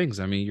those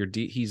things. I mean,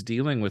 he's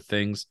dealing with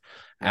things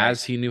Right,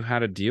 as he knew how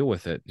to deal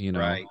with it,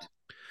 right.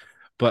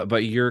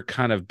 but you're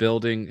kind of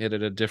building it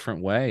in a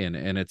different way. And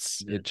Hmm.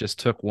 it just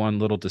took one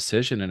little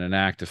decision and an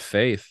act of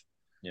faith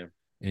Yeah.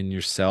 in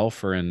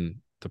yourself or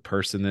in the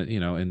person that,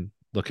 in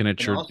looking at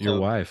And your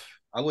also, wife.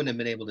 I wouldn't have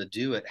been able to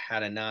do it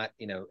had I not,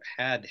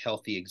 had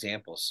healthy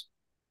examples.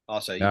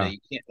 Also, Yeah, you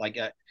can't like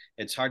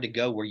it's hard to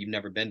go where you've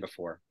never been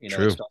before. Like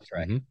true. Star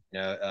Trek. Hmm.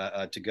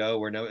 To go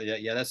where no, yeah,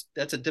 yeah,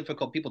 that's a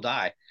difficult. People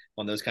die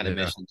on those kind of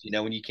Yeah, missions.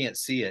 When you can't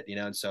see it.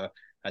 And so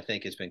I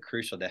think it's been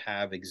crucial to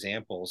have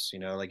examples.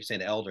 Like you say,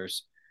 the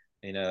elders.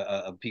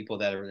 Of people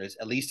that are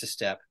at least a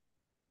step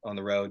on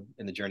the road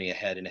in the journey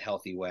ahead in a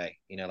healthy way.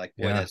 Like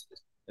boy, yeah. that's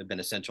been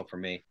essential for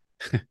me.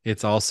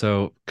 It's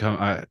also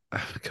I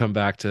come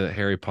back to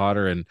Harry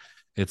Potter, and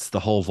it's the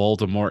whole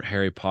Voldemort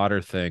Harry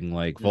Potter thing.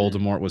 Like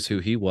Voldemort was who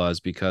Mm-hmm. he was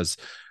because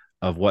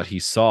of what he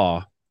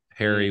saw.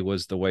 Harry Mm,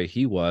 was the way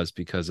he was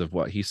because of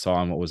what he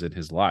saw and what was in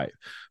his life,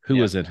 who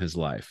yeah, was in his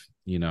life.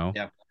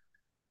 yeah,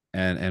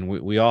 And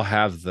we all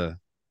have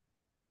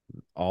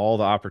all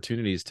the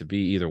opportunities to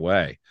be either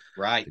way,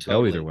 right, to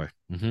go either totally.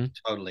 way. Hmm.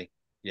 Totally.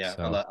 Yeah,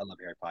 So I love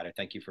Harry Potter.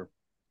 Thank you for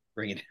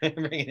bringing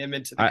bringing him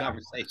into the I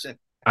conversation.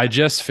 I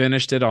just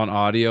finished it on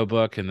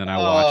audiobook and then I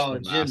watched Oh, the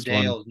Jim last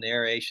one. Dale's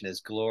narration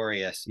is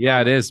glorious. Oh Yeah,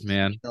 it my is, goodness,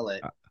 man. kill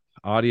it.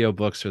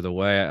 Audiobooks are the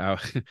way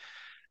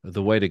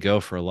the way to go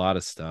for a lot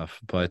of stuff.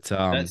 Yeah. But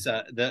That's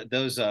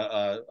those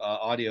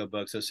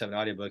audiobooks, those 7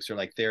 audiobooks are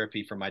like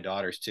therapy for my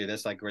daughters too.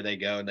 That's like where they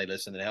go and they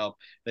listen and help.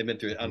 They've been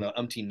through it, I don't know,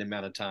 umpteen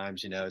amount of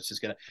times. It's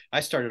just gonna. I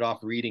started off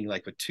reading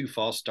like with two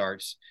false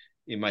starts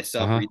in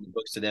myself, uh-huh. reading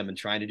books to them and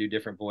trying to do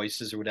different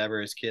voices or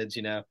whatever as kids.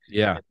 Yeah.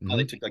 It Hmm.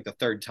 probably took like the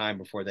third time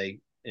before they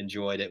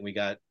enjoyed it. And we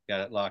got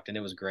it locked, and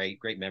it was great,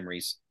 great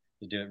memories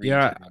to do it, reading to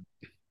Yeah. them.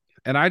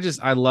 And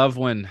I love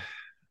when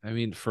I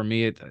mean for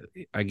me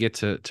I get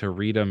to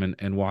read them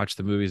and watch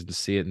the movies and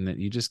see it and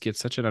you just get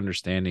such an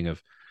understanding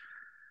of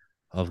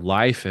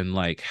life and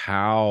like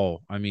how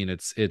I mean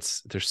it's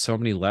there's so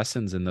many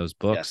lessons in those Yes,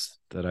 books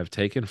that I've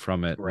taken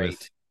from it with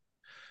great.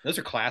 Those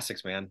are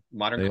classics, man.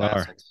 Modern they are.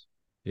 classics.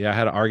 Yeah, I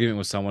had an argument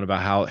with someone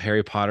about how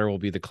Harry Potter will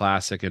be the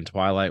classic and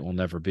Twilight will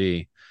never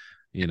be,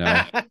 you know.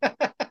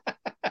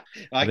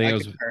 I think I it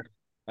was concur.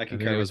 I I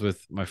think it concur with was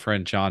with my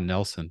friend John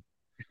Nelson.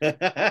 you.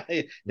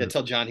 Yeah,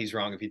 tell John he's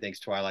wrong if he thinks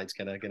Twilight's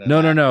gonna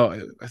No, no, last.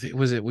 no. I think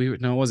was it we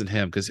no, it wasn't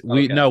him because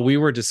we Okay. no, we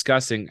were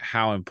discussing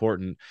how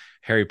important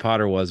Harry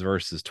Potter was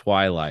versus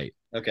Twilight.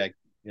 Okay.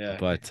 Yeah.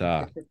 But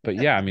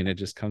yeah, I mean it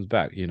just comes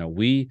back.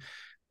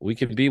 We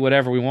can be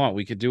whatever we want.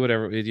 We could do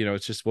whatever,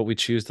 it's just what we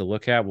choose to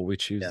look at, what we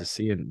choose to Yeah.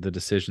 see and the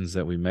decisions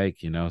that we make.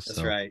 That's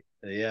So right.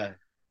 Yeah.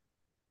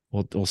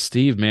 well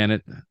Steve, man,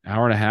 it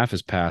hour and a half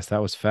has passed.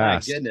 That was My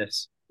fast.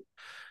 goodness.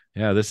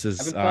 Yeah, this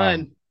is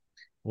Having fun.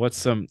 what's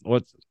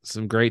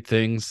some great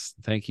things.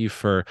 Thank you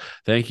for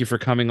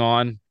coming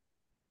on.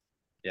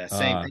 Yeah.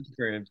 Same. Uh Thank you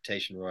for your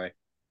invitation, Roy.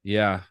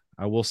 Yeah,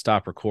 I will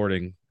stop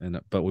recording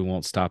but we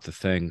won't stop the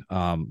thing.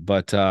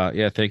 But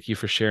yeah, thank you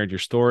for sharing your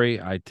story.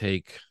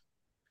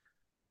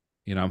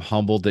 I'm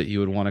humbled that you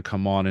would want to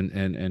come on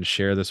and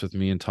share this with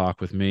me and talk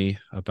with me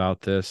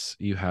about this.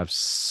 You have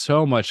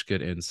so much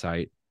good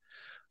insight.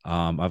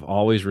 I've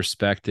always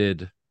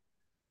respected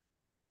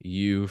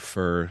you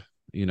for,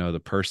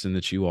 the person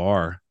that you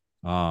are,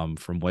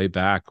 from way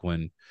back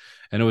when,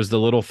 and it was the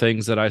little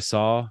things that I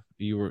saw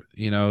you were,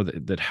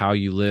 that how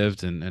you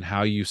lived and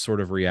how you sort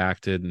of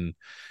reacted and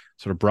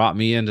sort of brought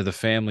me into the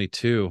family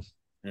too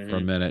for a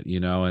Hmm. minute,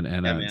 and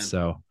Yeah, man.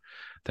 so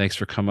thanks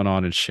for coming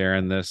on and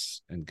sharing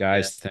this. And Yeah. It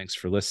guys, thanks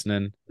for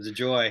listening. was a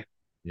joy.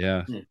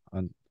 Yeah.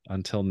 Hmm.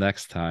 Until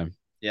next time.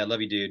 Yeah.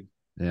 Love you, dude.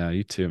 Yeah,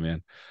 you too,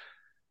 man.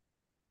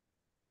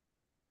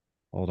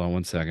 Hold on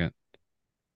one second.